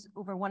contains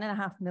over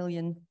 1.5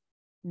 million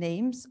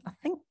names. I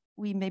think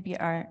we maybe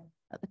are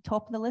at the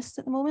top of the list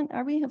at the moment,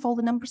 are we, of all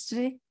the numbers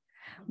today?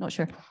 I'm not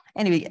sure.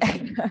 Anyway,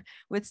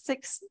 with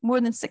more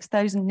than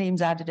 6,000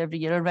 names added every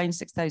year, around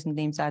 6,000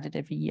 names added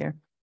every year.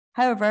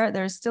 However,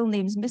 there are still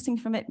names missing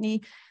from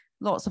IPNI.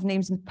 Lots of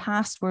names in the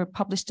past were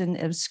published in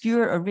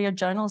obscure or rare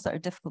journals that are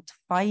difficult to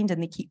find,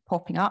 and they keep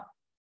popping up.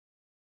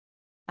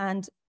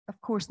 And of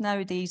course,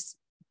 nowadays,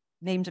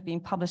 names are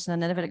being published in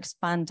an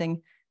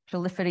ever-expanding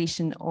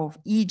proliferation of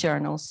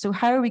e-journals. So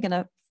how are we going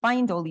to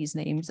find all these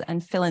names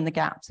and fill in the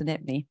gaps in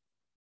IPNI?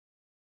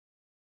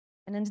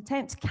 In an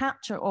attempt to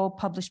capture all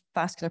published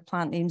vascular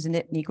plant names in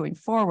IPNI going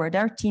forward,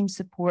 our team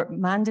support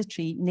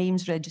mandatory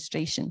names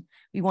registration.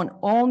 We want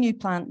all new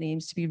plant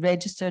names to be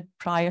registered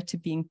prior to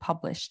being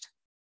published.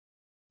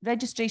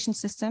 Registration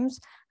systems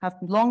have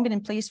long been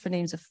in place for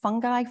names of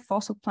fungi,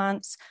 fossil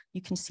plants.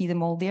 You can see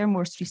them all there,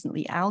 most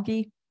recently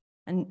algae.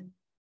 And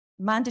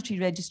mandatory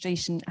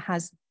registration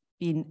has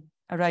been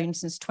around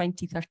since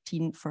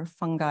 2013 for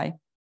fungi.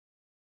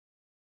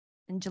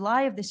 In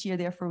July of this year,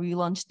 therefore, we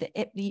launched the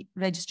IPNI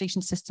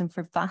registration system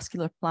for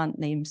vascular plant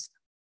names.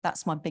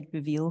 That's my big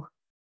reveal.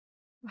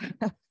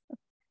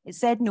 It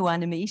said no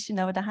animation.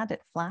 I would have had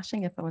it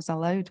flashing if I was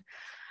allowed.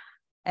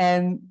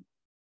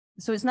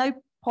 So it's now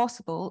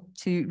possible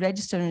to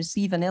register and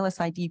receive an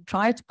LSID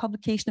prior to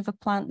publication of a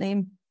plant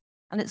name.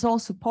 And it's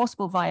also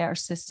possible via our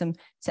system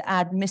to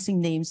add missing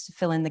names to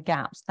fill in the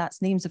gaps.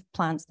 That's names of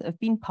plants that have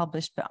been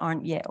published but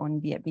aren't yet on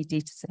the IPNI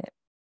dataset.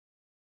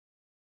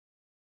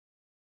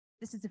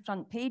 This is the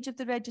front page of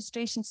the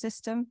registration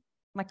system.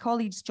 My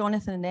colleagues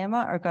Jonathan and Emma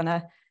are going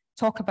to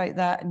talk about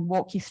that and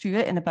walk you through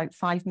it in about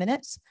 5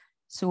 minutes.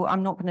 So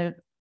I'm not going to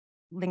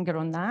linger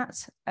on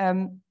that.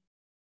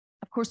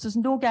 Of course, there's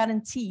no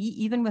guarantee,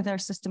 even with our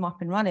system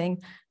up and running,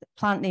 that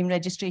plant name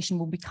registration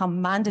will become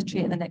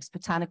mandatory at the next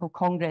Botanical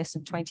Congress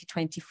in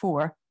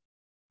 2024.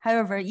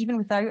 However, even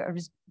without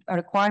a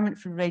requirement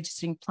for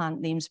registering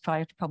plant names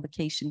prior to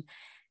publication,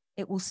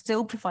 it will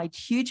still provide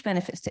huge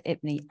benefits to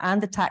IPNI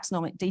and the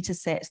taxonomic data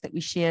sets that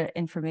we share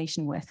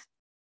information with.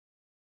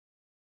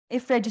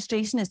 If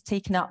registration is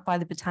taken up by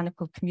the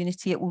botanical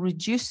community, it will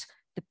reduce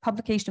the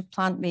publication of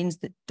plant names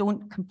that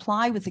don't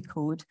comply with the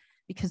code,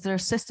 because there are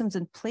systems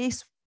in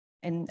place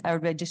in our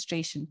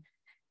registration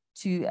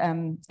to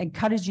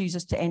encourage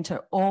users to enter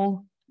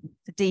all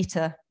the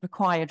data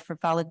required for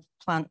valid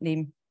plant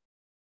name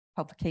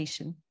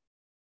publication.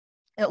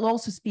 It'll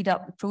also speed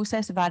up the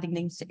process of adding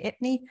names to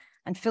IPNI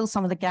and fill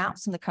some of the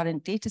gaps in the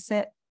current data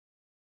set,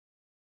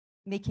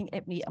 making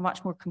IPNI a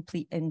much more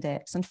complete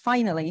index. And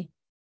finally,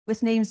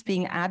 with names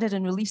being added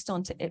and released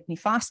onto IPNI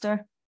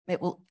faster, it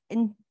will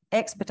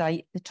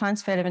expedite the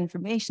transfer of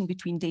information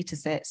between data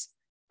sets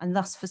and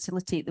thus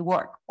facilitate the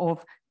work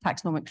of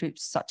taxonomic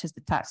groups such as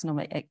the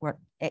taxonomic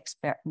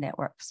expert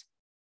networks.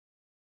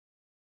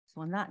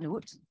 So on that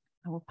note,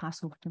 I will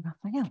pass over to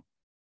Raphael.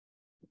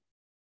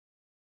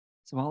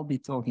 So I'll be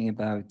talking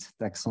about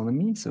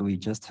taxonomy. So we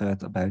just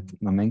heard about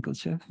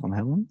nomenclature from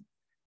Helen.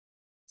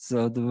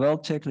 So the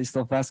World Checklist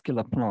of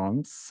Vascular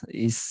Plants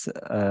is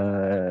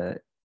a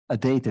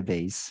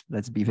database.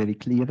 Let's be very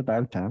clear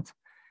about that.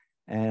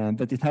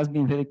 But it has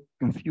been very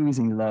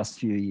confusing the last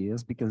few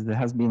years because there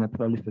has been a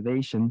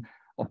proliferation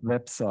of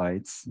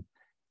websites.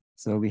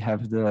 So we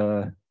have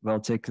the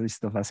World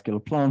Checklist of Vascular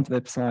Plant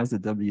websites, the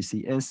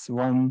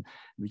WCS1,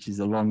 which is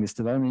the longest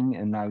running,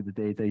 and now the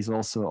data is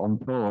also on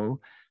Pro.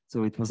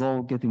 So it was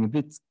all getting a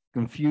bit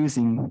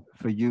confusing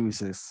for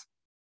users.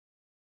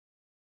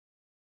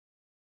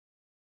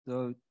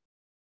 So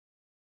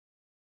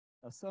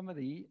a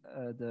summary,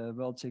 the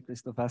World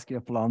Checklist of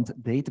Vascular Plant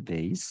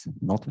database,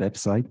 not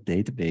website,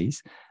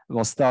 database,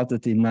 was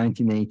started in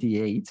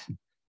 1988.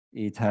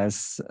 It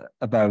has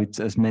about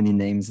as many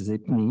names as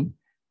IPNI,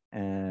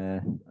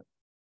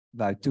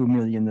 about 2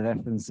 million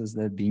references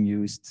that have been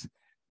used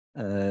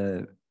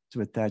to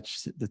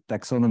attach the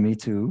taxonomy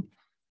to.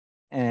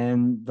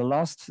 And the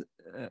last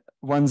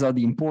ones are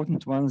the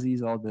important ones.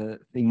 These are the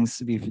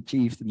things we've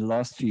achieved in the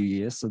last few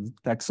years. So the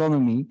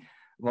taxonomy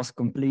was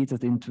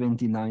completed in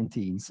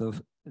 2019. So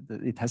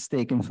it has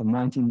taken from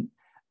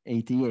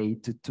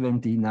 1988 to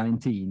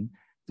 2019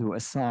 to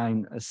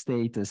assign a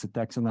status, a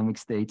taxonomic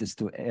status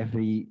to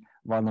every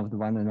one of the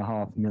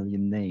 1.5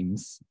 million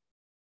names.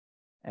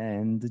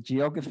 And the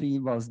geography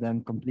was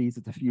then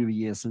completed a few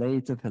years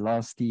later. The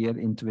last year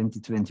in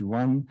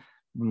 2021,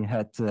 we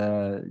had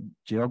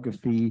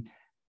geography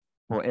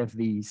for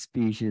every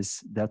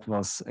species that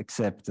was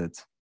accepted.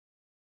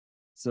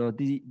 So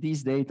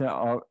these data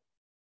are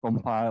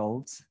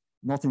compiled,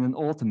 not in an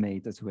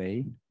automated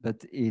way,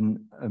 but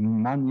in a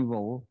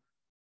manual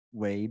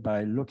way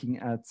by looking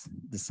at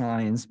the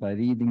science, by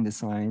reading the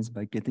science,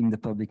 by getting the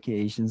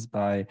publications,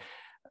 by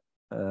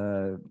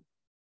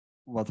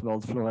what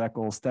World Flora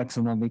calls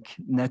taxonomic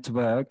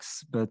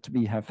networks, but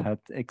we have had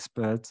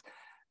expert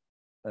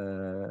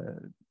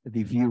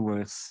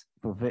reviewers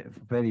for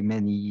very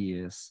many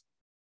years.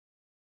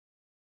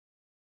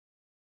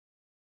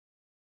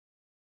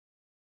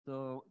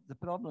 So the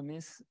problem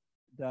is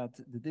that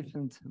the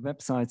different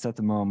websites at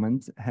the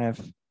moment have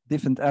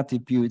different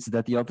attributes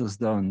that the others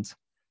don't.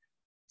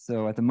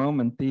 So at the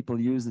moment, people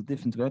use the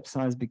different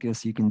websites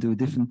because you can do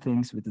different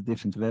things with the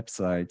different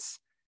websites.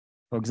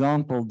 For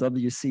example,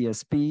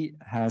 WCSP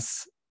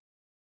has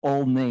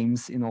all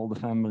names in all the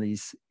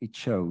families it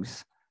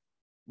shows,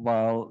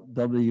 while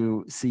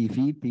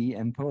WCVP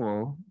and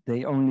POO,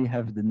 they only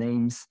have the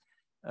names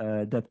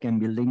that can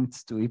be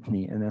linked to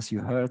IPNI. And as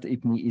you heard,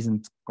 IPNI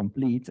isn't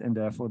complete and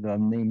therefore there are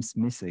names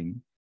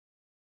missing.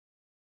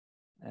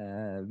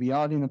 We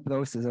are in a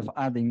process of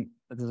adding,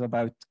 there's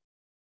about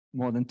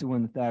more than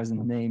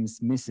 200,000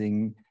 names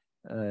missing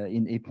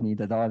in IPNI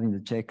that are in the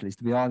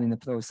checklist. We are in the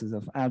process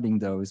of adding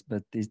those,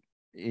 but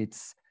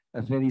it's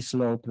a very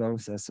slow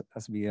process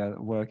as we are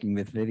working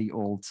with very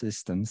old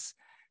systems.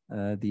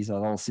 These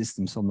are all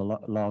systems from the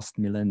last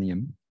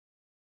millennium.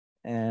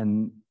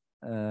 And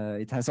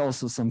it has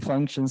also some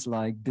functions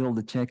like build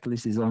a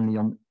checklist is only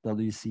on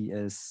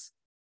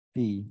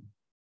WCSP.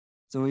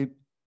 So we're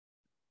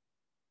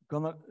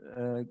gonna,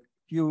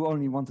 you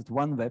only wanted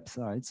one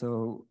website,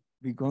 so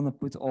we're gonna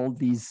put all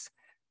these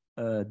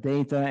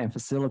data and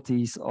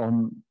facilities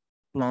on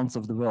Plants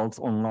of the World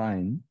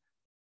online.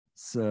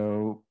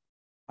 So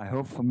I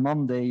hope for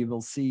Monday you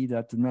will see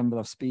that the number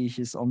of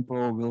species on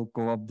Pro will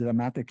go up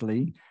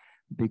dramatically,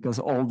 because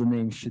all the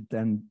names should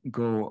then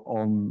go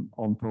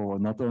on Pro,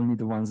 not only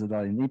the ones that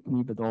are in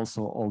IPNI, but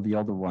also all the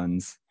other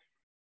ones.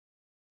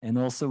 And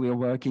also we are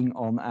working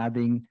on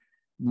adding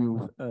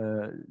new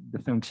the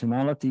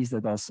functionalities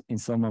that are in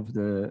some of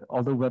the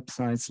other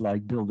websites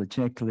like Build a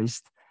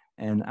Checklist,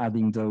 and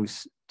adding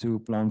those to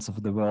Plants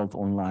of the World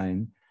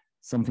Online.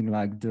 Something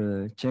like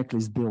the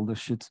checklist builder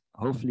should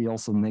hopefully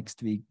also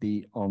next week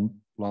be on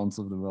Plants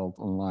of the World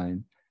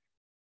Online.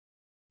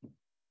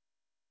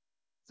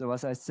 So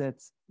as I said,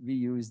 we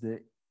use the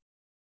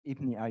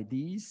IPNI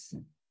IDs,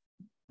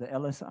 the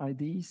LS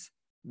IDs,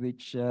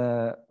 which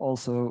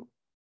also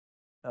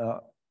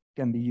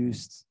can be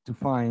used to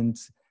find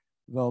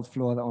World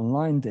Flora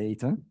Online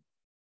data.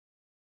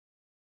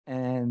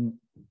 And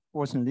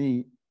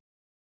fortunately,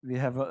 we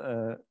have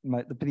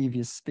the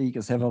previous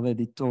speakers have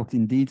already talked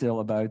in detail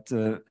about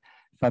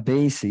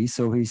Fabaceae,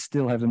 so we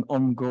still have an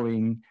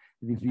ongoing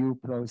review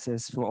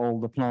process for all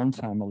the plant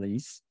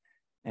families.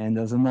 And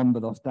there's a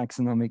number of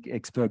taxonomic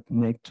expert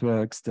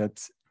networks that,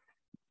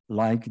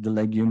 like the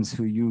legumes,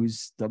 who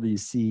use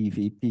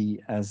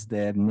WCVP as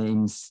their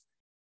name's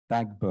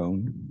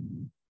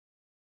backbone.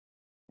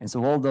 And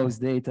so all those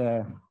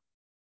data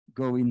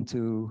go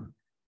into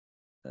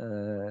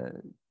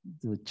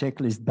the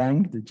checklist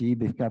bank, the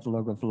GBIF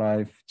Catalog of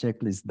Life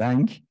checklist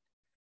bank.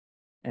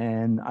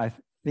 And I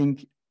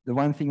think the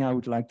one thing I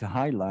would like to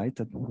highlight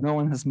that no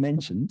one has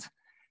mentioned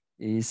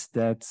is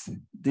that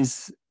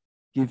this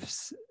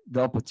gives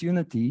the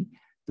opportunity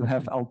to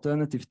have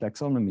alternative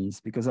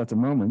taxonomies, because at the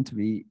moment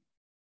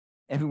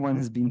everyone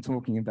has been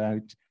talking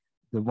about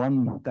the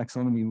one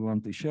taxonomy we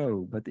want to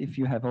show. But if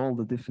you have all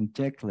the different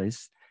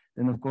checklists,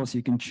 then of course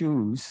you can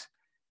choose.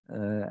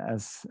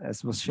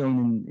 As was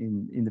shown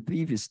in the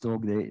previous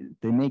talk,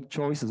 they make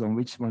choices on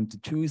which one to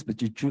choose,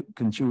 but you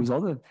can choose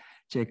other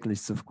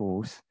checklists, of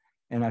course.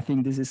 And I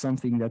think this is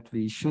something that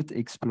we should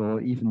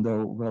explore, even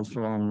though World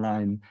Flora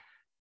Online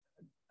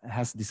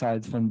has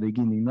decided from the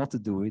beginning not to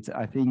do it.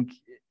 I think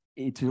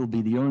it will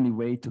be the only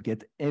way to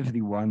get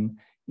everyone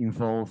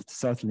involved,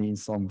 certainly in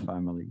some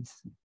families.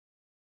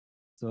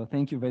 So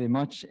thank you very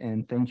much,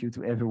 and thank you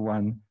to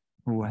everyone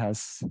who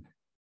has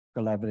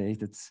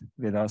collaborated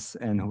with us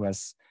and who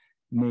has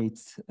made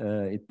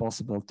it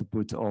possible to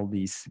put all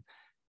these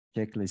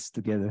checklists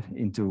together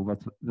into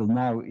what will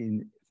now,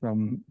 in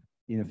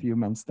a few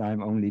months'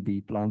 time, only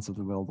be Plants of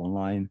the World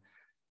Online.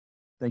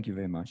 Thank you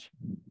very much.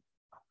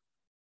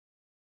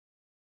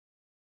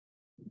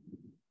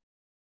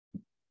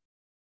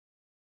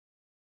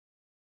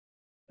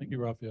 Thank you,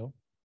 Raphael.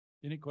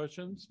 Any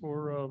questions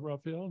for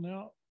Raphael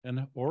now,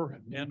 or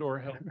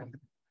help?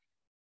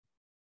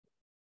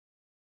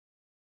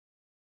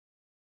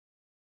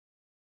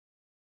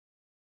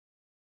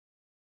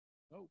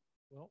 Oh,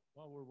 well,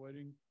 while we're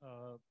waiting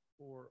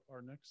for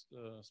our next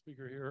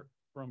speaker here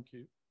from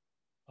Q,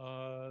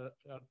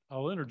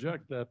 I'll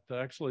interject that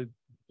actually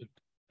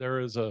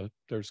there's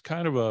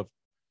kind of a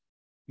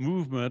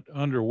movement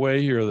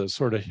underway here that's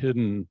sort of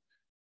hidden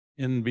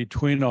in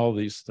between all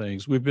these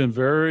things. We've been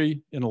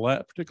particularly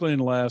in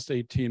the last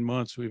 18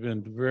 months, we've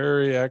been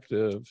very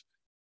active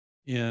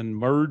in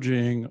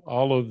merging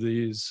all of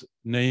these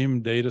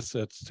name data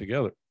sets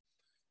together.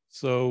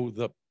 So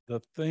the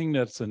thing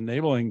that's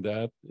enabling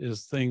that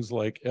is things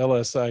like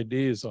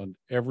LSIDs on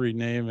every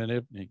name in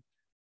IPNI,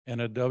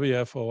 and a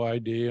WFO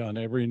ID on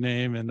every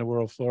name in the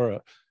World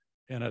Flora,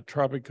 and a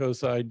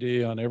Tropicos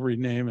ID on every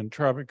name in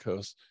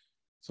Tropicos.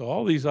 So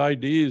all these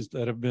IDs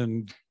that have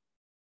been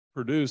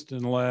produced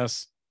in the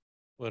last,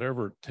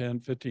 10,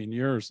 15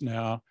 years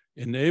now,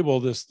 enable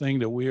this thing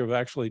that we have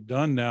actually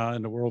done now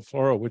in the World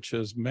Flora, which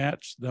has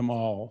matched them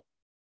all.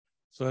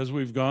 So as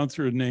we've gone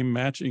through name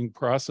matching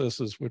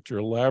processes, which are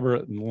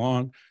elaborate and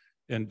long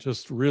and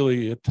just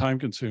really time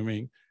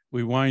consuming,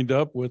 we wind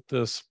up with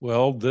this,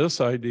 well, this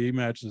ID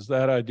matches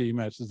that ID,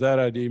 matches that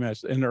ID,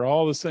 matches, and they're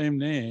all the same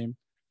name.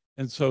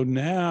 And so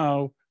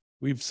now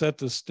we've set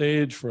the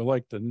stage for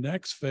like the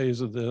next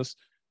phase of this,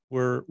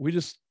 where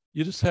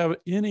you just have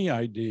any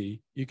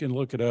ID, you can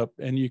look it up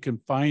and you can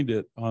find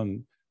it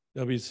on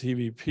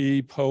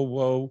WCVP,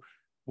 POVO,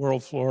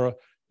 World Flora.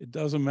 It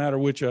doesn't matter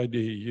which ID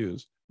you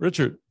use.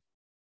 Richard.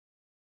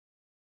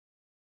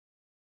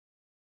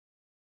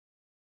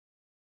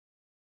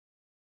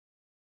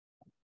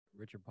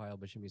 Richard Pyle,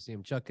 Bishop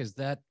Museum. Chuck, is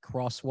that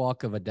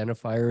crosswalk of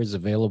identifiers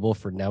available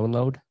for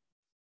download?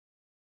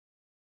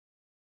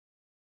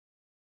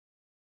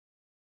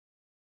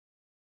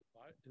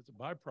 It's a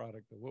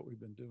byproduct of what we've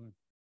been doing.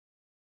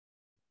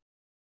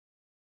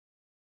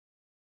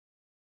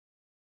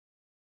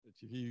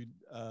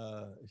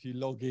 If you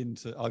log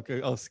into, I'll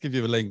give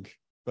you a link.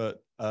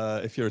 But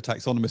if you're a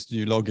taxonomist and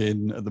you log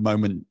in at the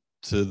moment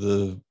to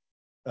the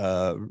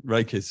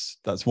Rakis,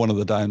 that's one of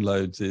the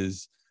downloads.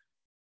 Is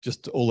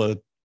just all a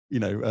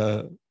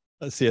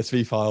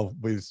CSV file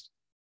with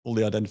all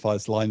the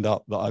identifiers lined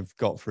up that I've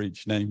got for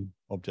each name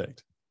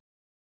object.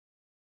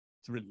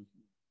 It's really.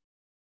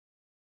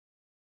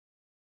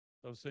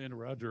 I was saying to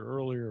Roger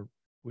earlier,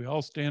 we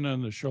all stand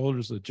on the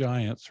shoulders of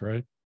giants,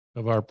 right?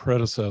 Of our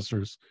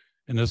predecessors.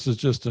 And this is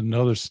just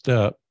another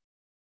step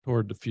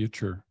toward the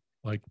future.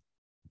 Like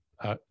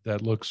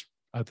that looks,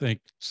 I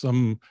think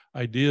some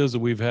ideas that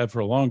we've had for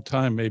a long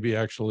time maybe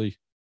actually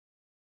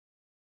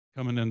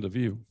coming into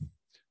view.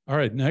 All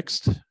right,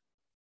 next.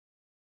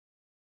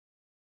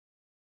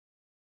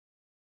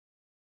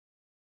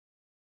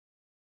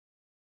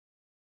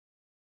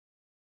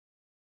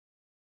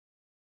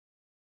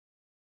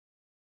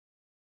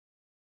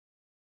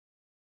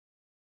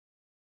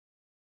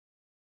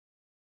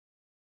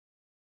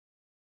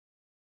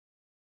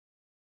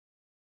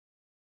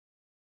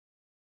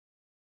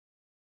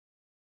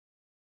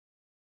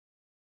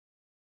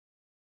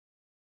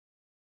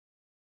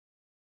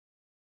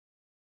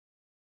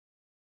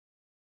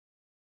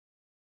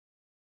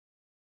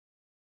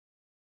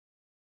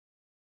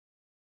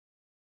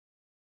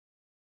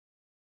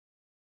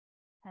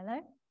 Hello?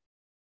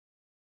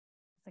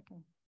 It's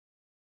okay.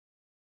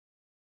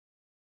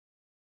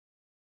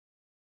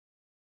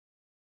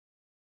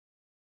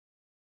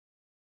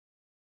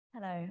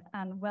 Hello,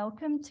 and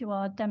welcome to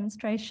our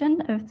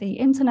demonstration of the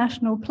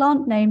International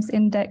Plant Names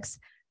Index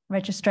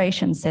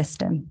registration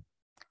system.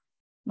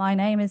 My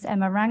name is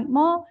Emma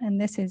Rankmore,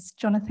 and this is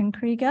Jonathan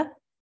Krieger.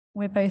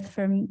 We're both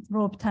from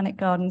Royal Botanic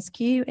Gardens,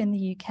 Kew in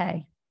the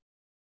UK.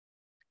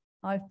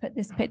 I've put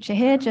this picture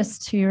here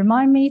just to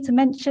remind me to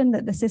mention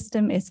that the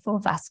system is for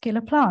vascular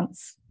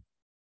plants.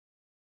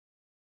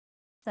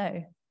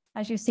 So,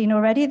 as you've seen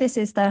already, this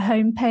is the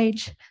home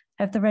page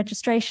of the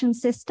registration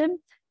system.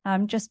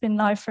 Just been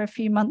live for a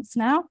few months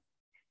now.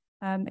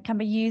 It can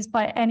be used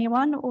by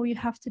anyone. All you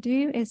have to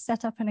do is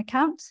set up an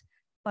account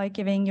by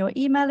giving your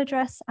email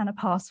address and a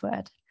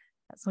password.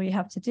 That's all you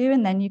have to do,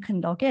 and then you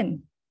can log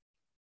in.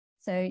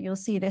 So you'll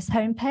see this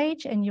home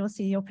page, and you'll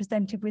see you're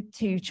presented with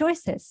two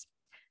choices.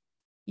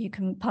 You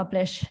can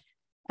publish,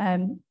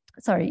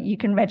 you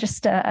can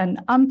register an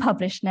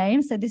unpublished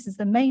name. So this is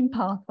the main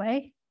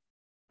pathway.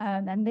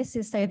 And this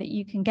is so that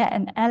you can get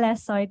an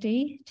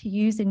LSID to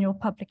use in your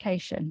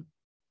publication.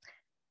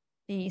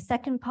 The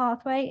second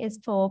pathway is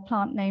for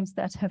plant names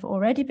that have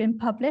already been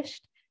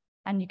published,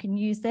 and you can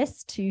use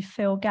this to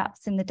fill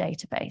gaps in the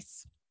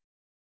database.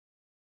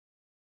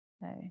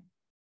 So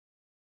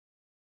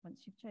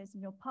once you've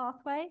chosen your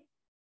pathway,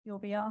 you'll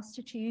be asked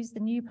to choose the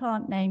new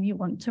plant name you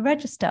want to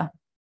register.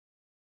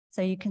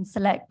 So you can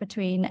select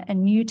between a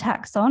new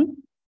taxon,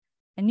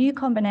 a new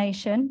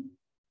combination,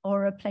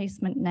 or a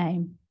replacement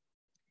name.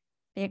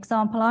 The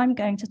example I'm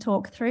going to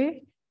talk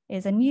through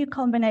is a new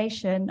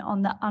combination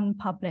on the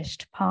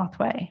unpublished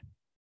pathway.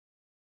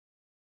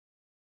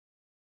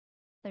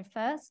 So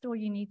first, all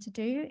you need to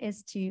do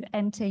is to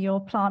enter your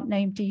plant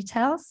name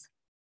details.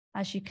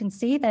 As you can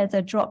see, there's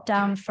a drop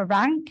down for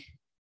rank.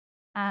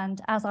 And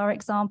as our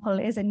example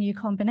is a new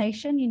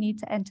combination, you need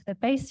to enter the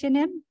base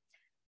unim.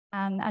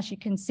 And as you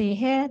can see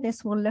here,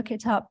 this will look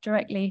it up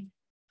directly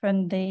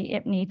from the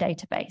IPNI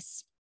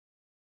database.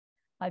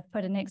 I've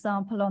put an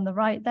example on the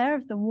right there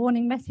of the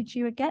warning message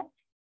you would get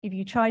if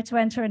you try to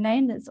enter a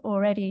name that's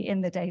already in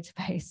the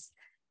database.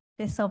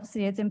 This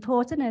obviously is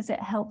important as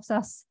it helps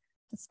us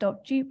to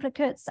stop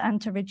duplicates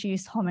and to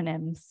reduce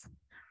homonyms.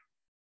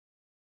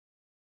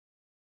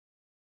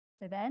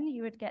 So then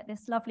you would get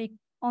this lovely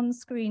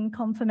on-screen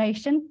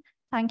confirmation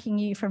thanking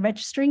you for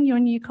registering your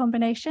new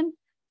combination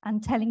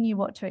and telling you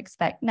what to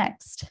expect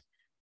next.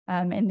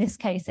 In this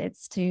case,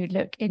 it's to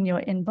look in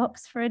your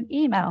inbox for an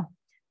email.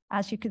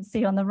 As you can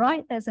see on the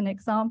right, there's an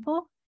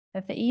example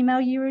of the email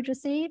you would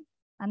receive,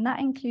 and that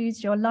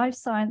includes your life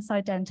science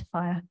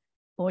identifier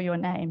for your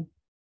name.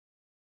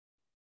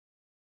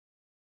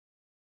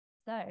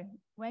 So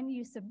when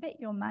you submit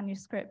your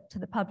manuscript to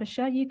the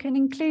publisher, you can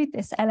include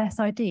this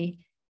LSID,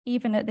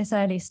 even at this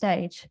early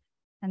stage.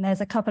 And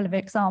there's a couple of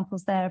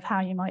examples there of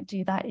how you might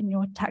do that in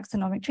your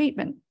taxonomic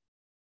treatment.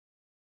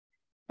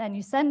 Then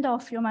you send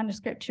off your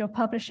manuscript to your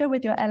publisher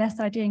with your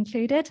LSID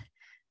included.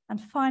 And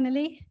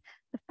finally,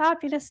 the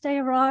fabulous day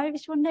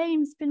arrives, your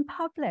name's been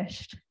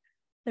published.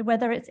 So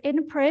whether it's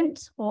in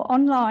print or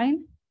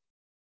online,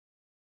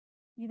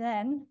 you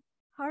then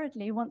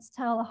hurriedly want to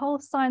tell the whole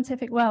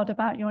scientific world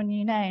about your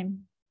new name.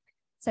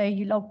 So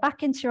you log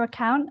back into your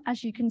account.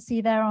 As you can see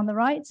there on the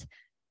right,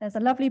 there's a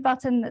lovely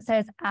button that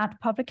says add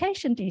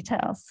publication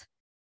details.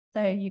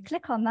 So you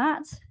click on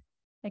that.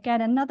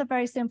 Again, another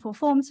very simple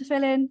form to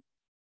fill in,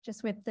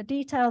 just with the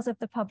details of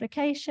the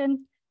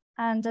publication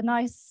and a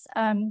nice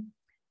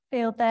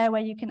field there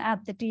where you can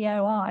add the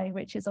DOI,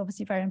 which is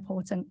obviously very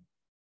important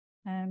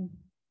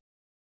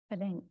for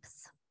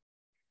links.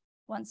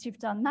 Once you've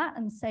done that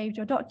and saved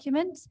your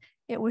document,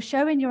 it will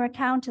show in your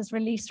account as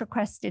release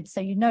requested,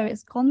 so you know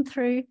it's gone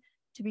through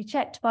to be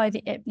checked by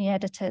the IPNI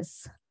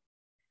editors.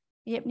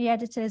 The IPNI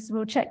editors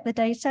will check the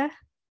data,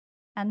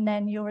 and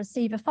then you'll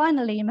receive a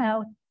final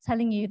email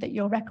telling you that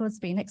your record's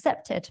been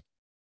accepted.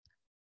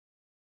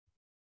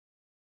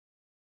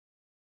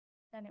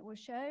 Then it will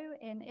show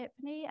in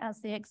IPNI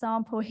as the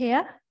example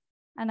here.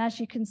 And as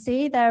you can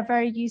see, there are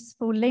very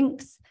useful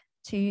links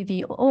to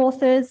the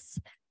authors,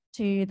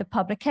 to the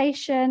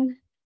publication,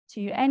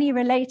 to any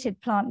related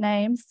plant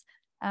names.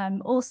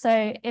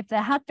 Also, if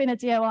there had been a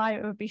DOI,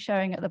 it would be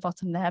showing at the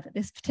bottom there, but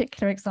this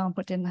particular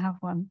example didn't have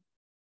one.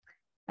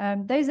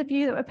 Those of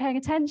you that were paying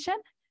attention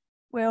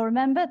will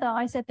remember that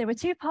I said there were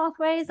two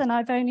pathways and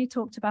I've only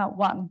talked about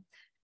one.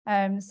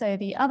 So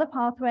the other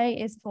pathway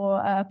is for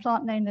a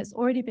plant name that's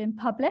already been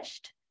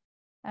published.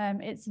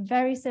 It's a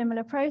very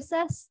similar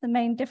process. The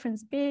main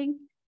difference being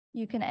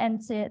you can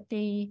enter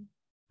the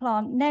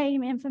plant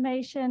name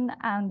information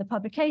and the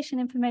publication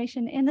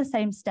information in the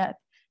same step,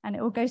 and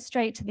it will go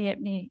straight to the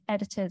IPNI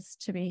editors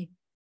to be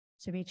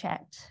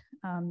checked.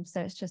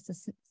 So it's just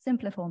a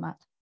simpler format.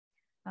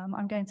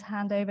 I'm going to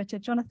hand over to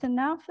Jonathan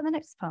now for the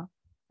next part.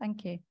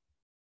 Thank you.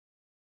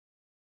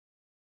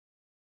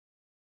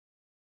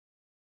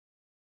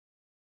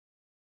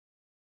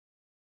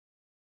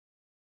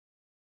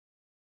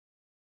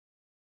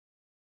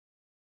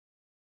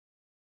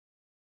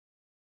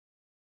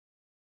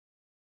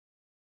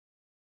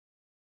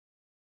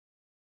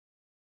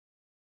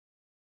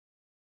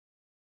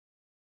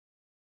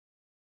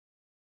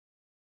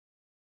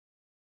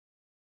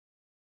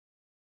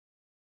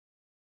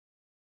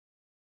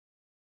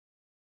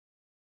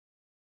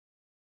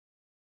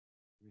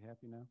 We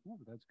happy now? Oh,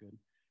 that's good.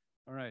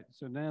 All right,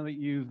 so now that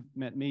you've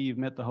met me, you've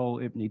met the whole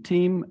IPNI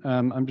team.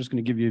 I'm just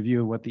going to give you a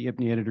view of what the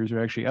IPNI editors are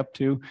actually up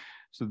to.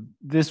 So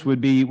this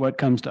would be what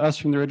comes to us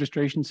from the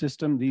registration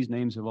system. These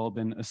names have all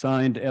been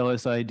assigned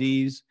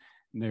LSIDs,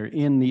 and they're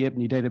in the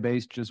IPNI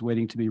database just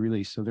waiting to be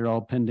released. So they're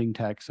all pending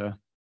taxa.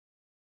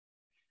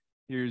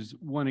 Here's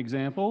one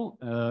example,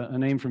 a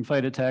name from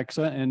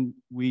phytotaxa, and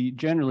we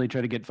generally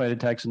try to get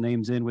phytotaxa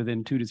names in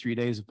within 2 to 3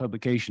 days of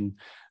publication.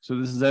 So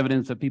this is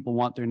evidence that people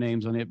want their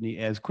names on IPNI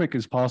as quick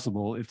as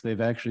possible if they've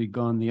actually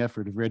gone the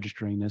effort of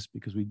registering this,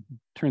 because we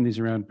turn these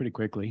around pretty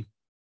quickly.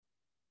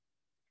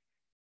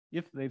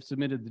 If they've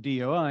submitted the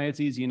DOI, it's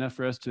easy enough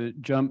for us to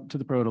jump to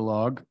the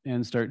protolog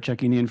and start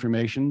checking the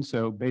information.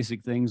 So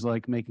basic things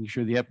like making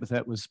sure the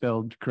epithet was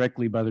spelled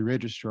correctly by the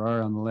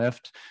registrar on the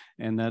left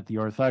and that the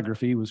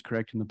orthography was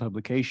correct in the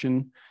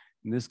publication.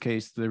 In this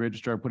case, the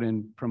registrar put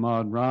in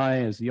Pramod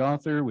Rai as the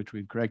author, which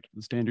we've corrected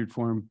the standard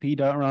form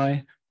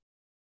P.Rai.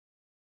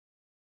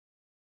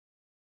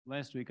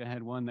 Last week I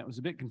had one that was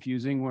a bit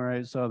confusing where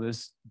I saw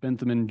this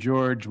Bentham and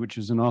George, which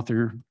is an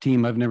author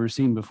team I've never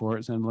seen before.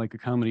 It sounded like a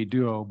comedy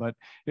duo, but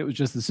it was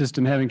just the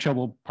system having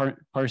trouble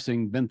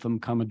parsing Bentham,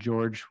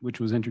 George, which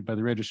was entered by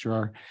the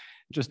registrar.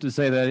 Just to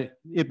say that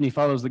IPNI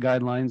follows the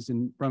guidelines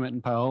in Brummett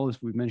and Powell, as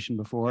we've mentioned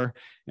before.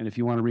 And if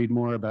you want to read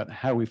more about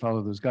how we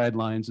follow those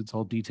guidelines, it's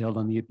all detailed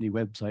on the IPNI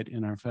website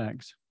in our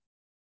facts.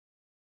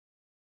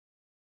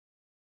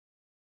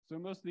 So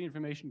most of the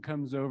information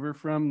comes over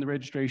from the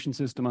registration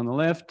system on the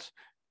left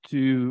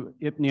to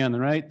IPNI on the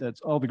right. That's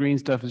all the green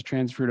stuff is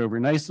transferred over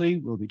nicely.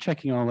 We'll be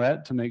checking all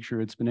that to make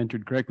sure it's been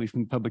entered correctly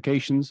from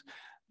publications.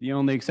 The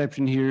only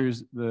exception here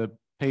is the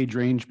page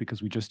range,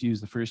 because we just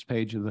use the first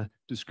page of the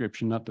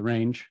description, not the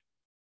range.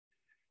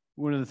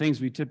 One of the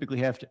things we typically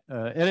have to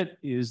edit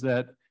is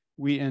that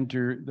we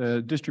enter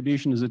the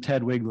distribution as a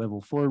TDWG level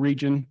 4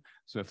 region.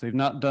 So if they've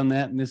not done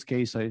that, in this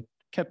case, I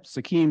kept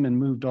Sikkim and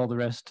moved all the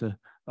rest to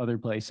other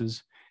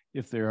places.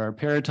 If there are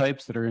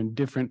paratypes that are in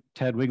different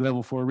TDWG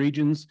level 4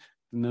 regions,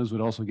 then those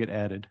would also get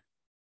added.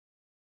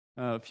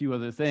 A few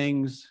other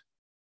things: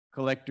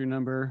 collector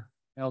number,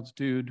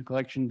 altitude,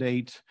 collection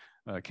date,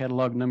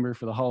 catalog number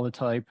for the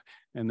holotype,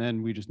 and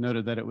then we just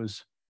noted that it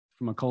was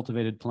from a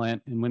cultivated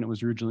plant and when it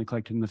was originally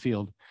collected in the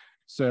field.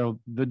 So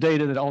the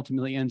data that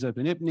ultimately ends up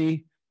in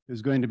IPNI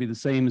is going to be the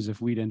same as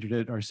if we'd entered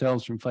it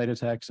ourselves from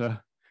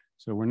phytotaxa.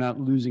 So we're not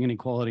losing any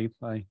quality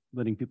by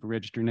letting people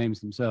register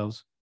names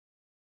themselves.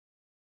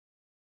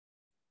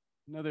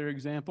 Another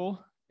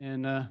example,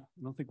 and I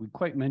don't think we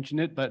quite mentioned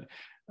it, but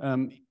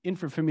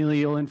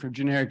infrafamilial,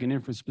 infrageneric, and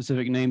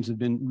infraspecific names have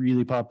been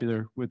really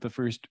popular with the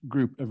first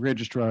group of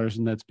registrars,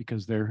 and that's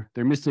because they're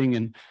missing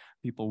and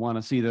people want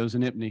to see those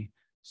in IPNI.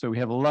 So we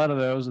have a lot of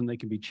those and they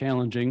can be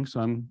challenging,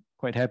 so I'm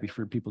quite happy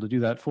for people to do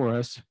that for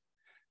us.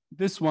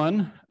 This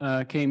one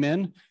came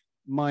in,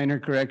 minor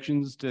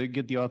corrections to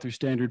get the author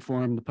standard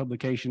form, the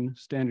publication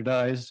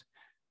standardized.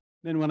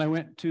 Then when I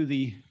went to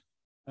the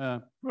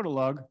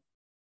protolog,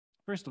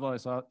 first of all, I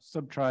saw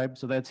subtribe,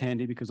 so that's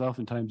handy because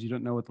oftentimes you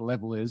don't know what the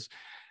level is.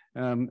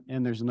 And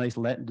there's a nice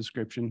Latin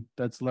description.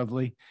 That's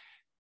lovely.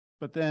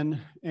 But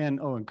then, and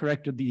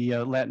corrected the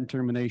Latin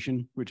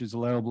termination, which is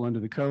allowable under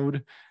the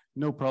code.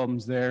 No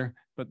problems there.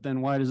 But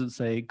then why does it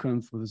say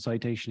Kunth with a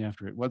citation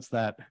after it? What's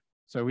that?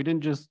 So we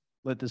didn't just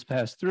let this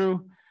pass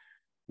through.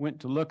 Went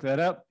to look that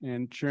up,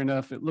 and sure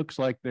enough, it looks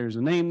like there's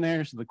a name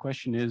there. So the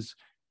question is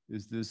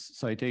this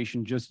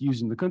citation just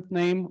using the Kunth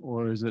name,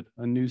 or is it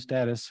a new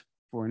status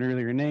for an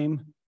earlier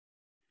name?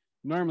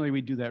 Normally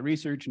we do that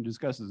research and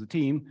discuss as a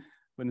team,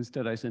 but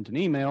instead I sent an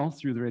email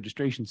through the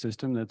registration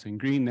system that's in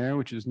green there,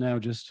 which is now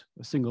just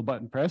a single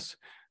button press.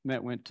 And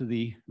that went to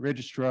the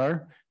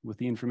registrar with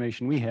the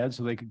information we had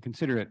so they could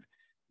consider it.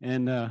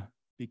 And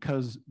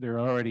because they're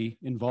already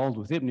involved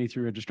with IPNI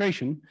through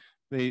registration,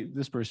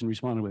 this person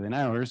responded within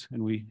hours,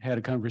 and we had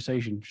a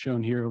conversation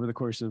shown here over the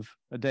course of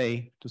a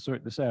day to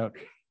sort this out.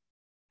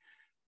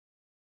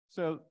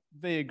 So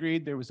they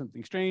agreed there was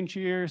something strange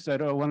here,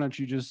 said, oh, why don't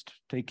you just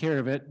take care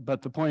of it?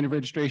 But the point of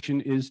registration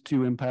is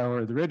to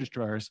empower the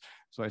registrars.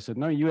 So I said,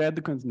 no, you add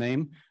the Kunth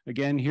name.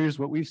 Again, here's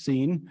what we've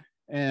seen.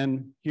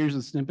 And here's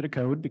a snippet of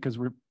code because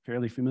we're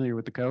fairly familiar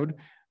with the code.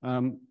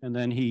 And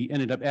then he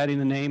ended up adding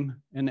the name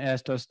and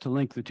asked us to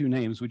link the two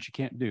names, which you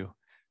can't do.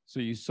 So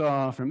you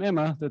saw from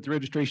Emma that the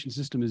registration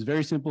system is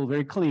very simple,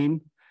 very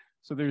clean.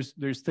 So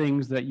there's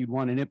things that you'd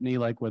want in IPNI,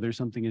 like whether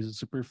something is a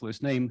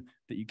superfluous name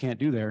that you can't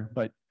do there,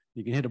 but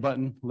you can hit a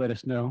button, let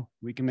us know,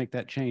 we can make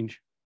that change.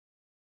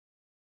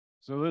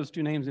 So those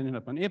two names ended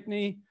up on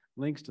IPNI,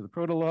 links to the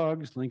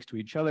protologs, links to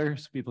each other,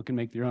 so people can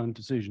make their own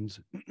decisions.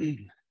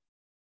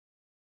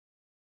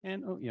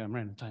 And, oh yeah, I'm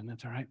running out of time,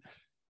 that's all right.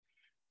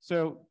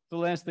 So the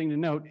last thing to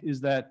note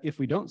is that if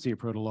we don't see a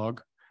protolog,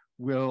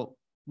 we'll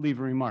leave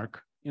a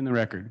remark in the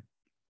record.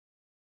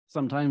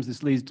 Sometimes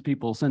this leads to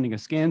people sending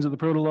us scans of the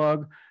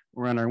protolog.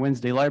 We're on our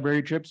Wednesday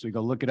library trips, we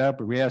go look it up,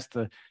 or we ask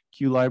the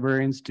Q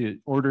librarians to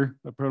order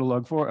a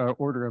protolog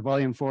order a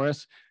volume for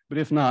us. But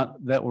if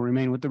not, that will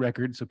remain with the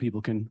record so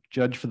people can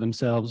judge for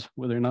themselves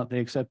whether or not they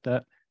accept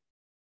that.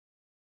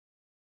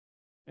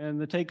 And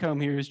the take home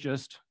here is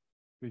just,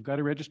 we've got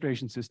a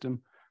registration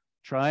system.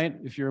 Try it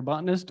if you're a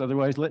botanist,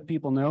 otherwise let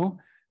people know.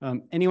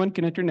 Anyone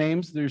can enter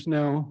names. There's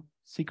no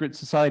secret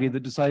society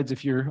that decides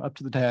if you're up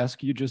to the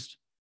task. You just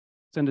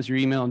send us your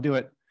email and do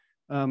it.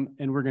 And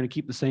we're going to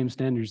keep the same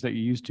standards that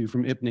you're used to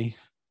from IPNI.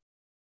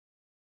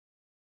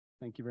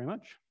 Thank you very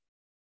much.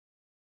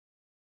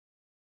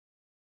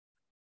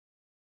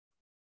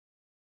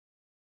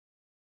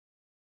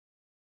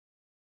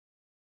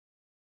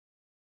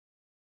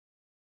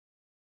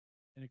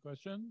 Any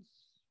questions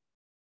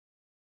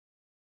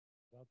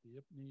about the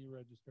IPNI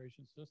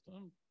registration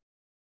system?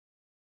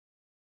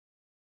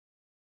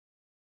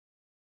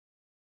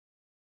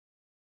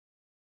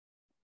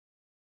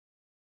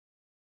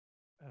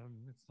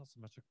 It's not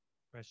so much a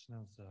question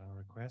as a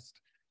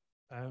request.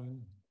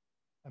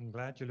 I'm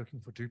glad you're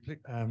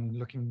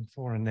looking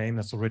for a name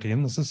that's already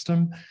in the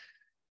system.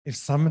 If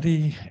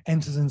somebody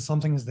enters in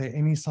something, is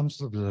there some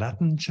sort of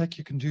Latin check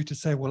you can do to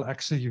say, well,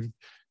 actually, you've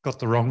got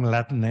the wrong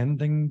Latin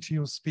ending to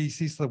your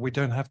species, so that we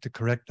don't have to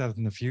correct that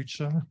in the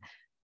future?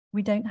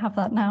 We don't have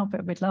that now,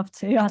 but we'd love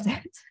to add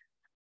it.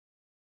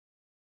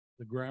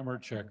 The grammar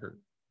checker.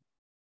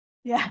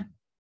 Yeah.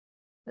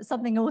 But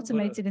something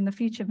automated in the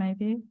future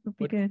maybe would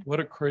be good. What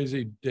a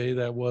crazy day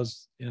that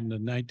was in the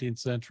 19th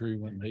century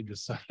when they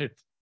decided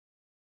to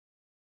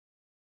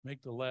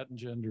make the Latin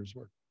genders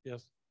work.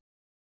 Yes.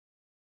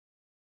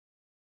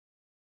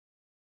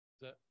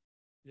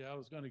 Yeah, I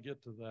was going to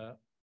get to that.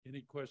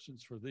 Any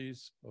questions for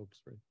these folks?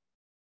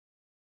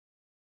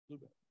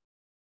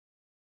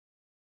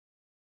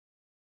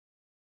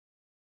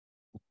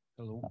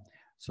 Hello.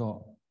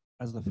 So,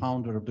 as the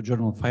founder of the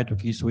journal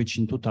PhytoKeys, which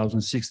in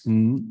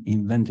 2016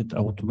 invented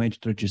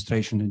automated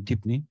registration in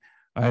IPNI,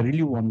 I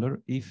really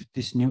wonder if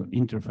this new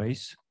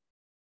interface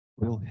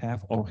will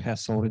have or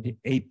has already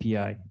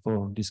API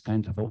for this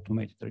kind of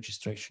automated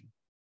registration.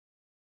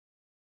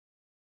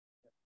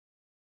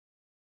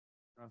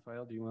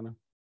 Raphael, do you want to?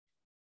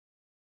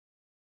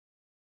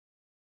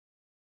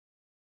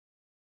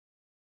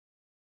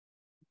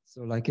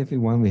 So like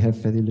everyone, we have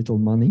very little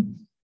money,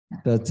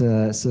 but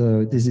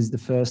so this is the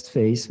first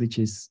phase, which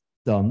is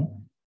done.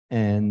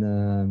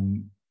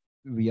 And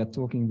we are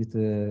talking with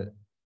the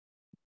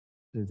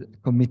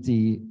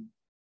committee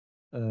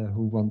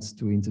who wants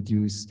to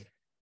introduce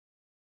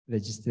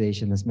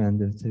registration as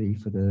mandatory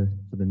for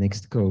the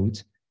next code.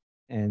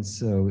 And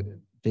so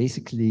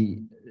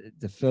basically,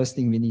 the first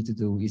thing we need to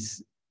do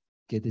is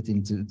get it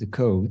into the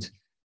code.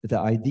 But the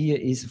idea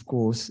is, of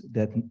course,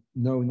 that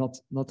no,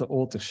 not the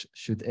authors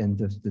should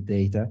enter the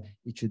data.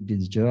 It should be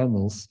the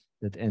journals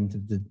that enter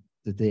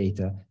the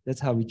data.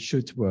 That's how it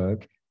should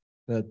work.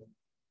 But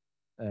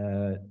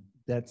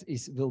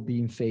will be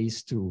in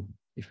phase 2.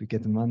 If we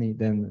get the money,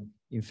 then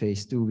in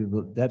phase 2 we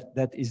will.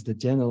 That is the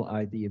general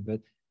idea.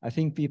 But I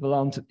think people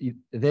aren't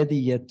ready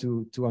yet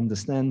to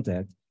understand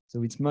that.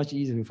 So it's much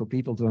easier for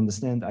people to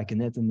understand. I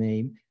can add a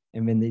name,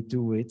 and when they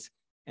do it,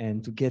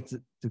 and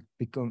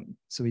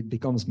so it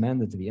becomes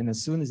mandatory. And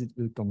as soon as it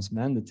becomes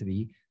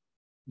mandatory,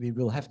 we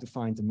will have to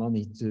find the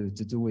money to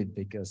do it,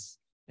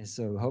 and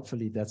so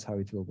hopefully that's how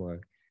it will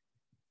work.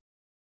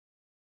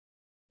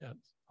 Yeah,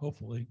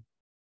 hopefully.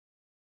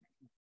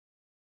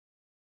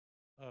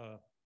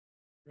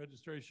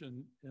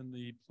 Registration in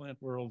the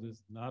plant world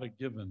is not a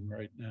given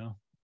right now.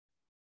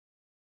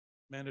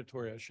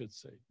 Mandatory, I should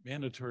say.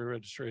 Mandatory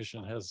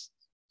registration has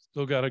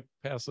still got to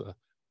pass a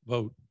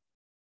vote.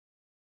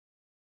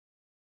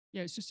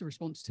 Yeah, it's just a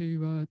response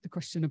to the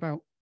question about,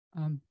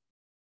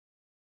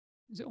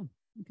 is it on?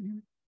 You can hear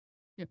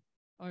it?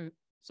 Yeah.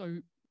 So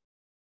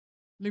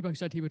Lubo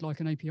said he would like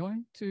an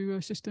API to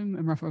a system,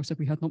 and Raphael said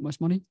we had not much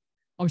money.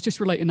 I was just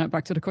relating that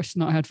back to the question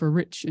that I had for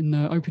Rich in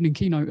the opening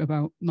keynote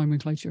about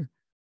nomenclature,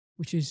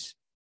 which is,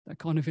 that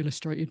kind of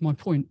illustrated my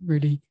point,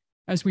 really.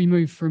 As we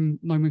move from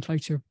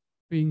nomenclature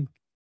being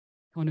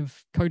kind of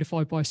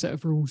codified by a set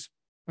of rules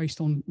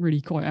based on really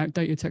quite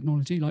outdated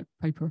technology like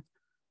paper,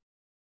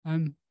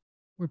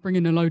 we're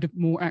bringing a load of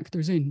more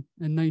actors in,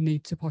 and they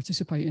need to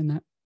participate in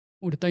that.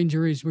 Well, the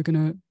danger is we're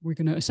gonna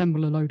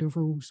assemble a load of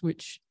rules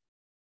which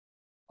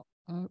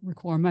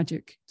require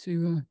magic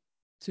to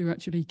to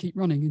actually keep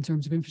running in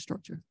terms of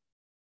infrastructure?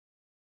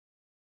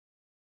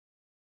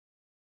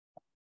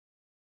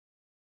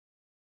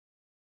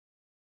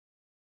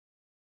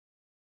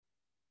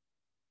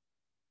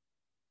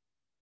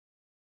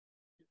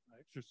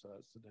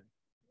 Exercise today.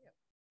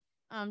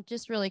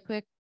 Just really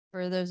quick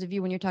for those of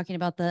you when you're talking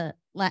about the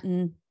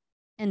Latin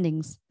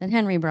endings that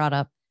Henry brought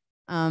up.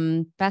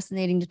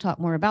 Fascinating to talk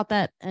more about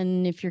that.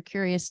 And if you're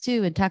curious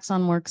too, in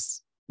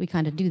TaxonWorks, we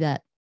kind of do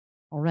that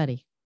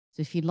already.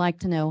 So if you'd like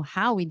to know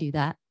how we do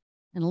that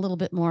and a little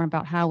bit more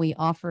about how we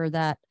offer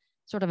that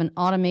sort of an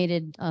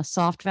automated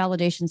soft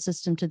validation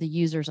system to the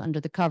users under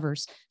the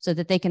covers so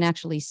that they can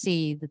actually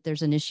see that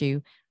there's an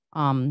issue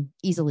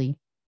easily,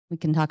 we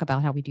can talk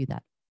about how we do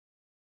that.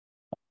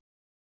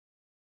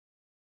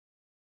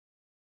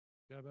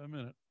 You have a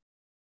minute.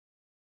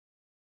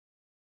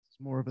 It's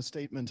more of a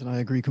statement, and I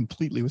agree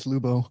completely with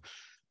Lubo.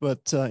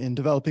 But in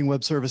developing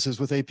web services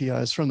with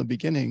APIs from the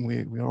beginning,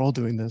 we are all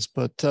doing this.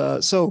 But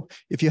so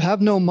if you have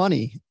no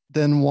money,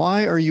 then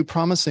why are you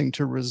promising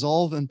to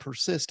resolve and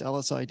persist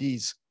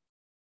LSIDs?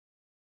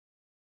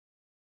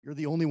 You're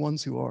the only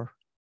ones who are.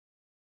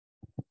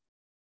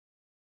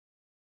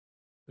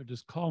 They're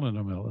just calling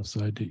them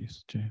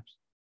LSIDs, James.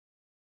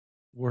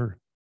 Word.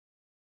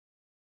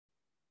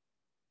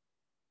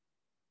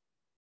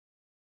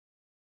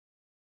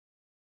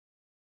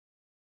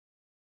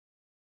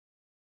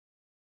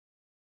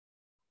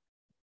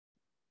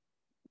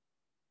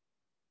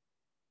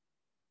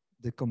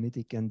 The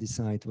committee can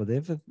decide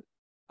whatever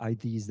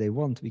IDs they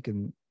want. We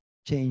can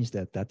change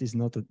that. That is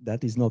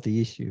not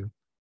the issue.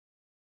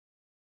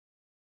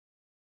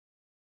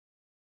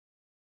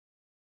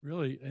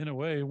 Really, in a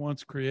way,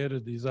 once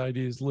created, these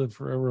IDs live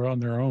forever on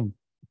their own.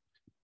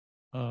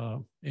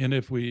 And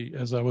if we,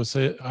 as I was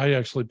saying, I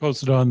actually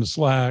posted on the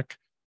Slack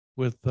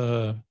with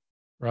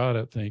Rod,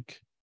 I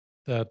think,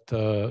 that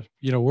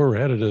you know, we're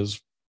headed as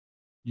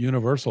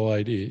universal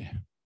ID.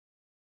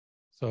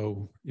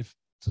 So if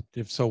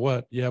so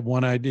what, you have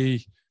one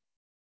ID,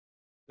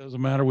 doesn't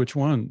matter which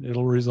one,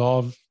 it'll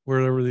resolve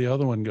wherever the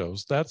other one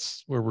goes.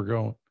 That's where we're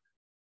going.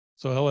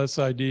 So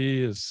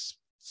LSID is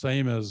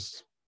same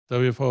as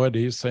WFO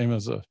ID, same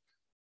as a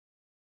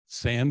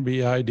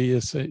SANB ID.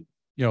 Is, you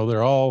know,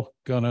 they're all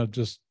gonna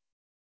just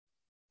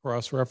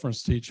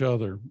cross-reference to each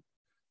other.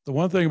 The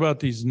one thing about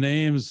these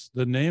names,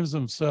 the names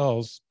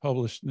themselves,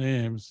 published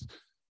names,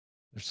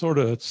 they're sort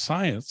of,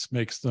 science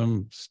makes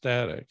them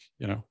static,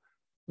 you know.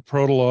 The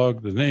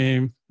protologue, the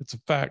name, it's a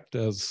fact,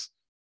 as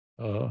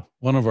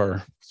one of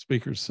our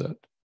speakers said.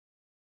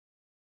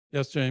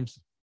 Yes, James?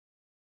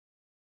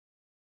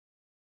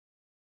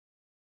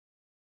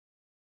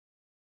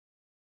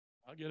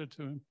 I'll get it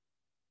to him.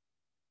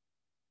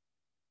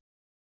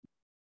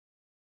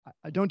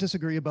 I don't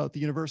disagree about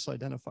the universal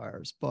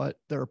identifiers, but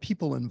there are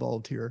people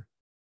involved here.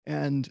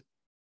 And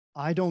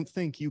I don't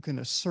think you can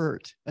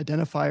assert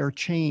identifier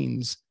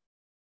chains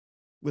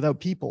without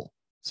people.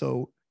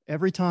 So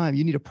every time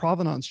you need a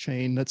provenance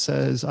chain that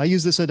says, I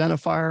use this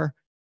identifier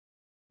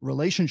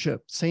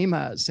relationship, same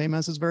as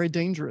is very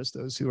dangerous.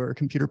 Those who are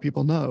computer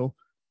people know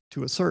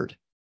to assert.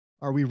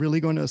 Are we really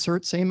going to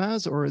assert same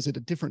as, or is it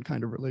a different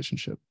kind of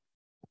relationship?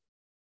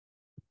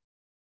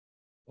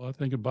 Well, I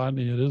think in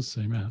botany it is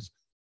same as.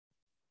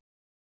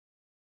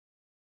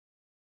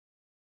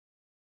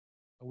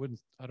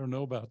 I don't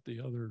know about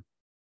the other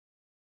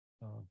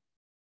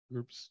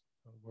groups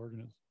of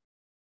organisms.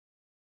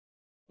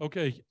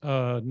 Okay,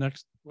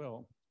 next,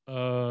 well,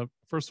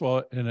 first of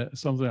all, and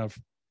something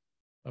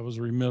I was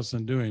remiss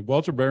in doing.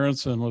 Walter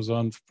Berendsohn was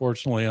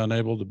unfortunately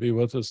unable to be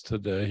with us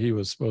today. He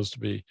was supposed to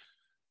be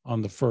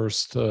on the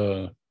first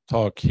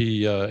talk.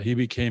 He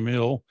became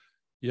ill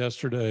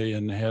yesterday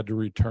and had to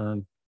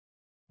return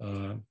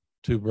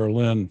to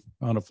Berlin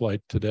on a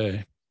flight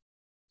today.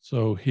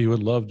 So he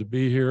would love to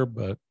be here,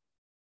 but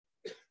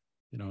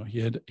you know, he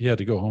had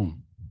to go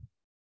home.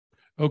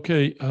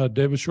 Okay,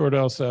 David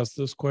Shorthouse asked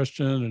this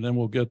question, and then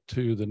we'll get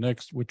to the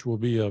next, which will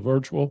be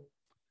virtual.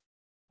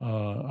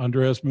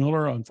 Andreas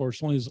Mueller,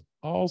 unfortunately, is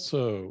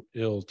also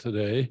ill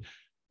today,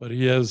 but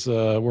he has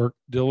worked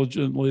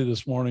diligently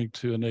this morning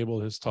to enable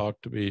his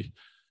talk to be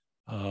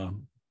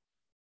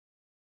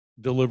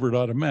delivered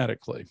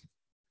automatically.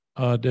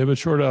 David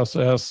Shorthouse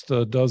asked,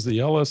 does the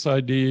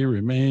LSID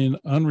remain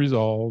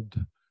unresolved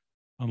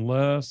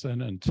unless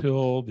and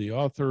until the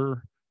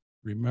author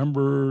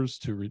remembers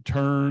to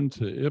return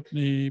to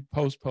IPNI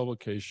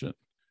post-publication?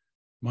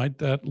 Might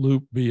that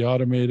loop be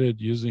automated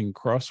using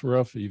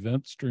cross-ref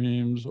event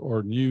streams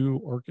or new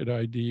ORCID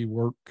ID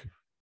work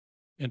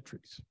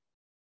entries?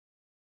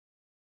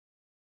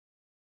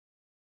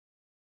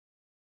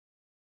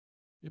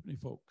 IPNI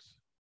folks.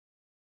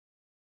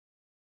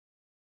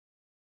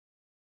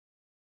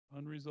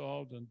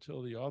 Unresolved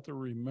until the author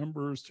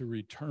remembers to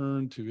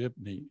return to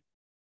IPNI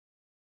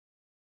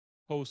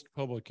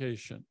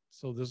post-publication.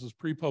 So this is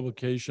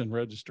pre-publication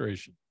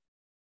registration.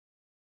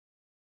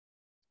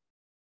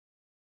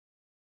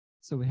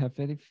 So we have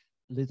very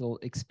little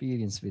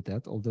experience with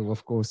that, although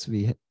of course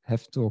we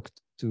have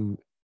talked to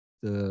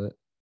the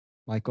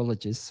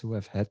mycologists who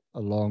have had a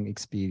long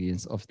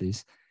experience of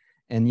this.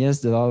 And yes,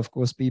 there are, of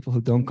course, people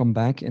who don't come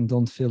back and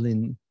don't fill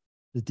in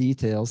the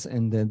details,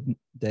 and then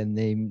their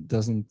name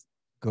doesn't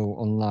go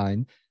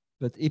online.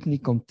 But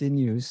IPNI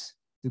continues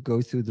to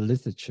go through the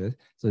literature.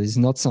 So it's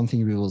not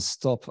something we will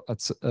stop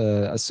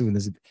as soon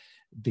as it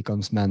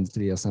becomes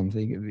mandatory or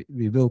something.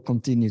 We will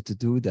continue to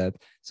do that.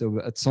 So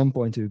at some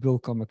point we will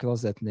come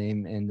across that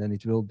name, and then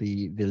it will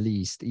be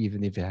released,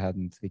 even if you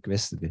hadn't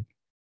requested it.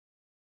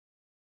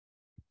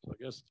 So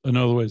I guess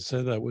another way to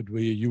say that would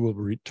be you will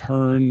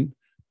return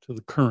to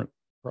the current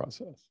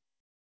process,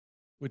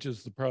 which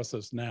is the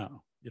process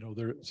now. You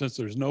know, since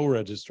there's no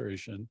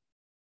registration,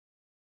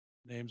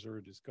 names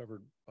are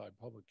discovered by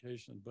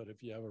publication. But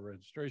if you have a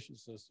registration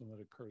system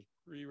that occurs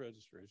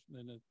pre-registration,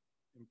 then it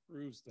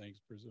improves things,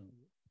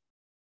 presumably.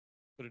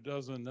 But it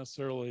doesn't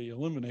necessarily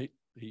eliminate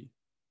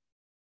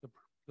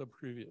the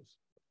previous.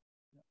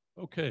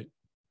 Okay,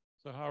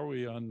 so how are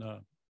we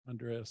on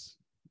Andreas?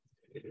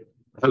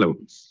 Hello,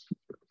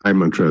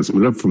 I'm Andreas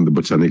Müller from the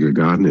Botanical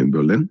Garden in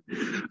Berlin.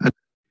 And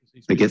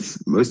I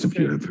guess most of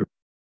you have heard.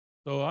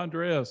 So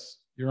Andreas,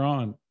 you're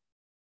on.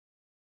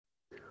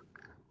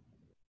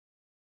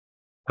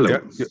 Hello,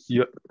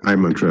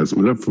 I'm Andreas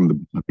Müller from the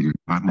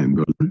Botanical Garden in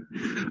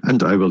Berlin,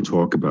 and I will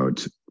talk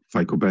about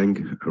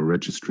FICOBank, a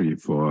registry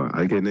for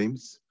algae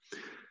names,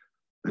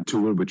 a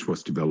tool which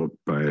was developed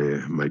by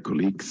my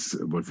colleagues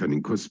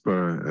Wolfgang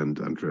Kusper and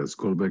Andreas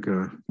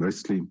Kohlbecker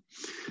nicely.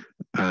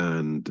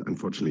 And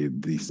unfortunately,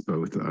 these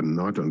both are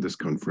not on this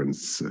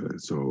conference,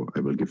 so I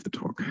will give the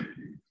talk.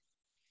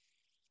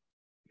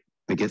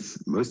 I guess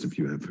most of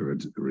you have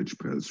heard Rich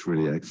Perl's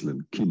really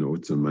excellent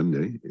keynotes on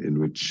Monday, in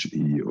which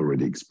he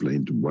already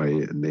explained why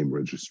a name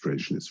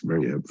registration is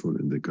very helpful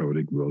in the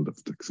chaotic world of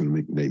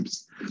taxonomic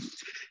names.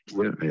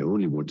 Here, I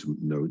only want to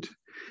note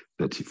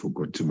that he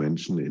forgot to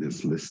mention in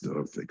his list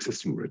of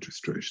existing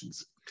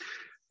registrations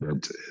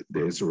that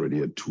there is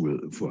already a tool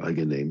for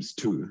algae names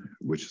too,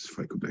 which is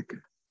FICOBank.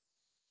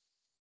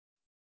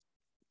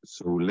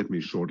 So let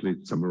me shortly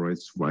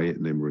summarize why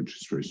name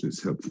registration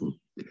is helpful.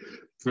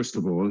 First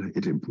of all,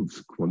 it improves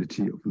the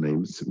quality of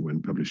names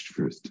when published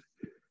first.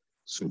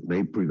 So it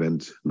may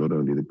prevent not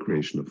only the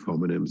creation of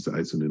homonyms,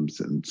 isonyms,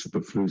 and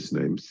superfluous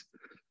names,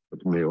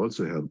 but may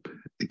also help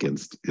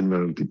against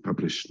invalidly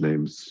published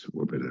names,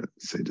 or better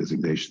say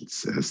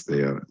designations, as they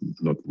are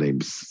not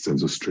names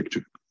census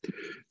stricter.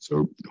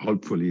 So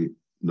hopefully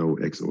no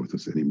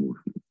ex-authors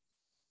anymore.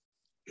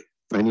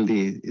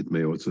 Finally, it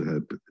may also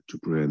help to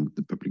prevent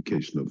the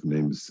publication of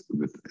names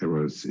with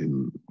errors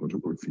in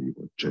orthography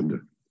or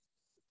gender.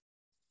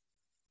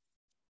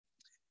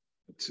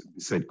 But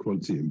beside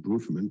quality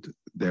improvement,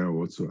 there are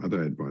also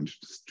other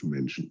advantages to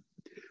mention.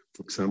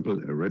 For example,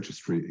 a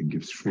registry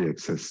gives free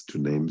access to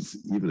names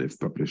even if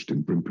published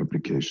in print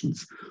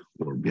publications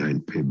or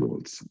behind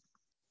paywalls.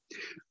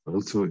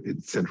 Also,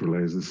 it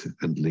centralizes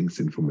and links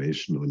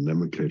information on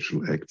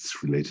nomenclatural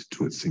acts related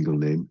to a single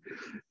name,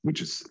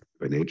 which is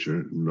by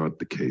nature not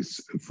the case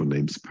for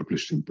names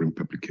published in print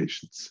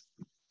publications.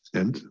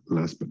 And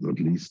last but not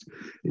least,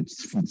 it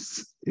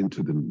feeds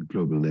into the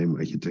global name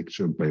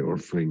architecture by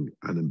offering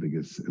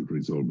unambiguous and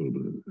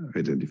resolvable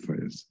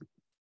identifiers.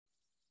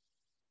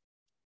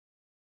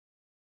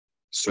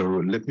 So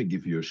let me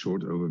give you a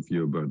short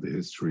overview about the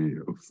history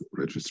of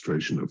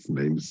registration of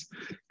names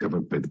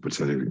covered by the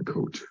Botanical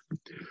Code.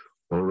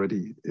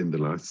 Already in the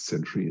last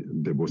century,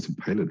 there was a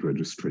pilot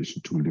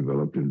registration tool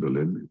developed in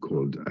Berlin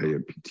called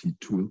IPT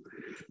tool,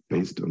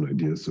 based on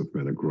ideas of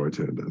Werner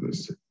Greuter and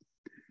others.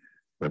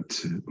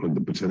 But on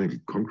the Botanical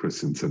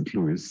Congress in St.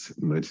 Louis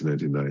in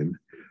 1999,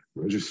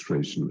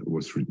 registration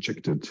was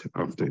rejected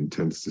after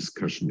intense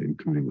discussion,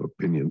 including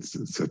opinions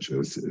such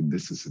as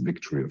this is a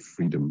victory of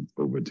freedom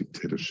over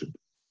dictatorship.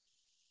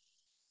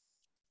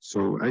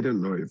 So I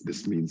don't know if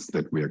this means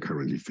that we are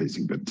currently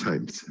facing bad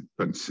times,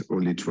 but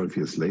only 12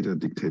 years later,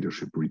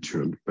 dictatorship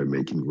returned by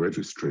making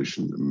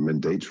registration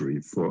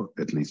mandatory for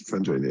at least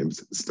fungi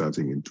names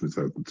starting in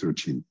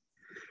 2013.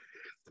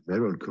 The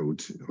Manual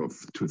Code of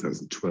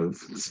 2012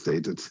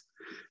 stated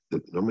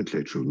that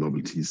nomenclatural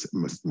novelties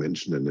must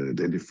mention an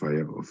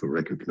identifier of a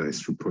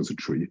recognized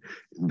repository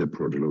in their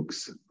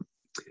prologues.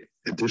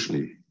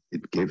 Additionally,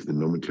 it gave the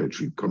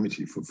Nomenclature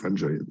Committee for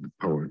Fungi the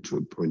power to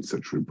appoint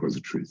such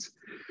repositories.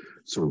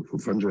 So for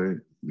fungi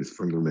with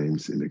fungal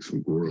names Index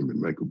Fungorum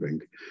and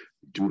FICOBank,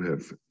 we do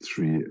have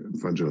 3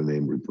 fungal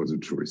name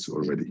repositories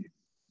already.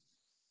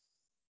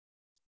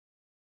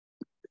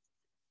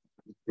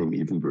 And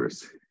even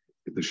worse,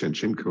 in the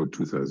Shenzhen Code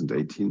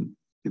 2018,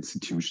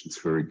 institutions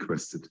were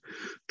requested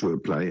to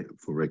apply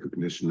for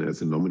recognition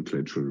as a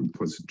nomenclature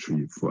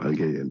repository for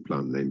algae and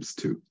plant names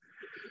too.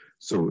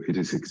 So it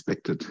is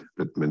expected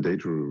that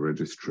mandatory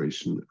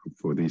registration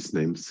for these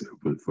names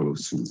will follow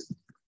soon.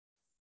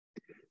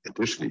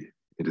 Additionally,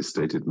 it is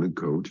stated in the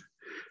code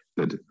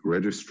that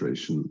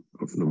registration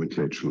of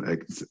nomenclatural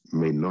acts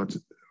may not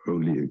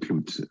only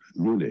include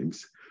new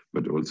names,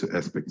 but also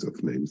aspects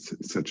of names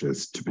such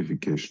as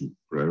typification,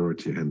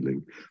 priority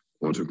handling,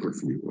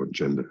 orthography, or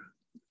gender.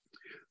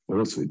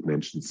 Also, it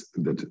mentions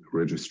that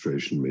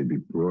registration may be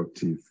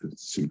proactive,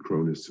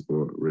 synchronous,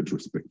 or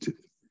retrospective.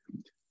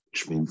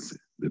 which means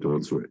that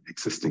also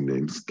existing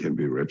names can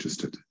be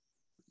registered.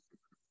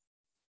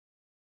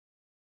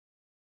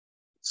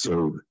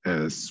 So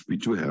as we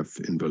do have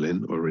in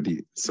Berlin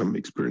already some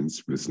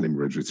experience with name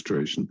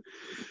registration,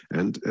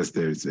 and as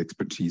there is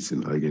expertise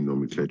in algae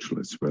nomenclature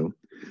as well,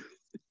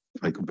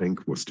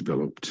 FICO-Bank was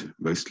developed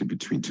mostly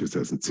between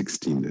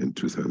 2016 and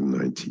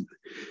 2019.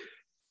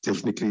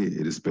 Technically,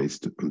 it is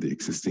based on the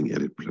existing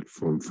EDIT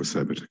platform for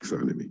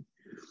cybertaxonomy.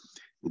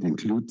 It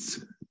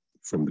includes,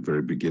 from the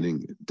very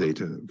beginning,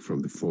 data from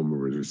the former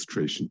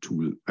registration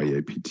tool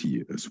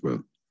IAPT as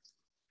well.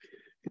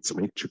 Its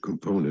major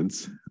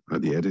components are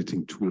the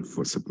editing tool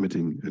for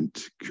submitting and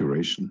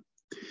curation,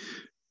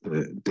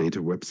 the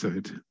data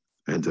website,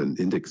 and an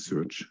index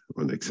search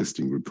on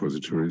existing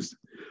repositories,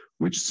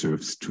 which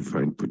serves to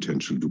find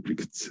potential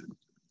duplicates.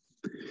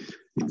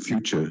 In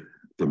future,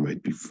 there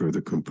might be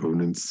further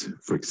components,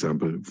 for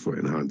example, for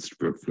enhanced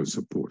workflow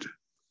support.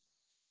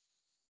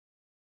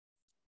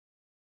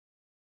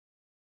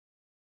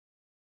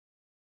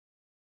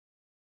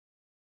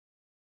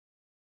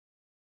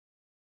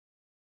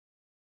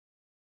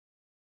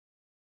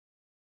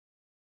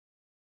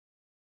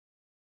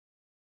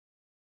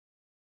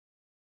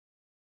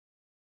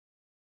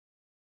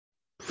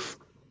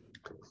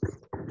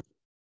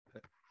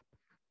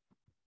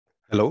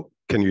 Hello,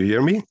 can you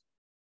hear me?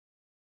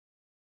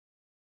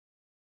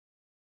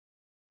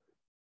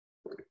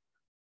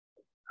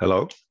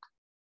 Hello?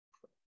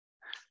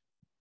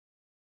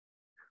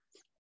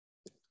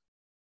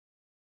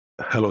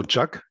 Hello,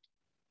 Chuck.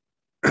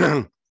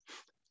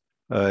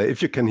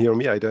 If you can hear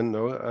me, I don't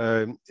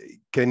know.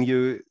 Can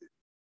you,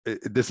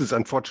 this is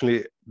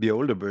unfortunately the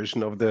older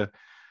version of the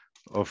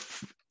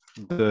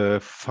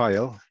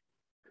file.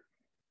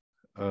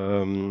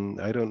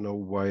 I don't know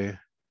why,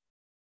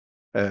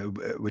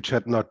 which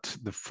had not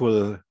the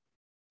full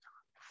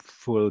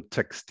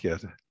text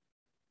yet.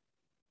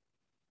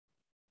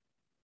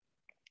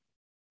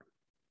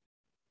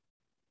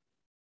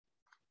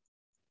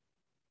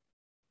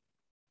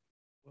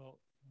 Well,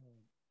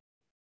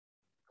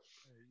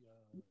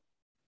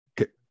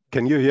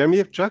 can you hear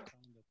me, Chuck?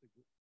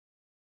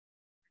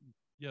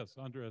 Yes,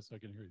 Andreas, I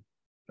can hear you.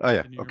 Oh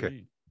yeah, Can you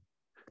okay.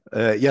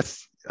 hear me?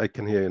 Yes, I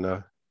can hear you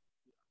now.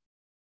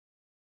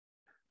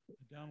 I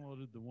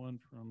downloaded the one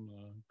from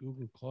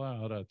Google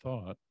Cloud, I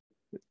thought.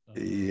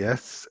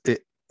 Yes,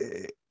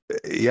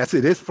 yes,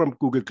 it is from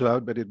Google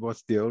Cloud, but it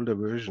was the older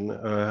version.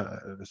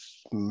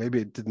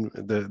 Maybe it didn't.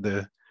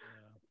 The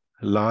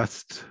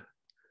last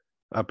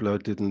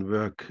upload didn't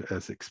work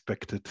as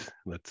expected.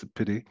 That's a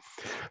pity.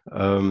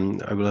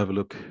 I will have a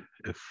look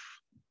if.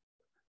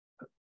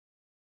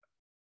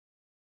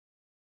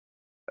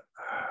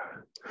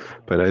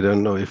 But I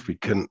don't know if we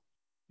can.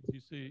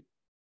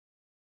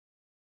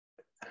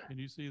 Can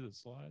you see the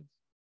slides?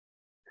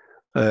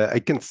 I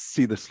can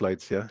see the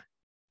slides, yeah.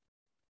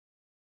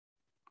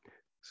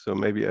 So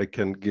maybe I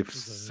can give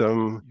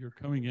some. You're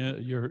coming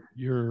in. Your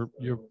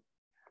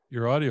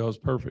audio is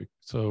perfect.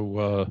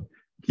 So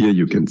here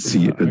you can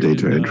see a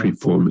data entry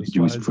form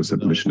used for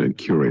submission and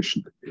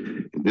curation.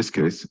 In this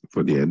case,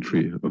 for the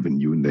entry of a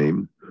new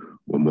name,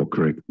 or more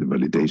correct, the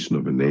validation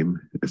of a name,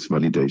 as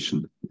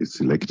validation is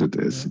selected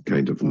as a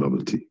kind of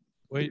novelty.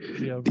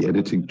 The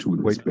editing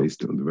tool is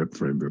based on the web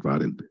framework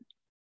Vaadin.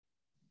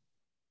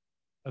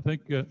 I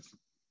think the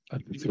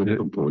third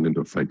component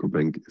of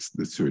FICO-Bank is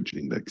the search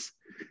index.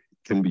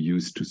 It can be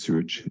used to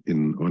search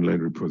in online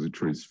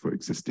repositories for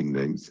existing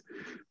names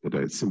that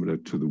are similar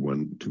to the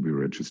one to be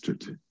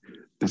registered.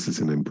 This is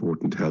an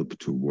important help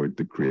to avoid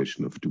the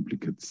creation of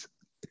duplicates.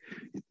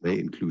 It may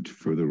include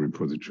further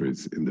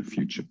repositories in the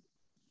future.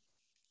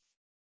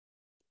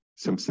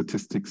 Some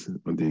statistics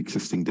on the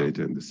existing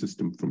data in the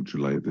system from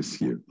July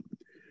this year.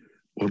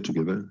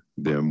 Altogether,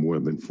 there are more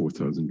than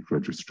 4,000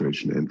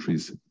 registration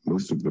entries,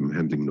 most of them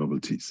handling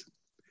novelties.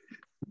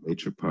 A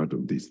major part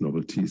of these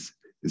novelties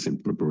is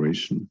in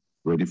preparation,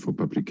 ready for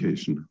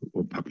publication,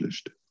 or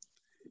published.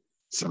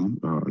 Some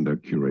are under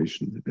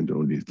curation, and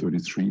only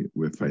 33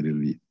 were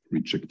finally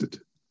rejected.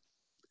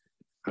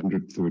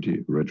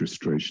 130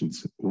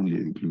 registrations only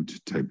include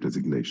type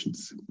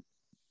designations.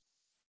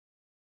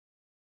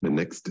 The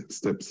next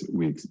steps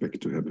we expect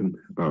to happen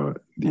are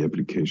the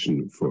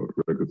application for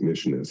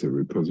recognition as a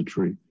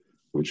repository,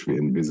 which we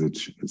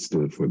envisage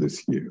still for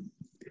this year.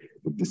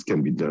 If this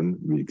can be done,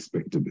 we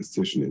expect a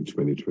decision in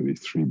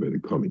 2023 by the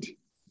committee.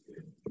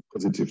 A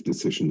positive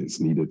decision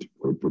is needed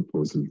for a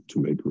proposal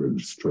to make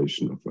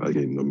registration of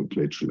algae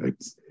nomenclature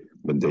acts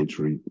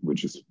mandatory,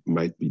 which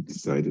might be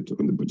decided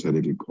on the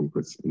Botanical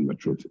Congress in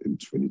Madrid in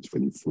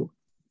 2024.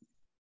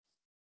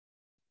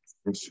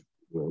 First,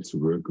 we also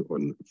work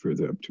on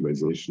further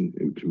optimization,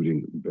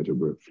 including better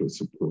workflow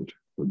support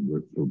for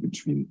workflow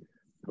between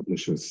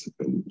publishers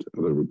and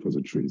other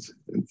repositories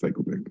and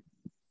FICO-Bank.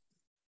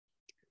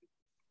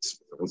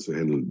 We also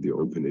handle the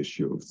open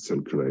issue of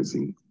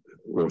synchronizing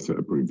author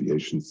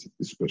abbreviations,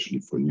 especially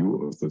for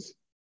new authors,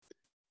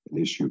 an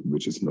issue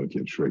which is not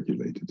yet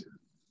regulated.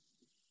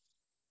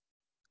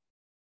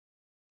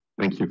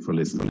 Thank you for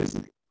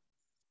listening.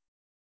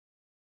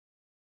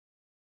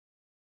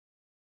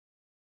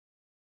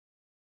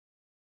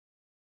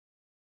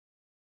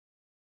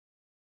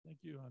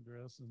 you,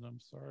 Andres, and I'm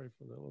sorry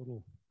for that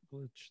little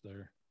glitch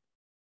there.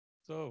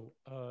 So,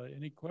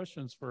 any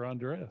questions for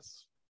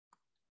Andres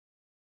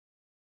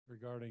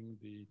regarding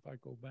the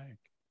FICO Bank?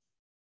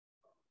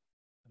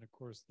 And of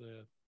course,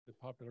 the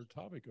popular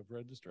topic of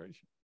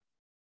registration.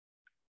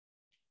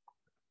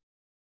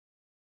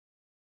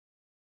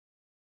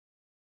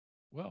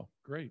 Well,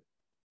 great.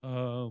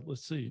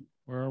 Let's see,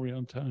 where are we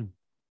on time?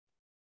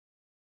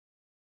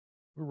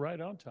 We're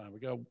right on time.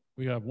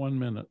 We got 1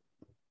 minute.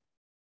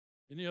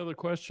 Any other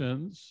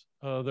questions?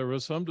 There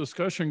was some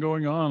discussion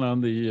going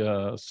on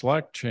the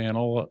Slack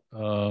channel,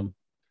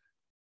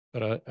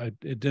 but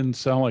it didn't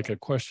sound like a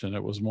question.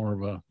 It was more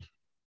of a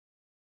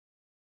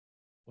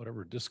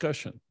whatever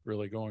discussion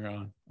really going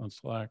on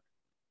Slack.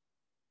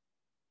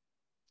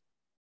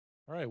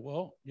 All right.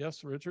 Well,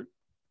 yes, Richard.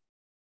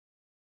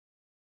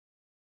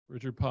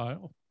 Richard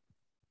Pyle.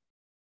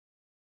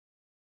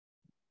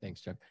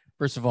 Thanks, Chuck.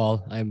 First of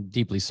all, I'm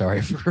deeply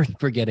sorry for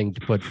forgetting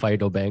to put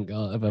FICO Bank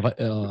on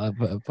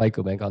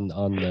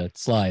the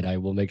slide. I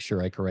will make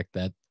sure I correct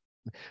that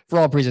for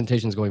all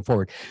presentations going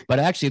forward. But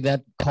actually,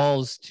 that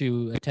calls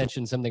to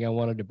attention something I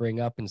wanted to bring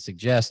up and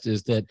suggest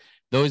is that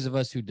those of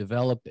us who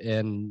develop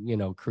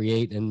and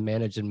create and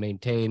manage and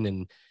maintain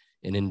and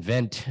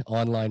invent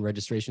online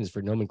registrations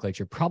for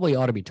nomenclature probably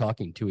ought to be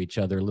talking to each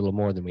other a little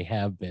more than we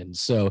have been.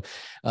 So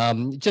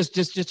just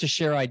to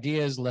share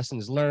ideas,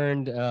 lessons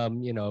learned,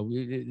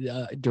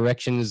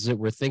 directions that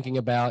we're thinking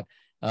about.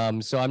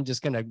 So I'm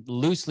just going to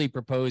loosely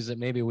propose that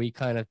maybe we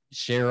kind of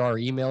share our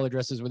email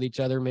addresses with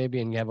each other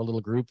maybe and have a little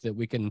group that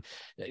we can,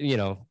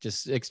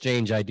 just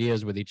exchange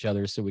ideas with each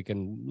other so we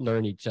can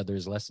learn each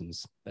other's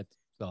lessons. That's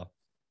all.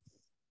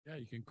 Yeah,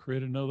 you can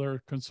create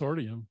another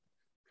consortium.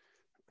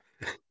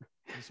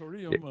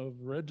 Consortium of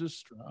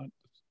registrants,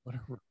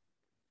 whatever.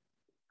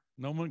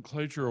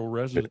 Nomenclatural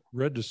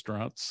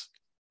registrants.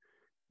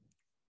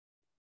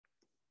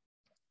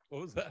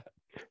 What was that?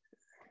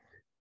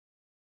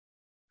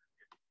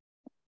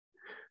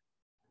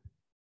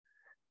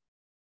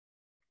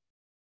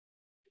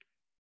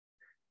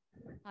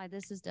 Hi,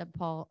 this is Deb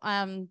Paul.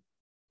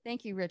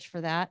 Thank you, Rich,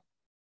 for that.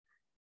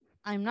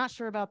 I'm not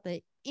sure about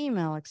the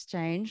email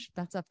exchange.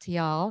 That's up to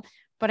y'all.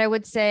 But I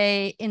would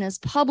say in as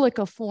public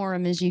a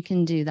forum as you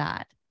can do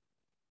that.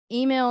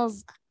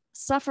 Emails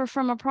suffer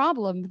from a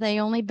problem. They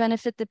only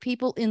benefit the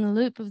people in the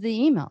loop of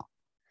the email.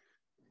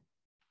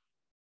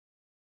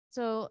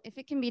 So if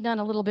it can be done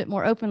a little bit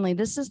more openly,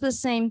 this is the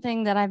same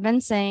thing that I've been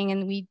saying,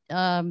 and we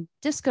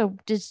Disco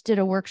just did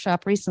a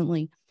workshop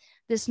recently,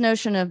 this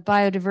notion of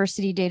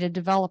biodiversity data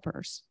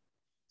developers.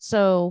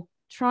 So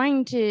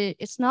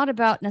it's not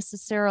about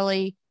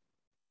necessarily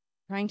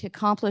trying to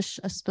accomplish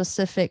a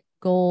specific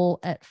goal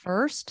at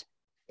first.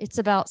 It's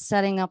about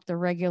setting up the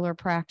regular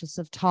practice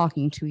of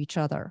talking to each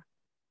other.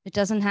 It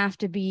doesn't have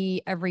to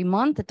be every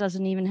month. It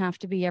doesn't even have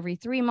to be every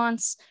 3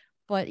 months.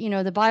 But,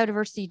 the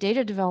biodiversity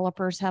data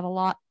developers have a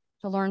lot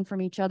to learn from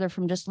each other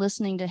from just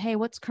listening to, hey,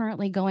 what's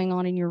currently going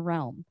on in your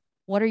realm?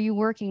 What are you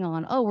working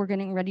on? Oh, we're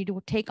getting ready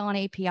to take on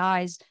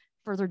APIs,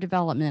 further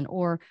development,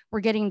 or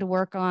we're getting to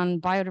work on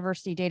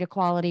biodiversity data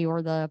quality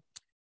or the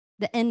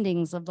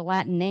endings of the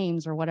Latin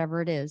names or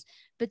whatever it is.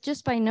 But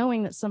just by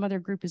knowing that some other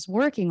group is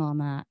working on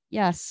that.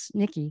 Yes,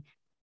 Nikki,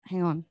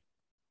 hang on.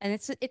 And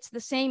it's the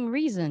same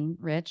reason,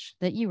 Rich,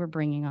 that you were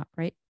bringing up,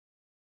 right?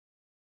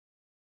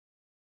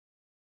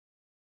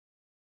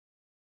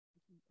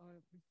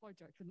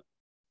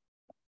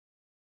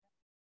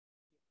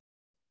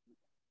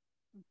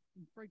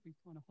 I'm afraid we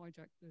kind of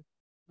hijacked the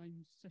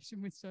main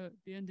session with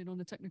the ending on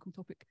the technical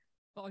topic.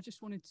 But I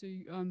just wanted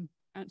to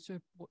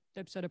answer what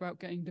Deb said about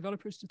getting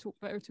developers to talk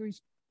better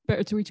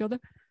to each other.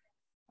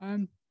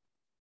 In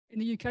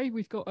the UK,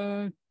 we've got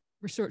a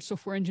research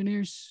software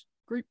engineers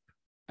group,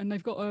 and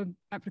they've got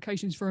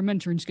applications for a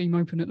mentoring scheme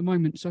open at the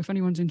moment. So if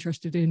anyone's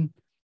interested in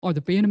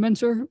either being a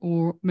mentor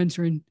or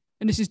mentoring,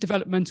 and this is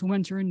developmental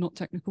mentoring, not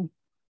technical,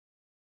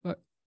 but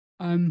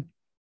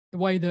the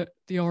way that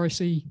the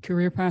RSE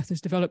career path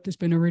has developed has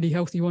been a really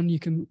healthy one. You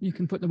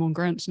can put them on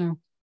grants now.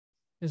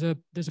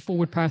 There's a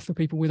forward path for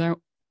people without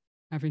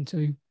having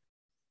to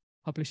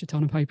publish a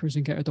ton of papers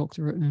and get a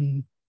doctorate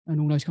and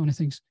all those kind of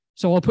things.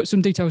 So I'll put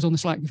some details on the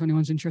Slack if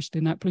anyone's interested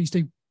in that. Please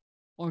do.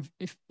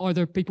 If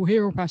either people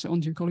here or pass it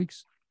on to your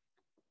colleagues.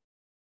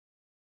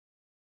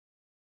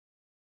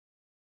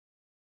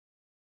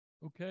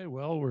 Okay,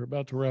 well, we're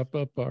about to wrap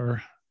up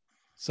our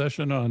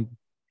session on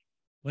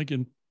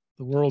linking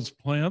the world's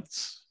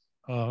plants.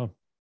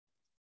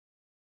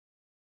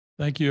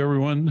 Thank you,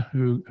 everyone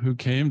who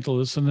came to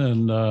listen,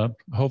 and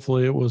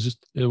hopefully it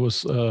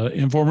was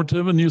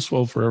informative and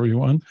useful for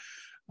everyone.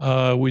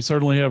 We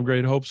certainly have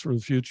great hopes for the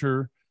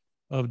future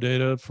of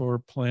data for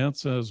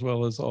plants as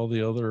well as all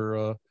the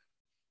other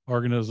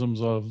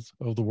organisms of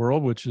the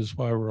world, which is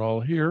why we're all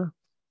here.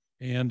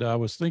 And I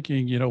was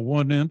thinking,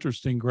 one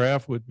interesting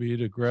graph would be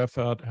to graph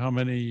out how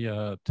many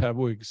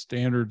TDWG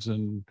standards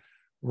and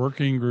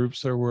working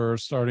groups there were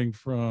starting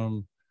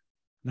from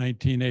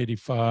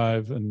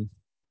 1985 and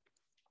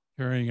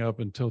carrying up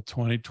until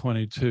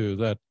 2022.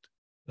 That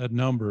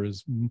number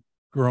has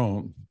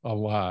grown a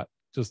lot.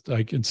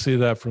 I can see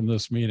that from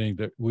this meeting,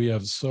 that we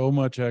have so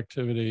much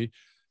activity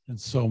in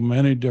so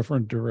many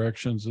different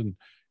directions and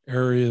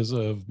areas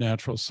of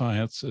natural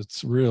science.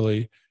 It's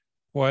really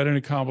quite an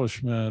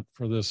accomplishment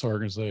for this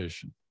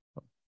organization.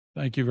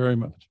 Thank you very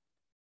much.